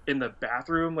courtship in the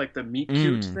bathroom, like the meet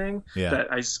cute thing. Yeah. That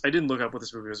I didn't look up what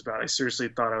this movie was about. I seriously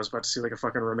thought I was about to see like a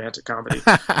fucking romantic comedy.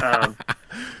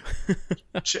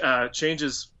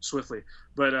 Changes swiftly,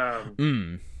 but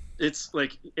it's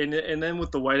like, and then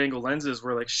with the wide angle lenses,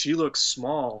 where like she looks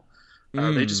small,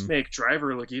 they just make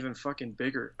Driver look even fucking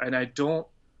bigger. And I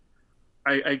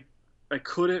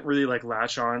couldn't really like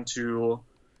latch on to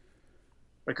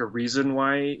like a reason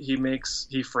why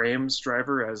he frames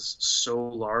Driver as so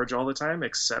large all the time,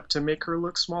 except to make her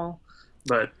look small.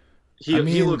 But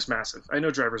he looks massive. I know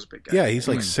Driver's a big guy. Yeah, he's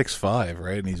like 6'5",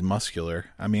 right? And he's muscular.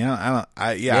 I mean,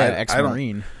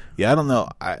 ex-Marine. I don't know.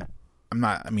 I'm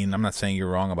not saying you're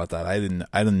wrong about that. I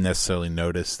didn't necessarily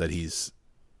notice that he's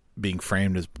being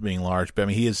framed as being large, but I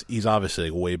mean, he's obviously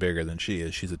like way bigger than she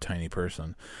is. She's a tiny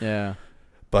person. Yeah.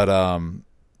 But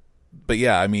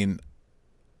yeah, I mean,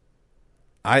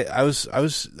 I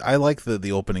like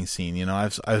the opening scene. You know,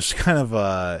 I was kind of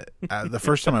the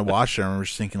first time I watched it, I remember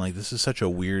just thinking like, this is such a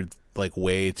weird like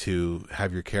way to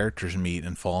have your characters meet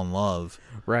and fall in love.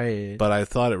 Right. But I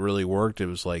thought it really worked. It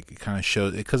was like, it kind of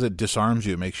showed, because it disarms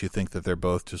you. It makes you think that they're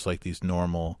both just like these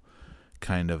normal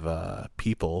kind of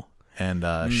people. And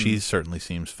she certainly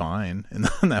seems fine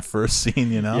in that first scene,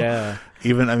 you know? Yeah.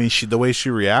 Even, I mean, the way she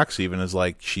reacts even is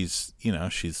like, she's, you know,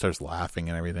 she starts laughing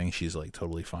and everything. She's like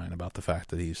totally fine about the fact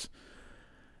that he's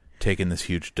taking this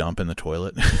huge dump in the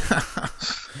toilet.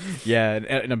 Yeah.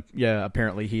 And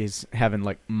apparently he's having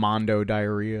like Mondo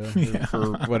diarrhea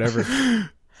or whatever.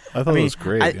 I thought it was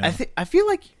great. I feel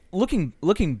like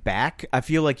looking back, I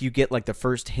feel like you get like the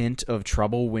first hint of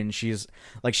trouble when she's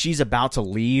about to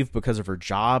leave because of her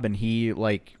job, and he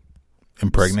like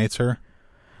impregnates her.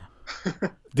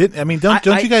 Don't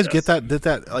you guys get that? Did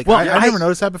that like? Well, I never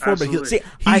noticed that before. Absolutely.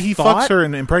 But he fucks her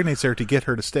and impregnates her to get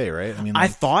her to stay, right? I mean, like, I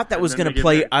thought that was going to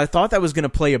play. I thought that was going to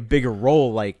play a bigger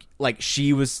role. Like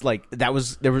she was like that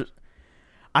was there was.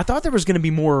 I thought there was going to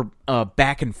be more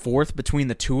back and forth between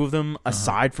the two of them,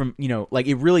 aside from, you know, like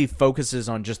it really focuses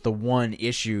on just the one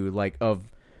issue, like of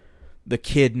the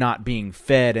kid not being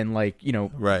fed, and like, you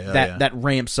know, that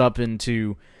ramps up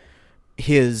into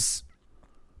his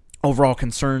overall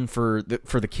concern for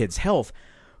the kid's health.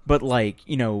 But like,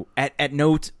 you know, at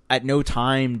no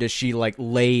time does she like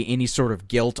lay any sort of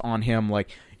guilt on him, like,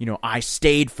 you know, I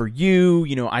stayed for you,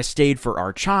 you know, I stayed for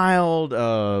our child,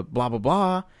 blah blah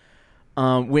blah.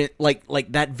 when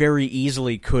like that very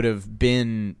easily could have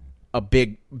been a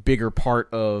bigger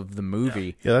part of the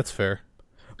movie. Yeah, that's fair.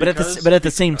 But at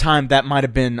the same time, that might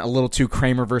have been a little too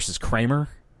Kramer versus Kramer.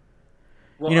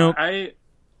 Well, I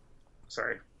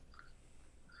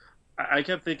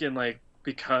kept thinking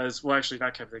because actually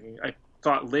not kept thinking. I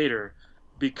thought later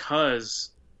because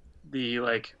the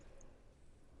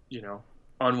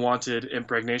unwanted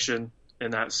impregnation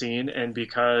in that scene, and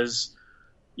because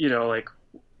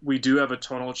we do have a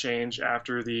tonal change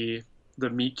after the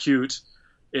meet cute.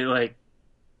 I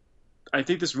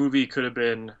think this movie could have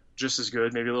been just as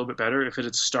good, maybe a little bit better, if it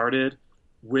had started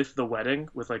with the wedding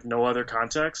with no other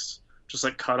context, just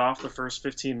cut off the first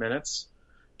 15 minutes,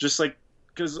 just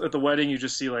because at the wedding you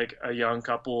just see a young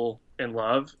couple in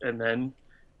love, and then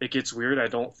it gets weird. I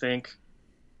don't think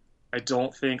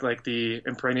the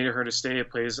impregnated her to stay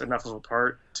plays enough of a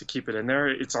part to keep it in there.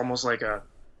 It's almost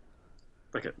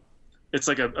it's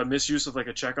a misuse of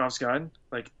a Chekhov's gun.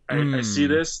 I see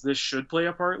this should play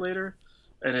a part later,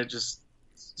 and it just,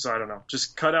 so I don't know.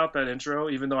 Just cut out that intro,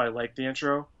 even though I like the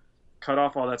intro. Cut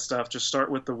off all that stuff. Just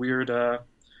start with the weird,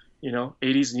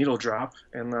 80s needle drop,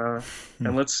 and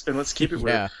let's keep it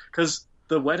weird. Because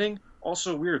the wedding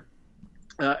also weird.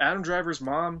 Adam Driver's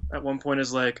mom at one point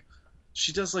is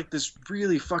she does this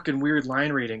really fucking weird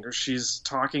line reading, or she's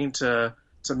talking to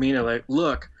Mina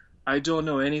look, I don't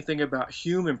know anything about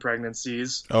human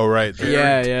pregnancies. Oh, right.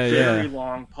 Very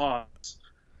long pause.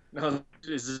 No,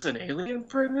 is this an alien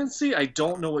pregnancy? I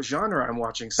don't know what genre I'm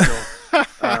watching still.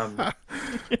 And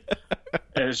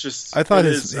it's just... I thought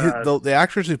the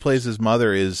actress who plays his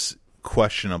mother is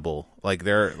questionable.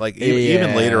 They're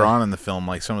even later on in the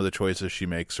film, some of the choices she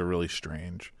makes are really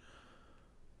strange.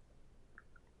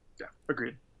 Yeah,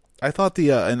 agreed. I thought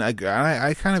and I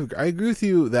agree with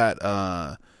you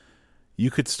that you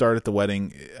could start at the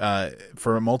wedding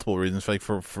for multiple reasons.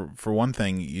 For one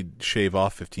thing, you'd shave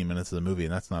off 15 minutes of the movie,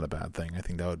 and that's not a bad thing. I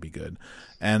think that would be good.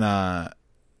 And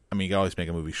you can always make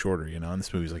a movie shorter, and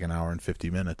this movie's an hour and 50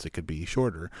 minutes. It could be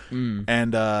shorter.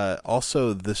 And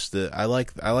also I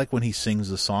like when he sings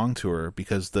the song to her,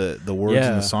 because the words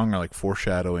in the song are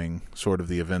foreshadowing sort of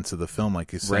the events of the film.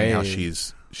 He's saying how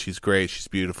she's great, she's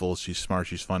beautiful, she's smart,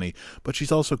 she's funny, but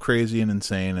she's also crazy and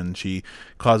insane, and she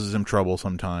causes him trouble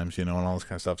sometimes, and all this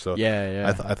kind of stuff. So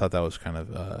I thought that was kind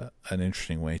of an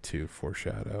interesting way to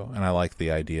foreshadow, and I like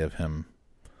the idea of him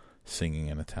singing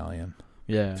in Italian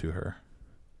to her.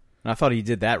 And I thought he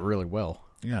did that really well.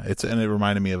 Yeah, and it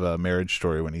reminded me of a Marriage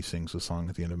Story when he sings the song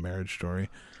at the end of Marriage Story.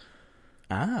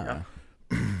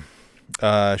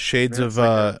 Shades of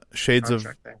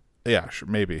yeah, sure,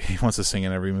 maybe he wants to sing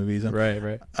in every movie he's in.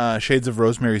 Right. Shades of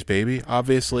Rosemary's Baby,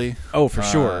 obviously. Oh, for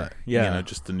sure. Yeah,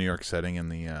 just the New York setting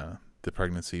and the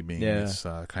pregnancy being this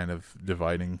kind of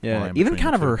dividing line. Yeah, even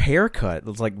kind of her haircut.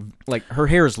 It's like her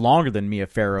hair is longer than Mia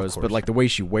Farrow's, but the way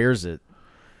she wears it.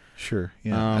 Sure.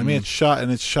 Yeah. It's shot.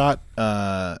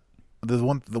 The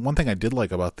one thing I did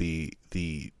like about the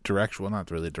direction, well,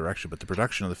 not really the direction, but the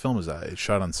production of the film is that it's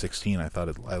shot on 16. I thought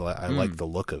I liked the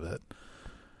look of it.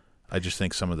 I just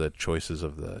think some of the choices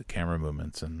of the camera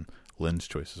movements and Lynn's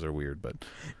choices are weird, but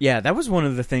yeah, that was one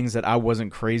of the things that I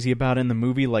wasn't crazy about in the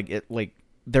movie.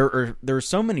 There are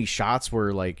so many shots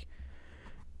where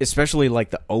especially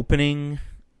the opening,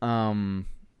 I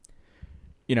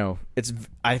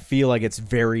feel like it's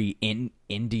very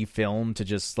indie film to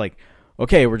just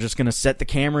okay, we're just gonna set the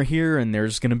camera here, and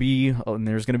there's gonna be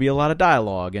a lot of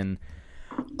dialogue, and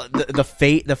the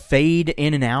fade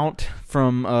in and out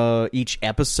from each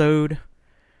episode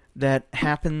that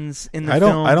happens in the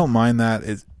film. I don't mind that.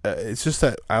 It's just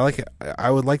that I like it.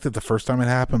 I would like that the first time it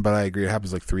happened, but I agree it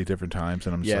happens 3 different times,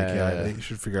 and I'm just they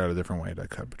should figure out a different way to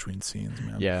cut between scenes,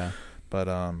 man. Yeah. But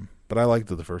I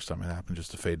liked it the first time it happened,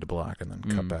 just to fade to black and then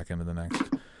cut back into the next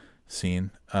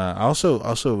scene. I also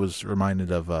was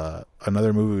reminded of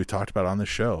another movie we talked about on the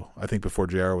show. I think before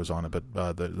JR was on it,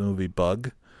 but the movie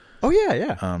Bug. Oh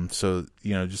yeah. So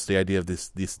just the idea of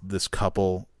this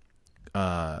couple,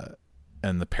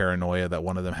 and the paranoia that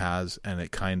one of them has, and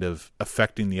it kind of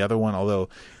affecting the other one. Although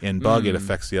in Bug it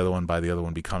affects the other one by the other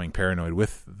one becoming paranoid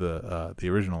with the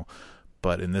original.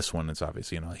 But in this one, it's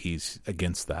obviously he's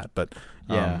against that. But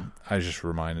I was just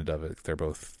reminded of it. They're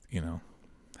both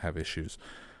have issues.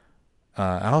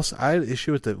 I had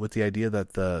issue with the idea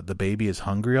that the baby is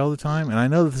hungry all the time, and I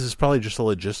know that this is probably just a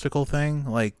logistical thing.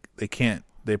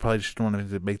 They probably just want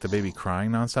to make the baby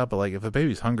crying nonstop. But if a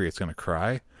baby's hungry, it's going to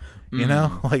cry.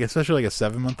 Especially a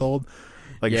 7-month-old.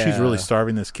 Like, if she's really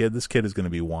starving this kid is going to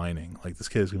be whining. Like, this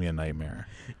kid is going to be a nightmare.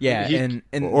 Yeah, and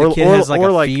the kid has like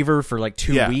a fever for like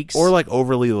 2 weeks. Or like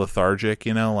overly lethargic,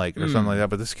 or something like that.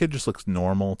 But this kid just looks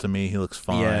normal to me. He looks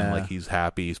fine. Yeah. Like, he's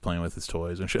happy. He's playing with his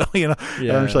toys and shit, Yeah,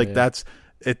 and I'm just like, that's...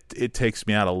 It takes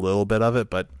me out a little bit of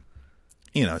it, but...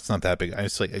 it's not that big.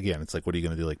 It's like, again, it's like, what are you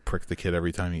going to do? Like, prick the kid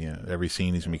every time every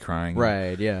scene he's going to be crying?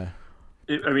 Right, yeah.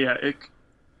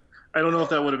 I don't know if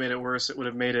that would have made it worse. It would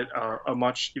have made it a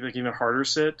much even harder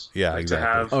sit. Yeah,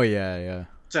 exactly.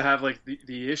 To have like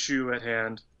the issue at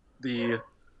hand, the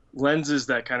lenses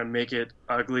that kind of make it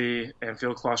ugly and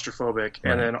feel claustrophobic,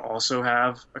 and then also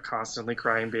have a constantly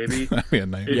crying baby. That'd be a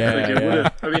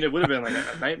nightmare. It would have been like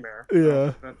a nightmare.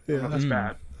 Yeah, that's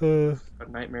bad. A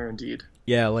nightmare indeed.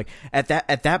 Yeah, like at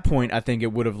that point, I think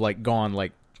it would have like gone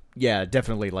like, yeah,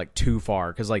 definitely like too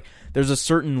far, because like there's a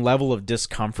certain level of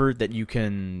discomfort that you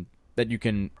can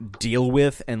deal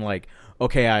with, and like,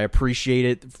 okay, I appreciate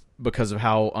it because of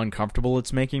how uncomfortable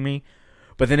it's making me.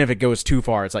 But then if it goes too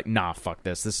far, it's like, nah, fuck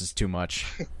this. This is too much.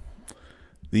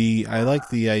 I like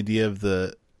the idea of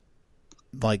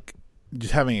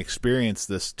just having experienced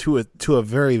this to a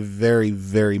very, very,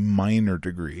 very minor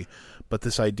degree, but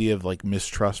this idea of like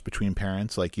mistrust between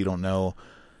parents, like you don't know,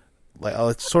 like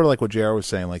it's sort of like what JR was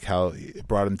saying, like how it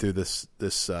brought him through this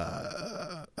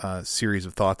series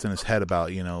of thoughts in his head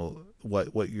about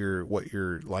what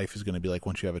your life is going to be like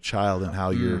once you have a child, and how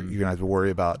you're going to have to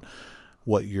worry about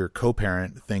what your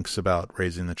co-parent thinks about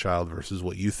raising the child versus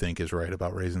what you think is right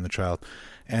about raising the child.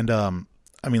 And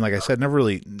like I said, never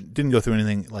really didn't go through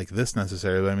anything like this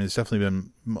necessarily, but it's definitely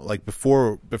been like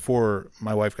before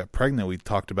my wife got pregnant, we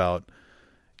talked about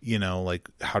like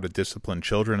how to discipline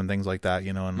children and things like that,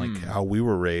 and like how we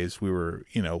were raised. We were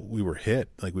hit,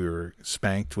 like we were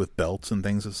spanked with belts and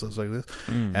things and stuff like this.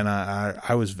 And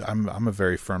I'm a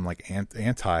very firm like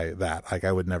anti that. Like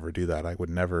I would never do that. I would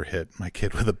never hit my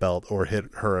kid with a belt or hit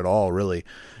her at all, really.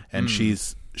 And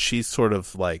she's sort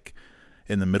of like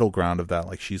in the middle ground of that.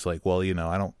 Like she's like, well,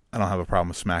 I don't have a problem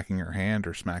with smacking her hand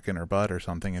or smacking her butt or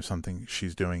something if something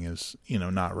she's doing is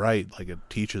not right. Like it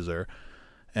teaches her.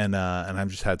 And I've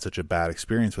just had such a bad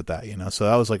experience with that, So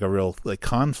that was like a real like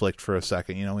conflict for a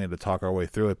second. We had to talk our way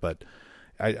through it, but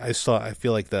I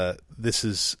feel like this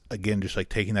is again just like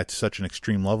taking that to such an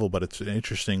extreme level. But it's an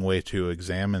interesting way to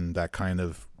examine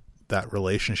that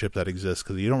relationship that exists,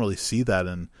 because you don't really see that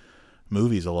in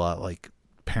movies a lot, like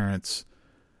parents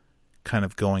kind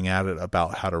of going at it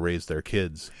about how to raise their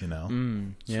kids. Yeah.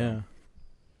 So,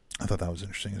 I thought that was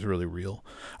interesting. It's really real.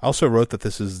 I also wrote that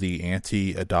this is the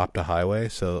anti-Adopt a Highway.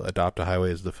 So Adopt a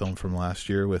Highway is the film from last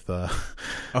year with Ethan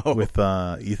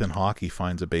Hawke. He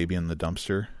finds a baby in the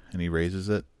dumpster and he raises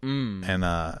it. And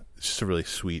it's just a really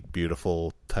sweet,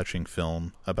 beautiful, touching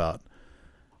film about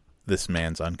this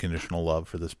man's unconditional love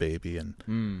for this baby.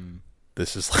 And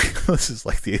this made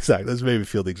me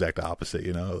feel the exact opposite,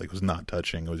 Like it was not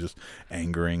touching. It was just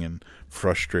angering and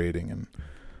frustrating and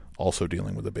also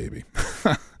dealing with a baby.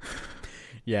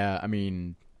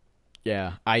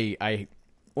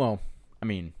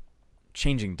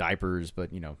 changing diapers, but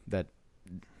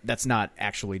that's not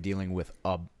actually dealing with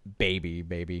a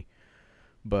baby.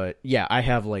 But yeah, I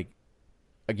have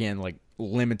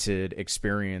limited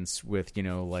experience with,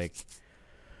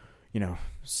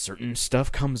 certain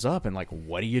stuff comes up and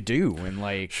what do you do?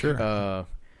 And sure.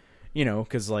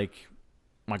 cause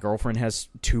my girlfriend has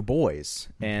 2 boys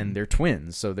and they're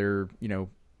twins. So they're,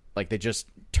 they just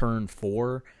turned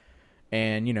 4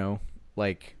 and,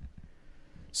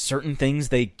 certain things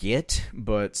they get,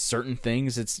 but certain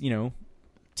things it's,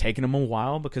 taking them a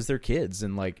while because they're kids.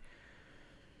 And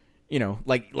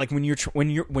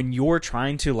when you're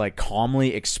trying to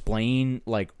calmly explain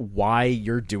why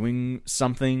you're doing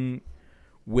something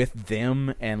with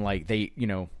them and they,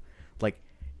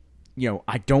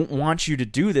 I don't want you to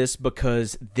do this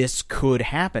because this could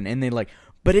happen. And they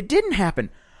but it didn't happen.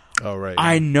 Oh, right.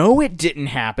 I know it didn't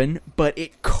happen, but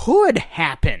it could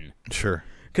happen. Sure.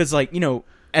 Because,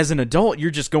 as an adult,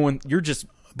 you're just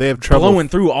they have trouble blowing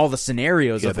through all the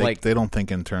scenarios of they don't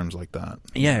think in terms like that.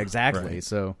 Yeah, exactly. Right.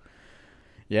 So,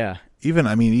 yeah.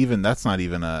 Even that's not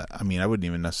even I wouldn't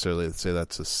even necessarily say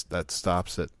that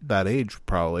stops at that age,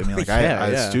 probably. I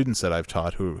have students that I've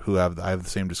taught who I have the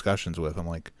same discussions with. I'm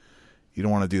like, you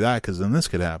don't want to do that because then this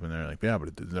could happen. They're like, yeah, but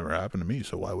it never happened to me,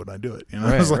 so why would I do it?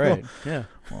 Right, right. Yeah.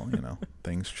 Well,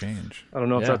 things change. I don't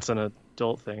know if that's an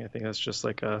adult thing. I think that's just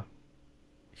like a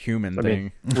human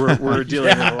thing. We're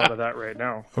dealing with a lot of that right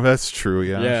now. Oh, that's true.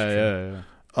 Yeah.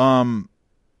 Yeah.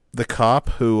 The cop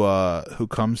who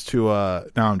comes to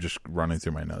now I'm just running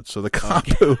through my notes. So the cop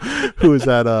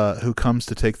who comes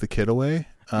to take the kid away.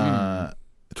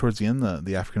 towards the end,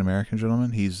 the African American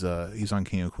gentleman, he's on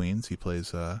King of Queens. He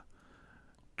plays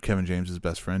Kevin James's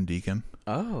best friend, Deacon.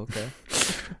 Oh, okay.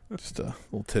 Just a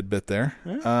little tidbit there.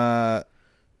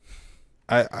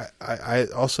 I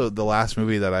also, the last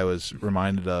movie that I was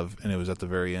reminded of, and it was at the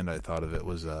very end I thought of it,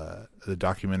 was the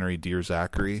documentary Dear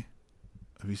Zachary.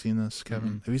 Have you seen this, Kevin?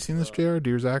 Mm-hmm. Have you seen this, JR?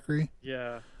 Dear Zachary?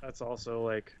 Yeah, that's also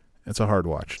like... It's a hard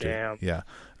watch, too. Damn. Yeah.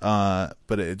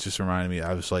 But it just reminded me,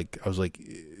 I was like,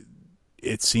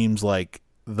 it seems like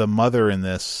the mother in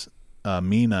this,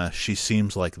 Mina, she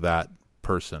seems like that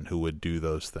person who would do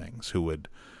those things, who would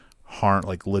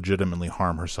legitimately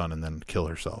harm her son and then kill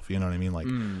herself. You know what I mean? Like,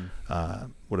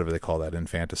 whatever they call that,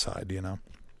 infanticide, you know?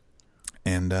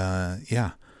 And,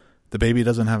 yeah, the baby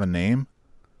doesn't have a name.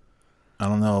 I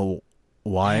don't know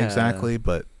why exactly,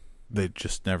 but they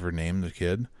just never name the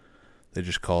kid. They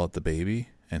just call it the baby,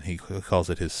 and he calls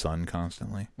it his son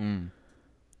constantly.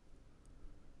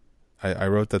 I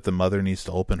wrote that the mother needs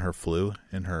to open her flue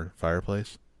in her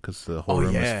fireplace because the whole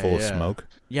room is full of smoke.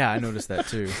 Yeah, I noticed that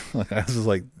too. Like, I was just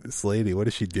like, this lady, what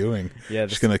is she doing? Yeah,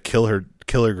 she's gonna kill her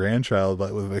grandchild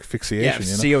with asphyxiation.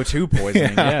 Yeah, CO2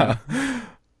 poisoning. Yeah.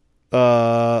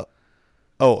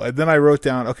 And then I wrote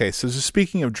down. Okay, so just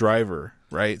speaking of Driver,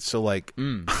 right? So like,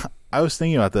 I was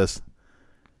thinking about this.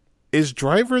 Is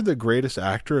Driver the greatest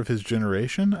actor of his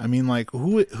generation? I mean, like,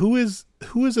 who is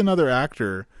another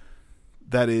actor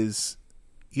that is,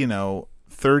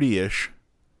 30-ish,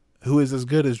 who is as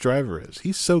good as Driver is?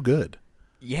 He's so good.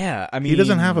 Yeah, I mean, he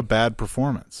doesn't have a bad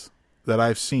performance that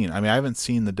I've seen. I mean, I haven't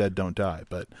seen The Dead Don't Die,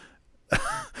 but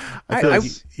I feel like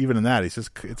even in that, it's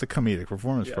a comedic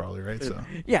performance, probably, right? So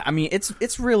yeah, I mean,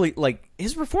 it's really like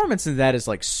his performance in that is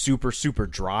like super super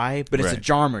dry, but it's a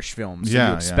Jarmusch film, so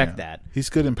you expect that. He's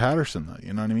good in Patterson, though.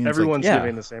 You know what I mean? Everyone's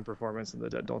giving the same performance in The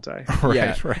Dead Don't Die,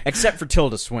 right? Except for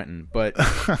Tilda Swinton, but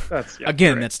that's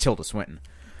Tilda Swinton.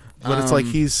 But it's like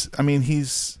he's.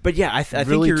 But yeah, I think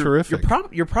really terrific.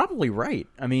 You're probably right.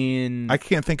 I mean, I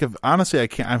can't think of I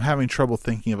can't. I'm having trouble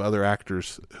thinking of other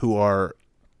actors who are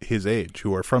his age,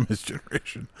 who are from his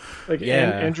generation. Like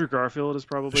Andrew Garfield is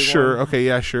probably sure. one. Okay,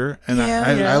 yeah, sure. And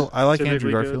I like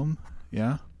Andrew Garfield. Good.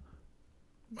 Yeah.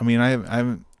 I mean,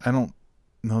 I don't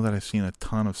know that I've seen a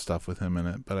ton of stuff with him in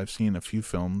it, but I've seen a few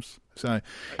films. So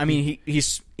he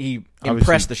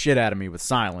impressed the shit out of me with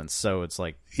Silence, so it's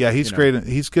like he's great.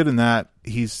 He's good in that.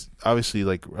 He's obviously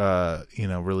like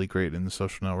really great in The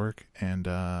Social Network, and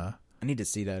I need to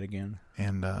see that again.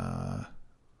 And I'm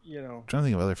trying to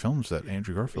think of other films that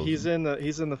Andrew Garfield. He's in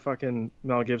the fucking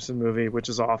Mel Gibson movie, which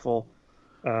is awful.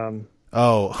 Right,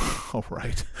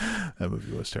 that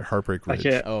movie was terrible. Heartbreak Ridge.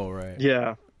 Right.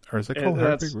 Yeah. Or is it called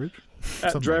Heartbreak Ridge?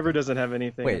 Driver doesn't have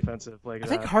anything offensive like that. I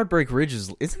think Heartbreak Ridge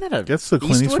isn't that a That's the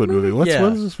Clint Eastwood movie. What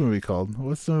is this movie called?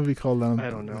 What's the movie called? I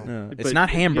don't know. It's not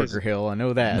Hamburger Hill. I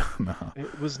know that. No.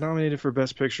 It was nominated for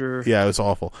Best Picture. Yeah, it was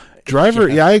awful. Driver.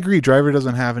 Yeah, I agree. Driver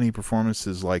doesn't have any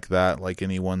performances like that, like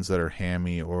any ones that are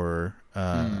hammy or.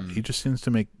 He just seems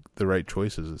to make the right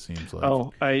choices. It seems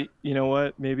like. You know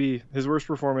what? Maybe his worst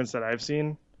performance that I've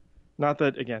seen. Not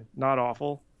that again, not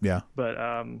awful. Yeah.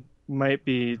 But might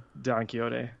be Don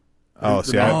Quixote. Oh,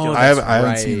 see, I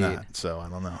haven't seen that, so I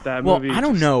don't know. That movie I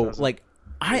don't know. Like,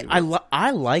 I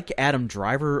like Adam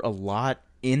Driver a lot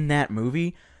in that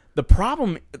movie. The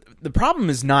problem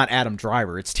is not Adam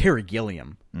Driver; it's Terry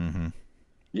Gilliam.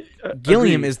 Mm-hmm.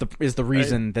 Gilliam is the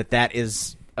reason that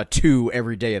is a 2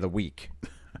 every day of the week.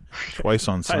 Twice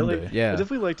on Sunday. I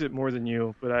definitely liked it more than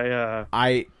you, but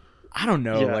I don't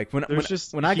know. Like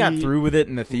when I got through with it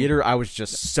in the theater, I was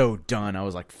just so done. I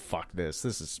was like, "Fuck this!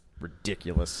 This is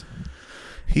ridiculous."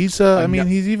 He's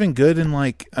he's even good in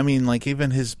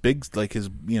even his big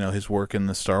his work in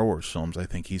the Star Wars films. I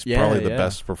think he's probably the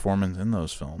best performance in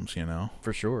those films.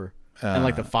 For sure. And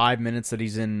like the 5 minutes that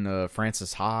he's in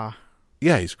Frances Ha.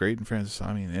 Yeah, he's great in Frances Ha.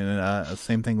 I mean, and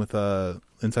same thing with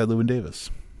Inside Llewyn Davis.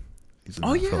 He's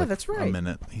in that's right. A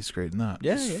minute. He's great in that.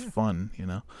 Yeah, it's fun. I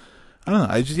don't know.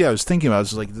 I was thinking about it. I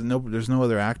was like, there's no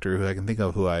other actor who I can think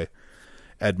of who I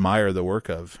admire the work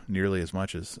of nearly as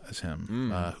much as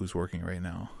him, who's working right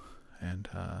now. And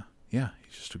he's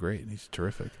just he's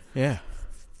terrific. Yeah,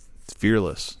 it's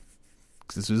fearless.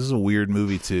 This is a weird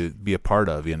movie to be a part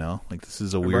of. Like this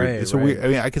is a weird. Weird. I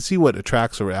mean, I can see what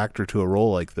attracts an actor to a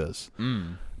role like this,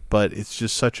 but it's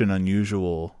just such an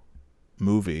unusual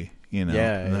movie. An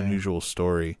unusual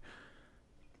story.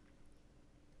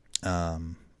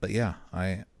 But yeah,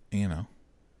 I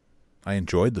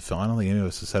enjoyed the film. I don't think any of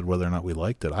us has said whether or not we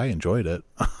liked it. I enjoyed it.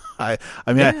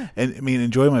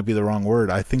 Enjoy might be the wrong word.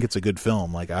 I think it's a good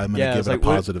film. Like I'm going to give it a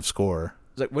positive score.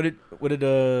 What did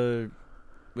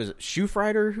was it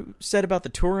Shoefrider who said about the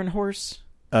Turin horse?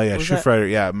 Oh yeah,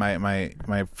 Schiffreiter. Yeah,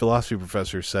 my philosophy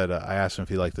professor said I asked him if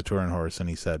he liked the Turin Horse, and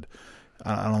he said,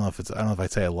 I don't know if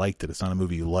I'd say I liked it. It's not a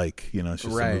movie you like, it's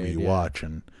just a movie you watch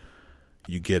and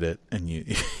you get it, and you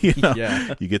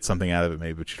you get something out of it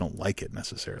maybe, but you don't like it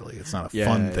necessarily. It's not a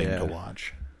fun thing to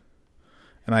watch.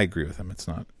 And I agree with him.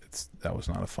 That was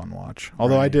not a fun watch.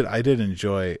 Although I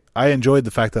enjoyed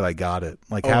the fact that I got it.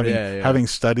 Like having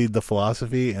studied the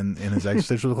philosophy in his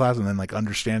existential class, and then like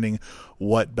understanding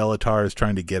what Bellatar is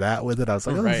trying to get at with it. I was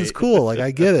like, this is cool. Like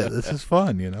I get it. This is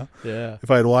fun, Yeah. If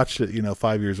I had watched it,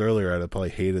 5 years earlier, I'd have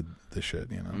probably hated the shit,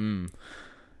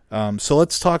 So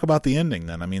let's talk about the ending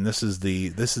then. I mean, this is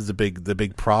the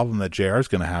big problem that JR is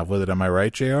going to have with it. Am I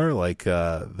right, JR? Like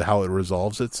how it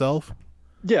resolves itself?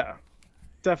 Yeah.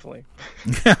 Definitely.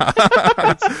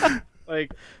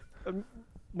 Like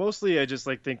mostly I just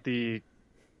think the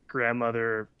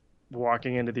grandmother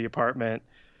walking into the apartment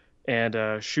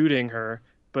and shooting her,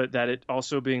 but that it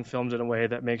also being filmed in a way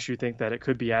that makes you think that it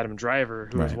could be Adam Driver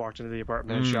who has walked into the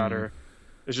apartment and shot her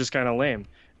is just kind of lame.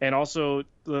 And also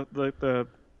the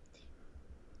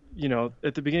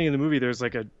at the beginning of the movie there's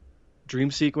like a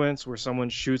dream sequence where someone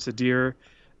shoots a deer,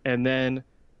 and then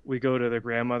we go to the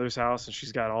grandmother's house and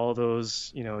she's got all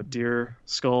those, deer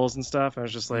skulls and stuff. And I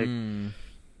was just like,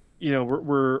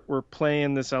 we're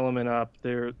playing this element up.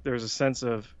 There's a sense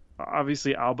of,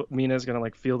 obviously Mina's going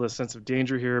to feel this sense of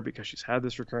danger here because she's had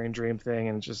this recurring dream thing.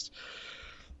 And just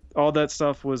all that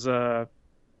stuff was the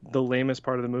lamest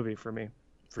part of the movie for me.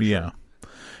 For sure.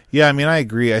 Yeah. I mean, I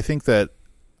agree. I think that,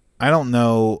 I don't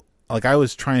know, I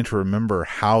was trying to remember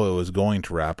how it was going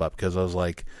to wrap up, because I was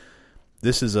like,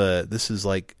 This is Adam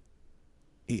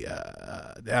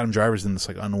Driver's in this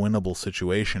unwinnable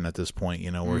situation at this point,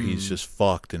 where he's just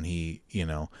fucked, and he,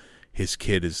 his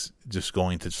kid is just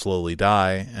going to slowly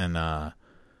die, and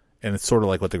it's sort of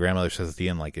like what the grandmother says at the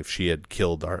end, if she had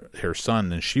killed her son,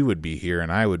 then she would be here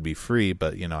and I would be free,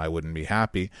 but I wouldn't be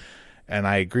happy. And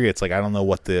I agree. It's I don't know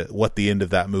what the end of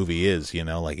that movie is,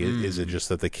 is it just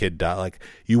that the kid died?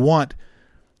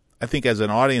 I think as an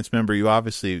audience member, you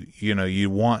obviously, you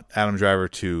want Adam Driver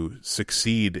to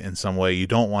succeed in some way. You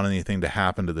don't want anything to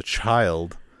happen to the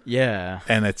child. Yeah.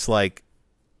 And it's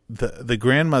the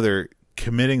grandmother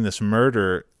committing this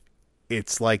murder,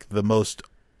 it's the most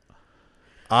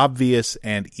obvious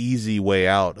and easy way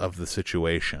out of the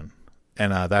situation.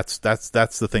 And that's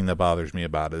the thing that bothers me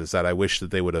about it, is that I wish that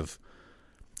they would have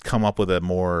come up with a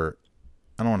more,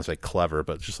 I don't want to say clever,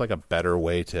 but just a better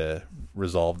way to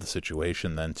resolve the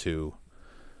situation than to,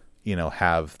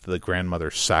 have the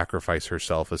grandmother sacrifice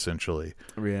herself essentially,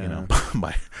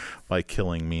 by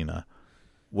killing Mina.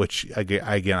 Which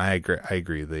again, I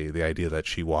agree. The idea that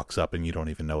she walks up and you don't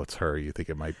even know it's her, you think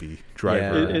it might be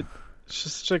Driver. Yeah. It's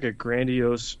just such a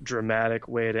grandiose, dramatic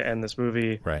way to end this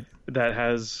movie. Right. That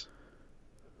has,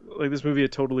 this movie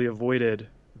had totally avoided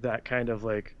that kind of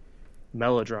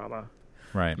melodrama.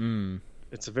 Right.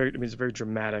 It's a very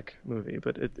dramatic movie,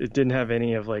 but it didn't have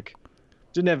any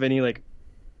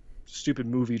stupid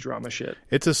movie drama shit.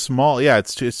 It's a small,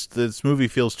 this movie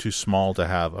feels too small to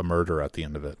have a murder at the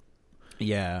end of it.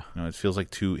 Yeah. It feels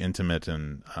too intimate,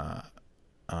 and I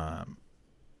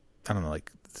don't know,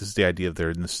 this is the idea of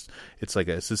it's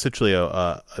essentially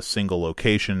a single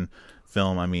location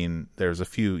film. I mean, there's a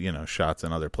few, shots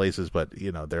in other places, but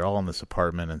they're all in this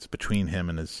apartment, and it's between him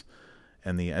and his,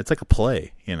 it's like a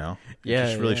play, It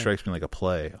just really strikes me like a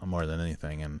play more than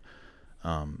anything. And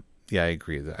I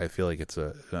agree. I feel like it's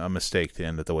a mistake to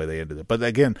end it the way they ended it. But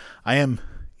again, I am,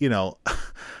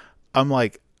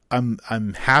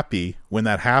 I'm happy when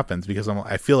that happens, because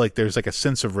I feel like there's a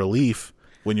sense of relief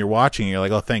when you're watching. You're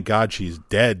like, oh, thank God she's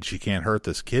dead. She can't hurt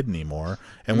this kid anymore.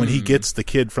 And when he gets the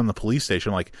kid from the police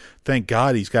station, I'm like, thank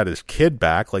God he's got his kid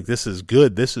back. This is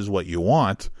good. This is what you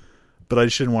want. But I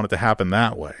just didn't want it to happen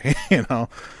that way,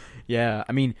 Yeah,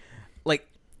 I mean,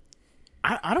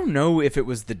 I don't know if it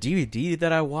was the DVD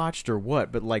that I watched or what,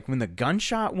 but when the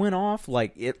gunshot went off,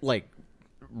 it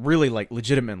really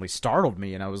legitimately startled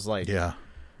me, and I was like, yeah,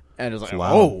 and it was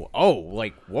whoa,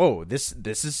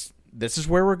 this is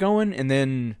where we're going, and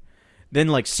then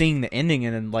seeing the ending,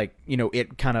 and then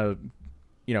it kind of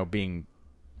being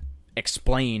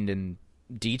explained in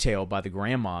detail by the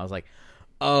grandma. I was like,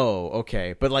 oh,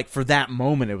 okay. But for that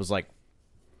moment, it was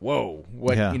whoa,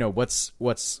 what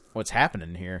what's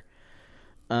happening here?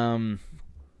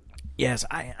 Yes,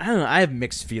 I don't know. I have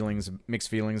mixed feelings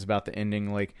about the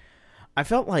ending. I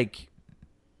felt I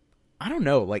don't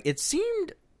know. It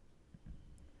seemed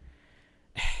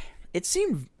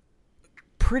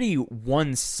pretty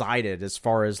one-sided as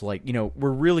far as we're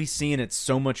really seeing it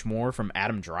so much more from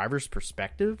Adam Driver's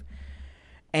perspective,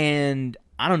 and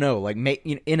I don't know, like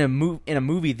in a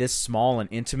movie this small and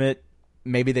intimate,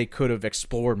 maybe they could have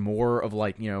explored more of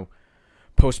like, you know,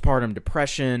 postpartum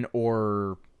depression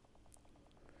or,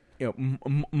 you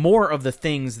know, more of the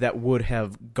things that would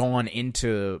have gone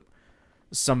into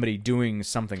somebody doing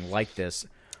something like this.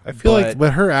 I feel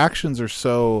but her actions are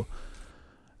so.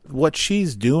 What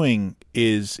she's doing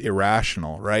is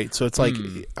irrational, right? So it's like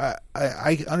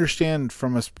I understand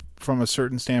from a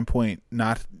certain standpoint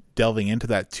not delving into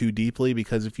that too deeply,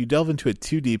 because if you delve into it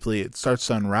too deeply, it starts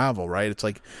to unravel, right? It's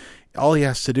like all he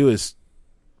has to do is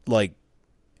like.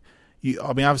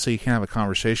 I mean, obviously, you can't have a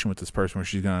conversation with this person where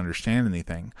she's going to understand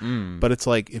anything. But it's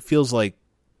like, it feels like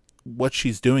what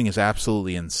she's doing is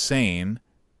absolutely insane.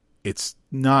 It's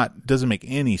not, doesn't make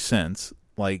any sense.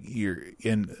 Like, you're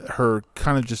in her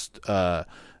kind of just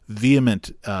vehement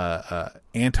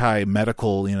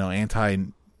anti-medical, you know,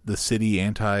 anti-the city,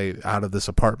 anti-out of this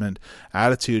apartment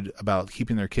attitude about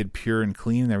keeping their kid pure and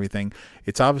clean and everything.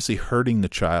 It's obviously hurting the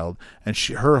child. And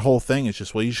her whole thing is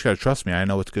just, well, you just got to trust me. I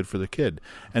know what's good for the kid.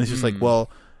 And it's just like, well,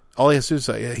 all he has to do is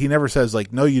say, he never says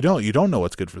like, no, you don't. You don't know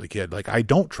what's good for the kid. Like, I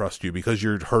don't trust you because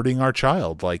you're hurting our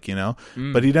child. Like, you know,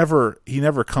 but he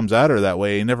never comes at her that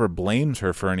way. He never blames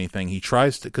her for anything. He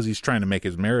tries to, because he's trying to make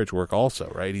his marriage work also,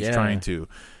 right? He's trying to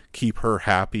keep her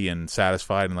happy and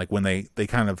satisfied. And like when they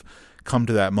kind of come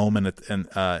to that moment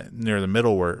near the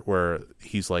middle where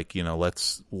he's like, you know,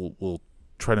 we'll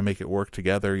try to make it work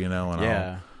together, you know,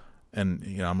 and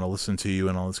you know, I'm going to listen to you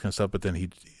and all this kind of stuff. But then he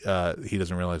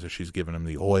doesn't realize that she's giving him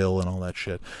the oil and all that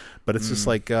shit. But it's just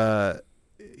like,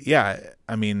 yeah,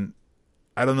 I mean,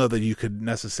 I don't know that you could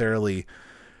necessarily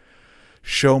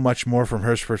show much more from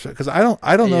her perspective, because I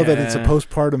don't know that it's a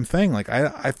postpartum thing. Like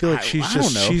I feel like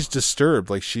she's disturbed.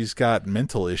 Like she's got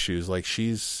mental issues. Like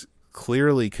she's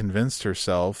clearly convinced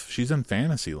herself she's in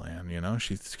fantasy land, you know.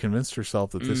 She's convinced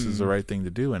herself that this is the right thing to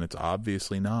do, and it's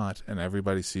obviously not, and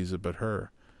everybody sees it but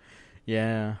her.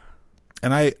 Yeah.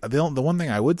 And the one thing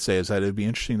I would say is that it'd be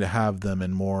interesting to have them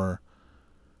in more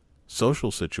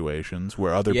social situations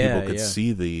where other people could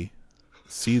see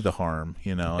the harm,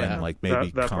 you know, and like maybe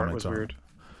that comment part was on weird.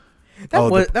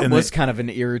 That was kind of an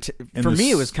irritation. For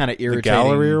me, it was kind of irritating. The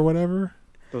gallery or whatever?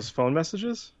 Those phone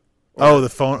messages? The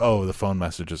phone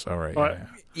messages. All right.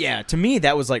 Yeah, to me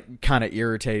that was like kind of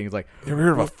irritating. Like, you ever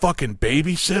heard of a fucking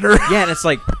babysitter? Yeah, and it's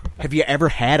like, have you ever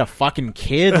had a fucking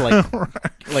kid? Like,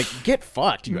 like get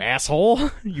fucked, you asshole.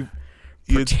 You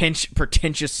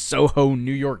pretentious Soho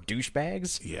New York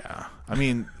douchebags. Yeah, I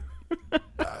mean,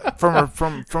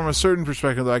 from a certain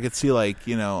perspective, I could see, like,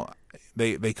 you know,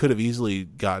 they could have easily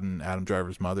gotten Adam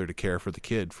Driver's mother to care for the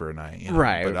kid for a night, you know?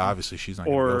 Right? But obviously she's not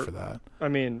going to go for that. I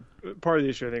mean, part of the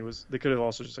issue I think was they could have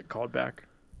also just like called back.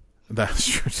 That's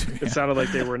true too. Yeah. It sounded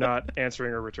like they were not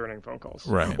answering or returning phone calls.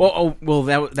 Right. Well,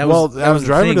 that was Adam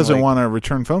Driver thing, doesn't like, want to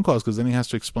return phone calls because then he has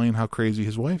to explain how crazy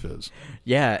his wife is.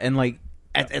 Yeah, and like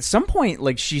at some point,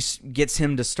 like she gets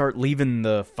him to start leaving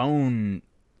the phone,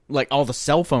 like all the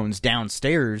cell phones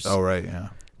downstairs. Oh right, yeah.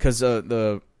 Because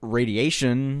the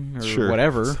radiation or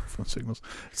whatever. Phone signals.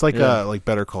 It's like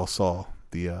Better Call Saul,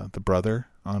 the brother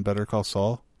on Better Call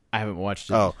Saul. I haven't watched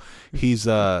it. Oh, he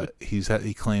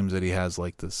claims that he has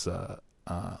like this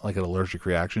like an allergic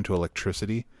reaction to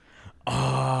electricity.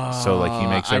 Oh, so like he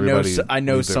makes everybody. I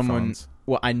know someone. Phones.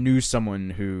 Well, I knew someone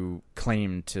who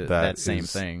claimed to that same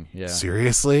thing. Yeah,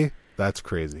 seriously, that's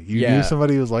crazy. You knew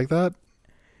somebody who was like that.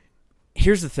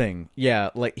 Here's the thing. Yeah,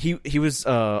 like he was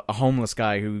a homeless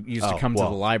guy who used to come to the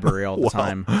library all the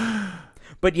time.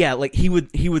 But yeah, like he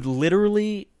would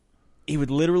literally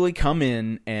come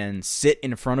in and sit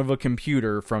in front of a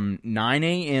computer from 9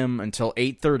 a.m. until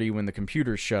 8:30 when the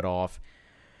computer shut off.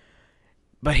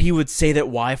 But he would say that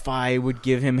Wi-Fi would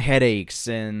give him headaches,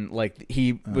 and like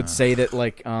he would say that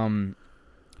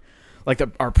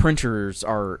our printers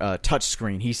are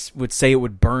touchscreen. He would say it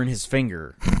would burn his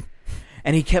finger.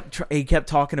 And he kept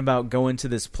talking about going to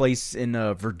this place in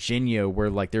Virginia where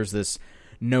like there's this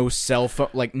no cell phone,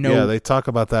 like no. Yeah, they talk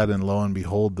about that in Lo and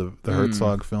Behold, the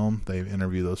Herzog film. They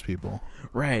interview those people.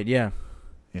 Right. Yeah.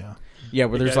 Yeah. Yeah,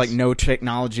 where there's like no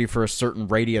technology for a certain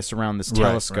radius around this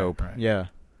telescope. Right. Yeah.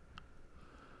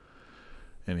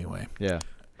 Anyway. Yeah.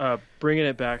 Bringing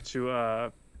it back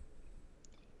to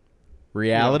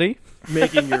reality,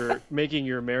 making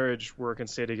your marriage work and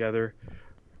stay together.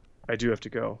 I do have to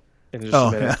go. In just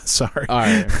a minute. Yeah, sorry. All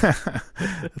right.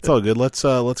 It's all good.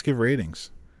 Let's give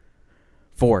ratings.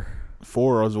 4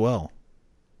 as well.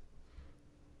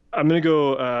 I'm gonna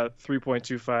go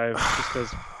 3.25 just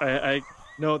because I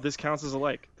no, this counts as a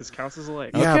like.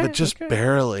 Yeah, okay, but just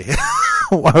barely.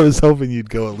 I was hoping you'd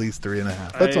go at least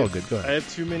 3.5. That's all good. Go ahead. I have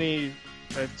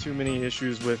too many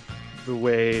issues with the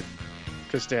way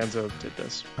Costanzo did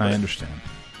this. I understand.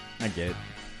 I get it.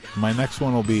 My next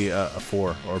one will be a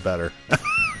 4 or better.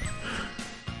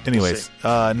 Anyways,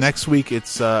 next week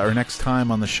or next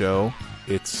time on the show,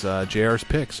 it's JR's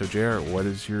pick. So JR, what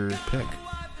is your pick?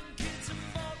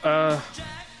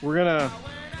 We're gonna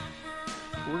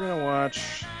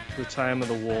watch The Time of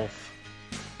the Wolf.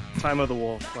 Time of the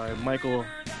Wolf by Michael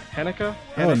Haneke.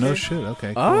 Oh, no shit.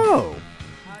 Okay. Cool.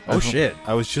 Shit.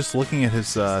 I was just looking at his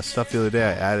stuff the other day.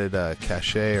 I added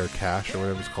Cachet or Cash or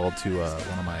whatever it's called to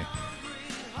one of my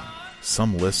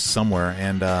some list somewhere,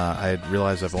 and I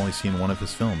realized I've only seen one of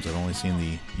his films. I've only seen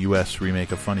the U.S.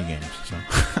 remake of Funny Games. So.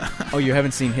 Oh, you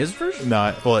haven't seen his version?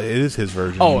 No, well, it is his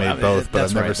version. Oh, he made both, but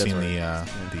I've never seen right.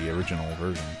 the original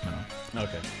version. No.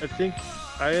 Okay. I think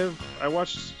I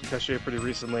watched Cachet pretty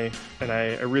recently, and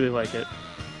I really like it.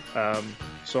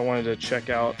 So I wanted to check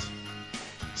out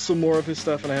some more of his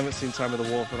stuff, and I haven't seen Time of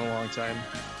the Wolf in a long time.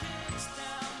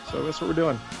 So that's what we're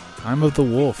doing. Time of the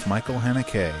Wolf, Michael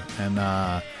Haneke, and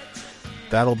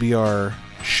that'll be our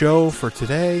show for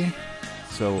today.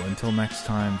 So until next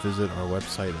time, visit our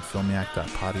website at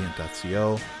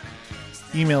filmiac.podiant.co.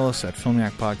 Email us at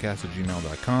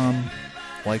filmiacpodcast@gmail.com.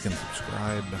 Like and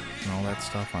subscribe and all that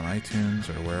stuff on iTunes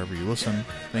or wherever you listen.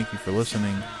 Thank you for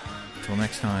listening. Until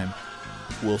next time,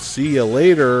 we'll see you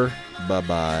later.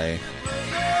 Bye-bye.